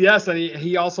 Yes. And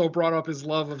he also brought up his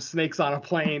love of Snakes on a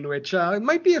Plane, which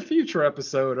might be a future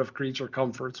episode of Creature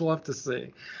Comforts. We'll have to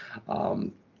see.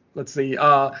 Let's see.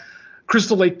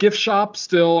 Crystal Lake Gift Shop,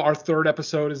 still our third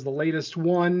episode, is the latest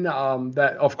one.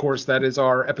 That, of course, that is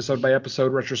our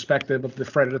episode-by-episode retrospective of the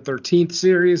Friday the 13th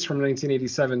series from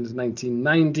 1987 to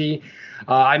 1990.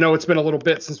 I know it's been a little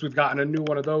bit since we've gotten a new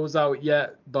one of those out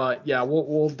yet, but yeah,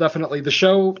 we'll definitely, the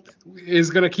show is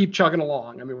going to keep chugging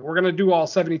along. I mean, we're going to do all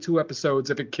 72 episodes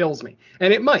if it kills me,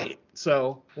 and it might,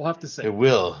 so we'll have to see. It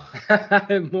will.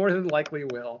 It more than likely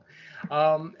will.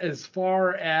 As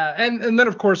far as and then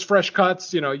of course Fresh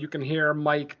Cuts, you can hear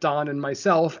Mike, Don, and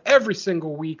myself every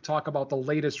single week talk about the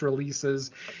latest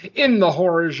releases in the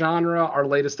horror genre. Our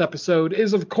latest episode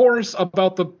is of course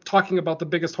talking about the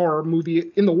biggest horror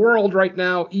movie in the world right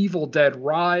now, Evil Dead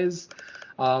Rise.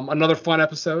 Another fun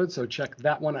episode, so check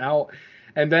that one out.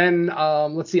 And then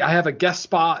let's see, I have a guest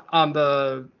spot on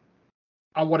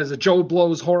what is it, Joe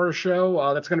Blow's horror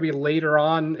show. That's going to be later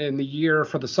on in the year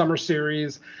for the summer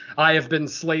series. I have been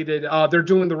slated. They're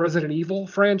doing the Resident Evil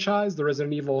franchise, the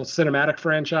Resident Evil cinematic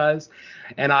franchise,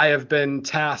 and I have been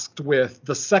tasked with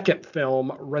the second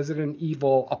film, Resident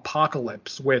Evil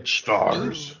Apocalypse, which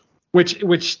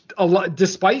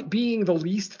despite being the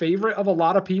least favorite of a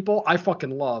lot of people, I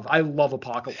fucking love. I love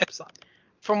Apocalypse.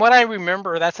 From what I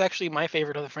remember, that's actually my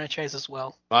favorite of the franchise as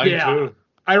well. Mine too.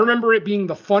 I remember it being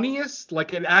the funniest.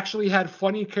 Like, it actually had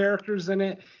funny characters in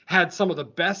it, had some of the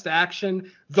best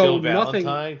action, though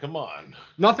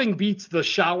nothing beats the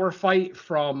shower fight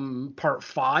from part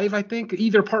 5, I think,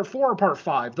 either part 4 or part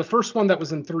 5, the first one that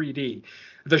was in 3D.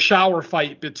 the shower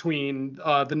fight between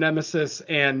the Nemesis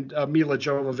and Mila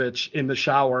Jovovich in the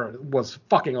shower was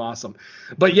fucking awesome.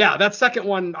 But yeah, that second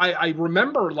one I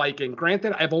remember liking.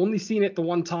 Granted, I've only seen it the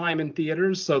one time in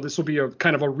theaters, so this will be a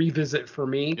kind of a revisit for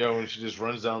me. Yeah, when she just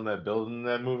runs down that building in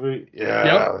that movie. Yeah,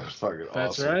 Yep. that's fucking awesome.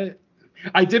 That's right.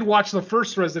 I did watch the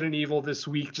first Resident Evil this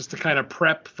week just to kind of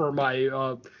prep for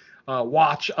my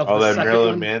watch of the that second Marilyn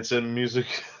one. Manson music.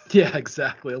 Yeah,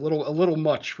 exactly. A little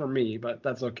much for me, but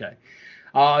that's okay.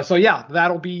 So yeah,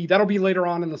 that'll be later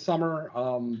on in the summer.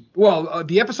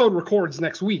 The episode records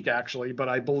next week actually, but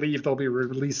I believe they'll be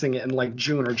releasing it in like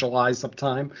June or July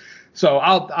sometime. So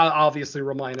I'll obviously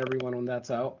remind everyone when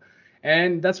that's out.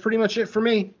 And that's pretty much it for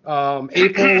me.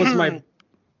 April was my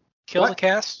Kill the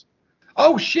Cast.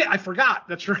 Oh shit, I forgot.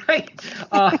 That's right.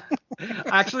 I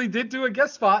actually did do a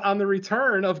guest spot on the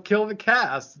return of Kill the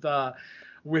Cast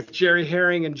with Jerry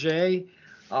Herring and Jay.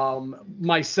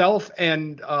 Myself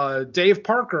and Dave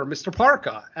Parker, Mr.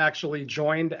 Parka, actually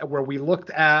joined where we looked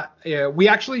at, we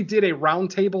actually did a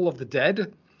roundtable of the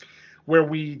dead where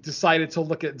we decided to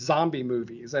look at zombie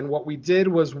movies. And what we did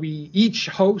was each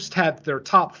host had their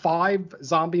top 5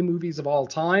 zombie movies of all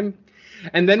time.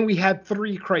 And then we had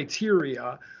 3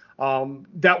 criteria.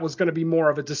 That was going to be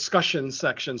more of a discussion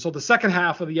section. So the second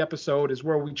half of the episode is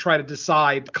where we try to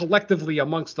decide collectively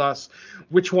amongst us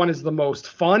which one is the most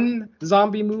fun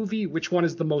zombie movie, which one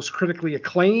is the most critically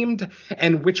acclaimed,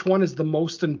 and which one is the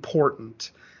most important.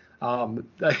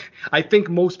 I think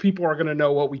most people are going to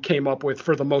know what we came up with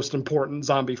for the most important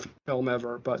zombie film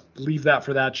ever, but leave that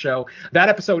for that show. That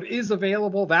episode is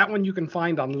available. That one you can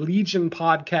find on Legion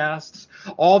Podcasts.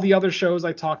 All the other shows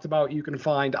I talked about you can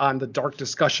find on the Dark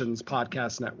Discussions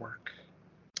Podcast Network.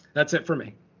 That's it for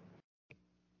me.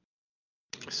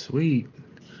 Sweet.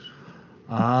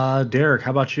 Derek, how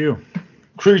about you?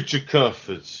 Creature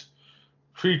comforts.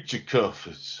 Creature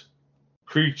comforts.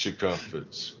 Creature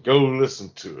comforts. Go listen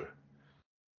to it.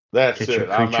 That's Get it.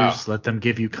 your I'm creatures, out. let them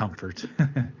give you comfort.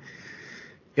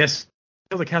 Yes,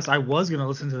 Kill the Cast. I was going to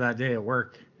listen to that day at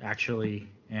work, actually,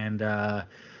 and I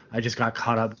just got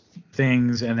caught up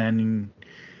things, and then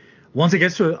once it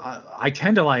gets to it, I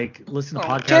tend to like listen to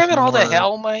podcasts. Damn it, all more. the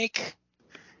hell, Mike.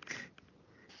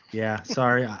 Yeah,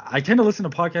 sorry. I tend to listen to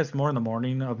podcasts more in the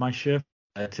morning of my shift,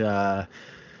 but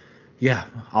yeah,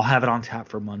 I'll have it on tap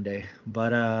for Monday.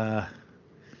 But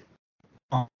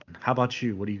how about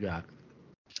you? What do you got?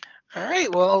 All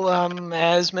right. Well,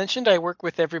 as mentioned, I work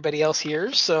with everybody else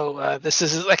here. So this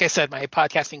is, like I said, my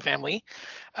podcasting family.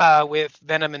 With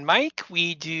Venom and Mike,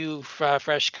 we do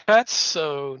fresh cuts,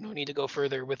 so no need to go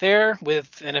further with there. With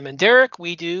Venom and Derek,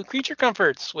 we do creature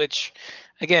comforts, which,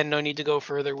 again, no need to go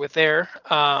further with there.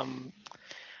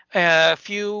 A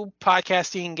few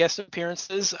podcasting guest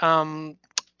appearances.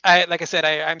 Like I said,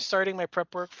 I'm starting my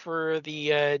prep work for the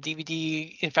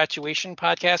DVD Infatuation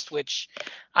podcast, which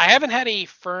I haven't had a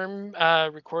firm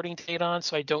recording date on,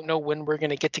 so I don't know when we're going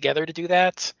to get together to do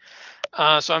that.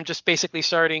 So I'm just basically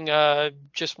starting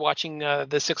just watching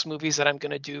the 6 movies that I'm going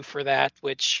to do for that,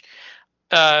 which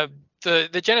the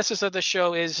genesis of the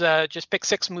show is just pick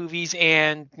 6 movies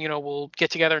and, we'll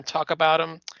get together and talk about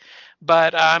them.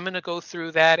 But I'm going to go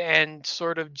through that and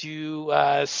sort of do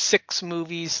 6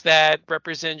 movies that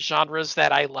represent genres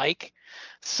that I like.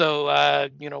 So,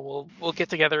 we'll get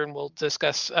together and we'll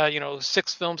discuss,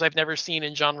 6 films I've never seen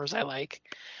in genres I like.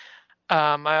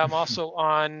 I'm also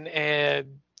on that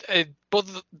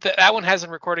one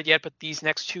hasn't recorded yet, but these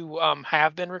next 2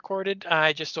 have been recorded.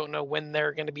 I just don't know when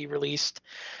they're going to be released.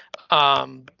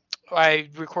 I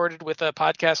recorded with a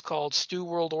podcast called Stew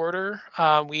World Order.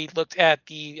 We looked at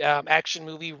the action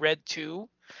movie Red 2.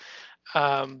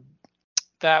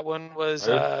 That one was...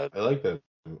 I like that.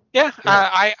 Yeah,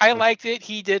 I liked it.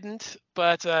 He didn't,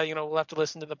 but, we'll have to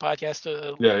listen to the podcast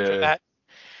to for that.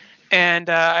 And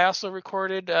I also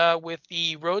recorded with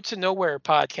the Road to Nowhere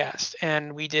podcast,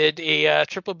 and we did a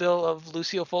triple bill of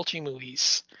Lucio Fulci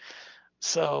movies.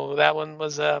 So that one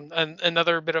was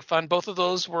another bit of fun. Both of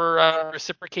those were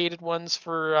reciprocated ones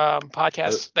for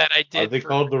podcasts that I did. Are they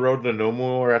called The Road to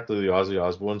Nowhere after the Ozzy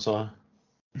Osbourne song?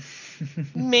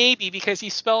 Maybe, because he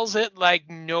spells it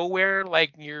like nowhere,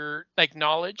 like your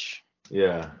knowledge.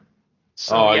 Yeah.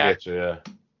 So, I get you, yeah.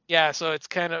 Yeah, so it's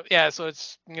kind of, so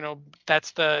it's,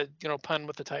 that's the, pun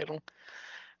with the title.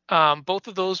 Both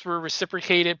of those were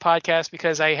reciprocated podcasts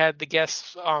because I had the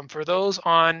guests for those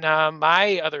on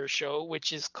my other show,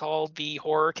 which is called the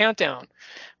Horror Countdown,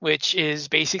 which is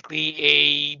basically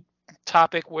a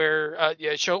topic where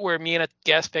a show where me and a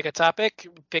guest pick a topic,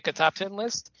 pick a top 10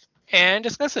 list, and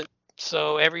discuss it.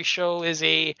 So every show is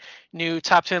a new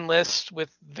top 10 list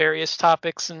with various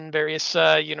topics and various,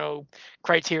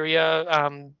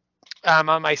 criteria. I'm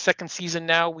on my second season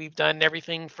now. We've done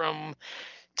everything from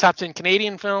top 10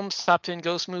 Canadian films, top 10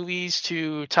 ghost movies,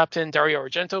 to top 10 Dario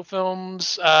Argento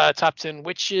films, top 10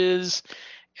 witches.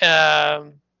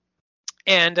 Um,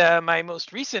 and my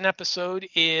most recent episode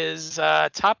is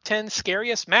top 10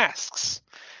 scariest masks,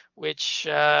 which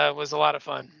was a lot of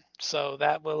fun. So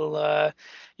that will,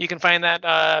 you can find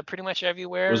that pretty much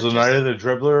everywhere. Was the Night of the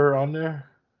Dribbler on there?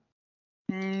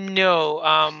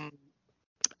 No,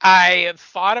 I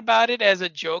thought about it as a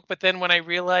joke, but then when I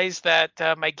realized that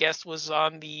my guest was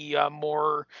on the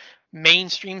more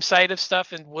mainstream side of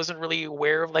stuff and wasn't really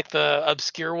aware of like the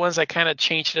obscure ones, I kind of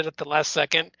changed it at the last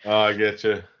second. Oh, I get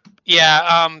you.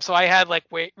 Yeah, so I had like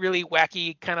really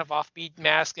wacky kind of offbeat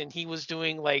mask, and he was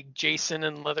doing like Jason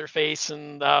and Leatherface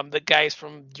and the guys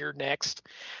from You're Next.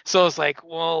 So I was like,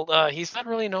 well, he's not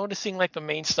really noticing like the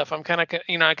main stuff. I'm kind of,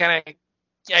 I kind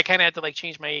of had to like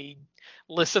change my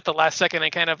list at the last second. I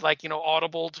kind of like,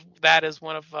 audibled that as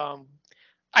one of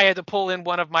I had to pull in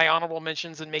one of my honorable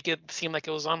mentions and make it seem like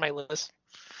it was on my list.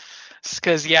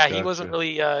 Because Gotcha. he wasn't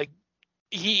really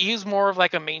he was more of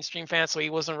like a mainstream fan, so he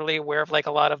wasn't really aware of like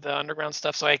a lot of the underground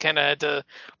stuff. So I kind of had to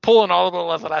pull an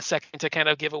audible at the last second to kind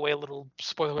of give away a little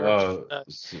spoiler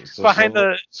behind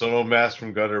so no mask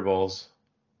from Gutterballs.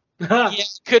 Yeah,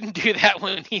 couldn't do that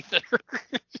one either.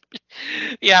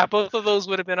 Yeah, both of those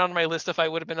would have been on my list if I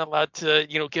would have been allowed to,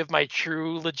 give my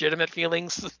true legitimate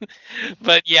feelings.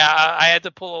 But yeah, I had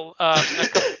to pull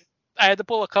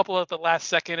a couple at the last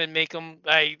second and make them.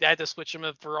 I had to switch them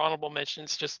for honorable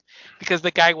mentions just because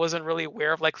the guy wasn't really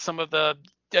aware of like some of the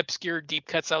obscure deep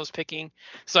cuts I was picking.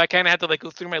 So I kind of had to like go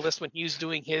through my list when he was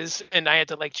doing his, and I had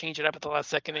to like change it up at the last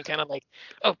second and kind of like,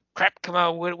 oh crap, come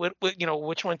on, what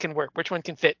which one can work, which one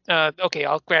can fit. Okay,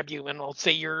 I'll grab you and I'll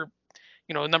say you're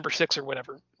number 6 or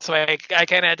whatever. So I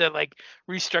kind of had to like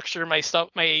restructure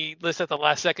my list at the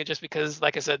last second just because,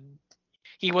 like I said,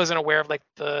 he wasn't aware of like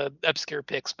the obscure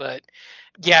picks. But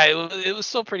yeah, it was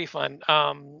still pretty fun.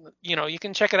 You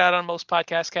can check it out on most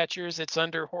podcast catchers. It's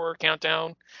under Horror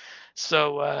Countdown.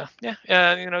 So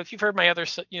if you've heard my other,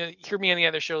 hear me on the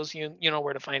other shows, you know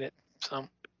where to find it. So,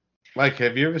 Mike,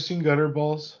 have you ever seen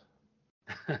Gutterballs?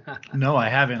 No, I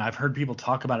haven't. I've heard people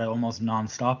talk about it almost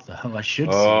nonstop, though. I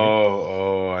should see it.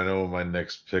 I know what my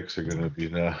next picks are going to be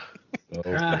now.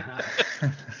 Okay.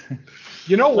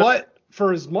 You know what?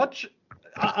 For as much,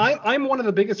 I'm one of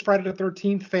the biggest Friday the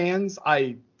 13th fans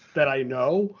that I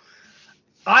know.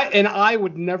 I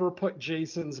would never put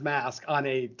Jason's mask on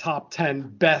a top 10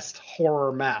 best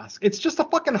horror mask. It's just a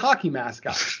fucking hockey mask,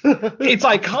 guys. It's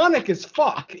iconic as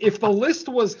fuck. If the list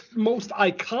was most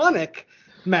iconic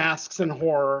masks in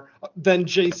horror, then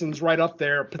Jason's right up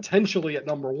there, potentially at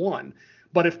number 1.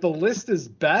 But if the list is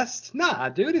best, nah,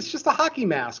 dude, it's just a hockey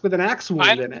mask with an axe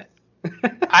wound in it.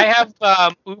 I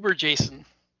have Uber Jason.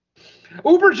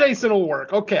 Uber Jason will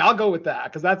work. Okay, I'll go with that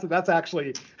because that's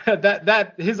actually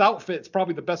that his outfit's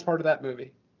probably the best part of that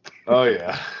movie. Oh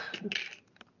yeah.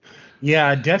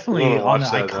 Yeah, definitely on the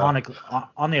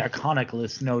iconic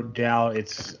list, no doubt.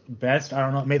 It's best. I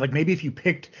don't know. Maybe if you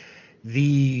picked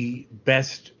the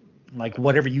best, like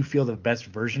whatever you feel the best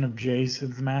version of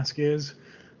Jason's mask is,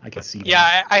 I can see.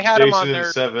 Yeah, I had Jason him on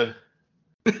there. 7.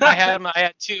 I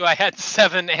had 2. I had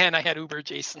 7 and I had Uber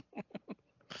Jason.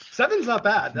 7's not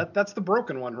bad. That's the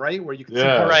broken one, right? Where you can see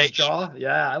Yeah. part of his Right. jaw.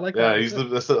 Yeah, I like Yeah,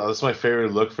 that. that's my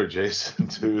favorite look for Jason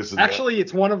too. Actually,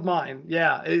 it's one of mine.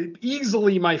 Yeah,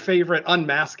 easily my favorite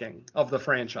unmasking of the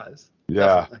franchise.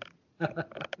 Yeah.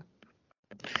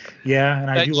 Yeah,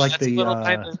 and I do like That's the.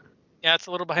 it's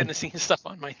a little behind the scenes stuff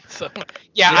on mine. So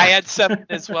yeah, I had 7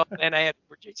 as well, and I had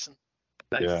Uber Jason.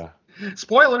 Nice. Yeah.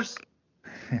 Spoilers.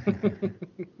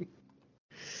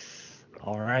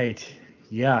 All right.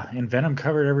 Yeah, and Venom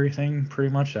covered everything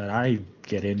pretty much that I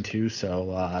get into.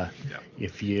 So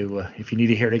if you need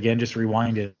to hear it again, just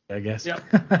rewind it, I guess. Yeah.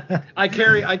 I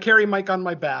carry Mike on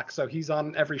my back, so he's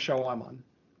on every show I'm on.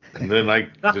 And then I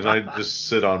just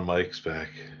sit on Mike's back.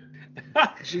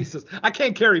 Jesus, I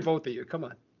can't carry both of you. Come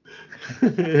on.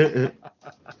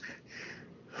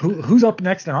 Who's up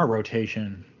next in our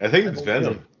rotation? I think it's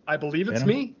Venom. I believe it's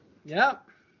Venom? me. Yeah.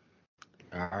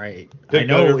 All right. Pick I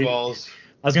know. Gutterballs.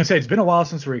 I was gonna say it's been a while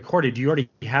since we recorded. Do you already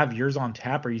have yours on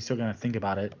tap, or are you still gonna think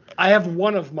about it? I have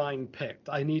one of mine picked.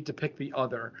 I need to pick the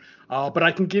other. But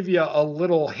I can give you a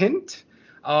little hint.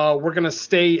 We're going to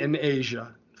stay in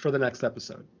Asia for the next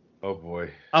episode. Oh,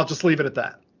 boy. I'll just leave it at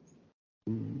that.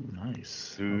 Ooh,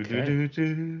 nice. Do, Okay. do,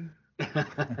 do, do.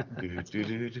 Do, do,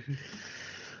 do, do.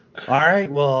 All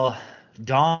right. Well,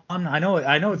 Dawn, I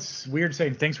know it's weird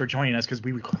saying thanks for joining us because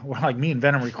we're like me and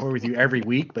Venom record with you every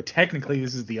week, but technically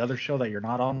this is the other show that you're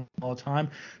not on all the time.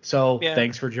 So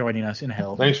thanks for joining us in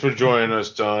hell. Thanks for joining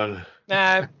us, Don.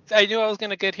 Nah, I knew I was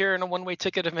gonna get here in a one-way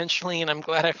ticket eventually, and I'm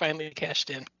glad I finally cashed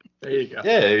in. There you go.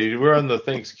 Yeah, we're on the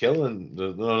Thanksgiving.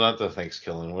 No, not the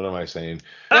Thanksgiving. What am I saying?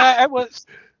 I was.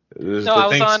 No, I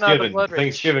was on the Blood Rage.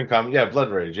 Thanksgiving Yeah, Blood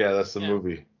Rage. Yeah, that's the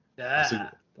movie. Yeah,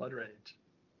 Blood Rage.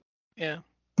 Yeah.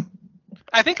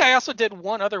 I think I also did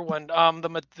one other one,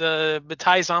 the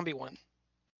Matai zombie one.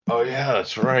 Oh yeah,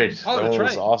 that's right. Oh, that's that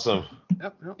was right. awesome.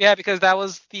 Yep. Yeah, because that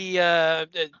was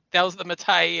the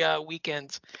Matai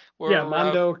weekend. Where,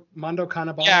 Mondo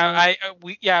Cannibal.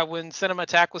 Yeah, when Cinema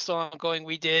Attack was still ongoing,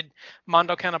 we did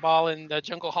Mondo Cannibal and the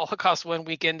Jungle Holocaust one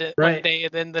weekend, one day,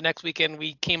 and then the next weekend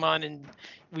we came on and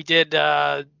we did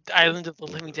Island of the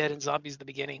Living Dead and Zombies: The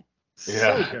Beginning.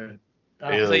 So good.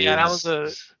 So yeah,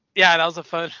 that was a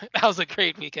fun. That was a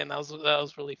great weekend. That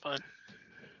was really fun.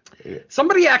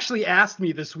 Somebody actually asked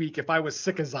me this week if I was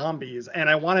sick of zombies, and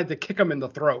I wanted to kick them in the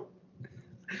throat.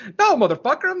 No,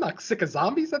 motherfucker, I'm not sick of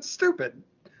zombies. That's stupid.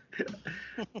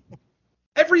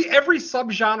 Every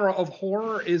subgenre of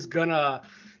horror is gonna,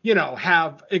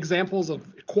 have examples of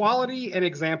quality and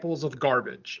examples of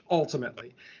garbage,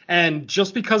 ultimately. And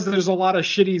just because there's a lot of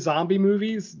shitty zombie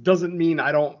movies doesn't mean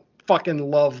I don't fucking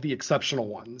love the exceptional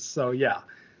ones. So yeah,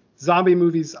 zombie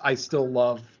movies I still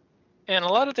love. And a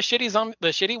lot of the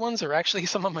shitty ones are actually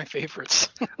some of my favorites.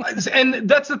 And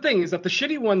that's the thing, is that the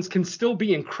shitty ones can still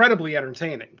be incredibly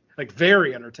entertaining, like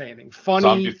very entertaining, funny.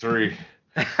 Zombie 3.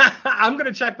 I'm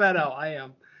gonna check that out. I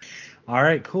am. All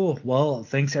right, cool. Well,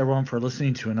 thanks everyone for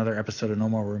listening to another episode of No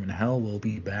More Room in Hell. We'll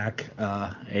be back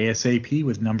ASAP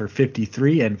with number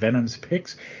 53 and Venom's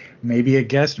picks. Maybe a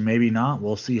guest, maybe not.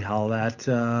 We'll see how that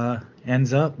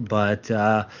ends up. But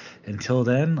until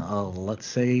then, let's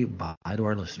say bye to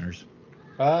our listeners.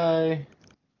 Bye.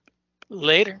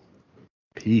 Later.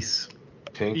 Peace.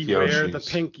 Beware the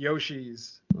pink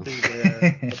Yoshis.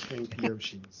 Beware the pink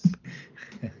Yoshis.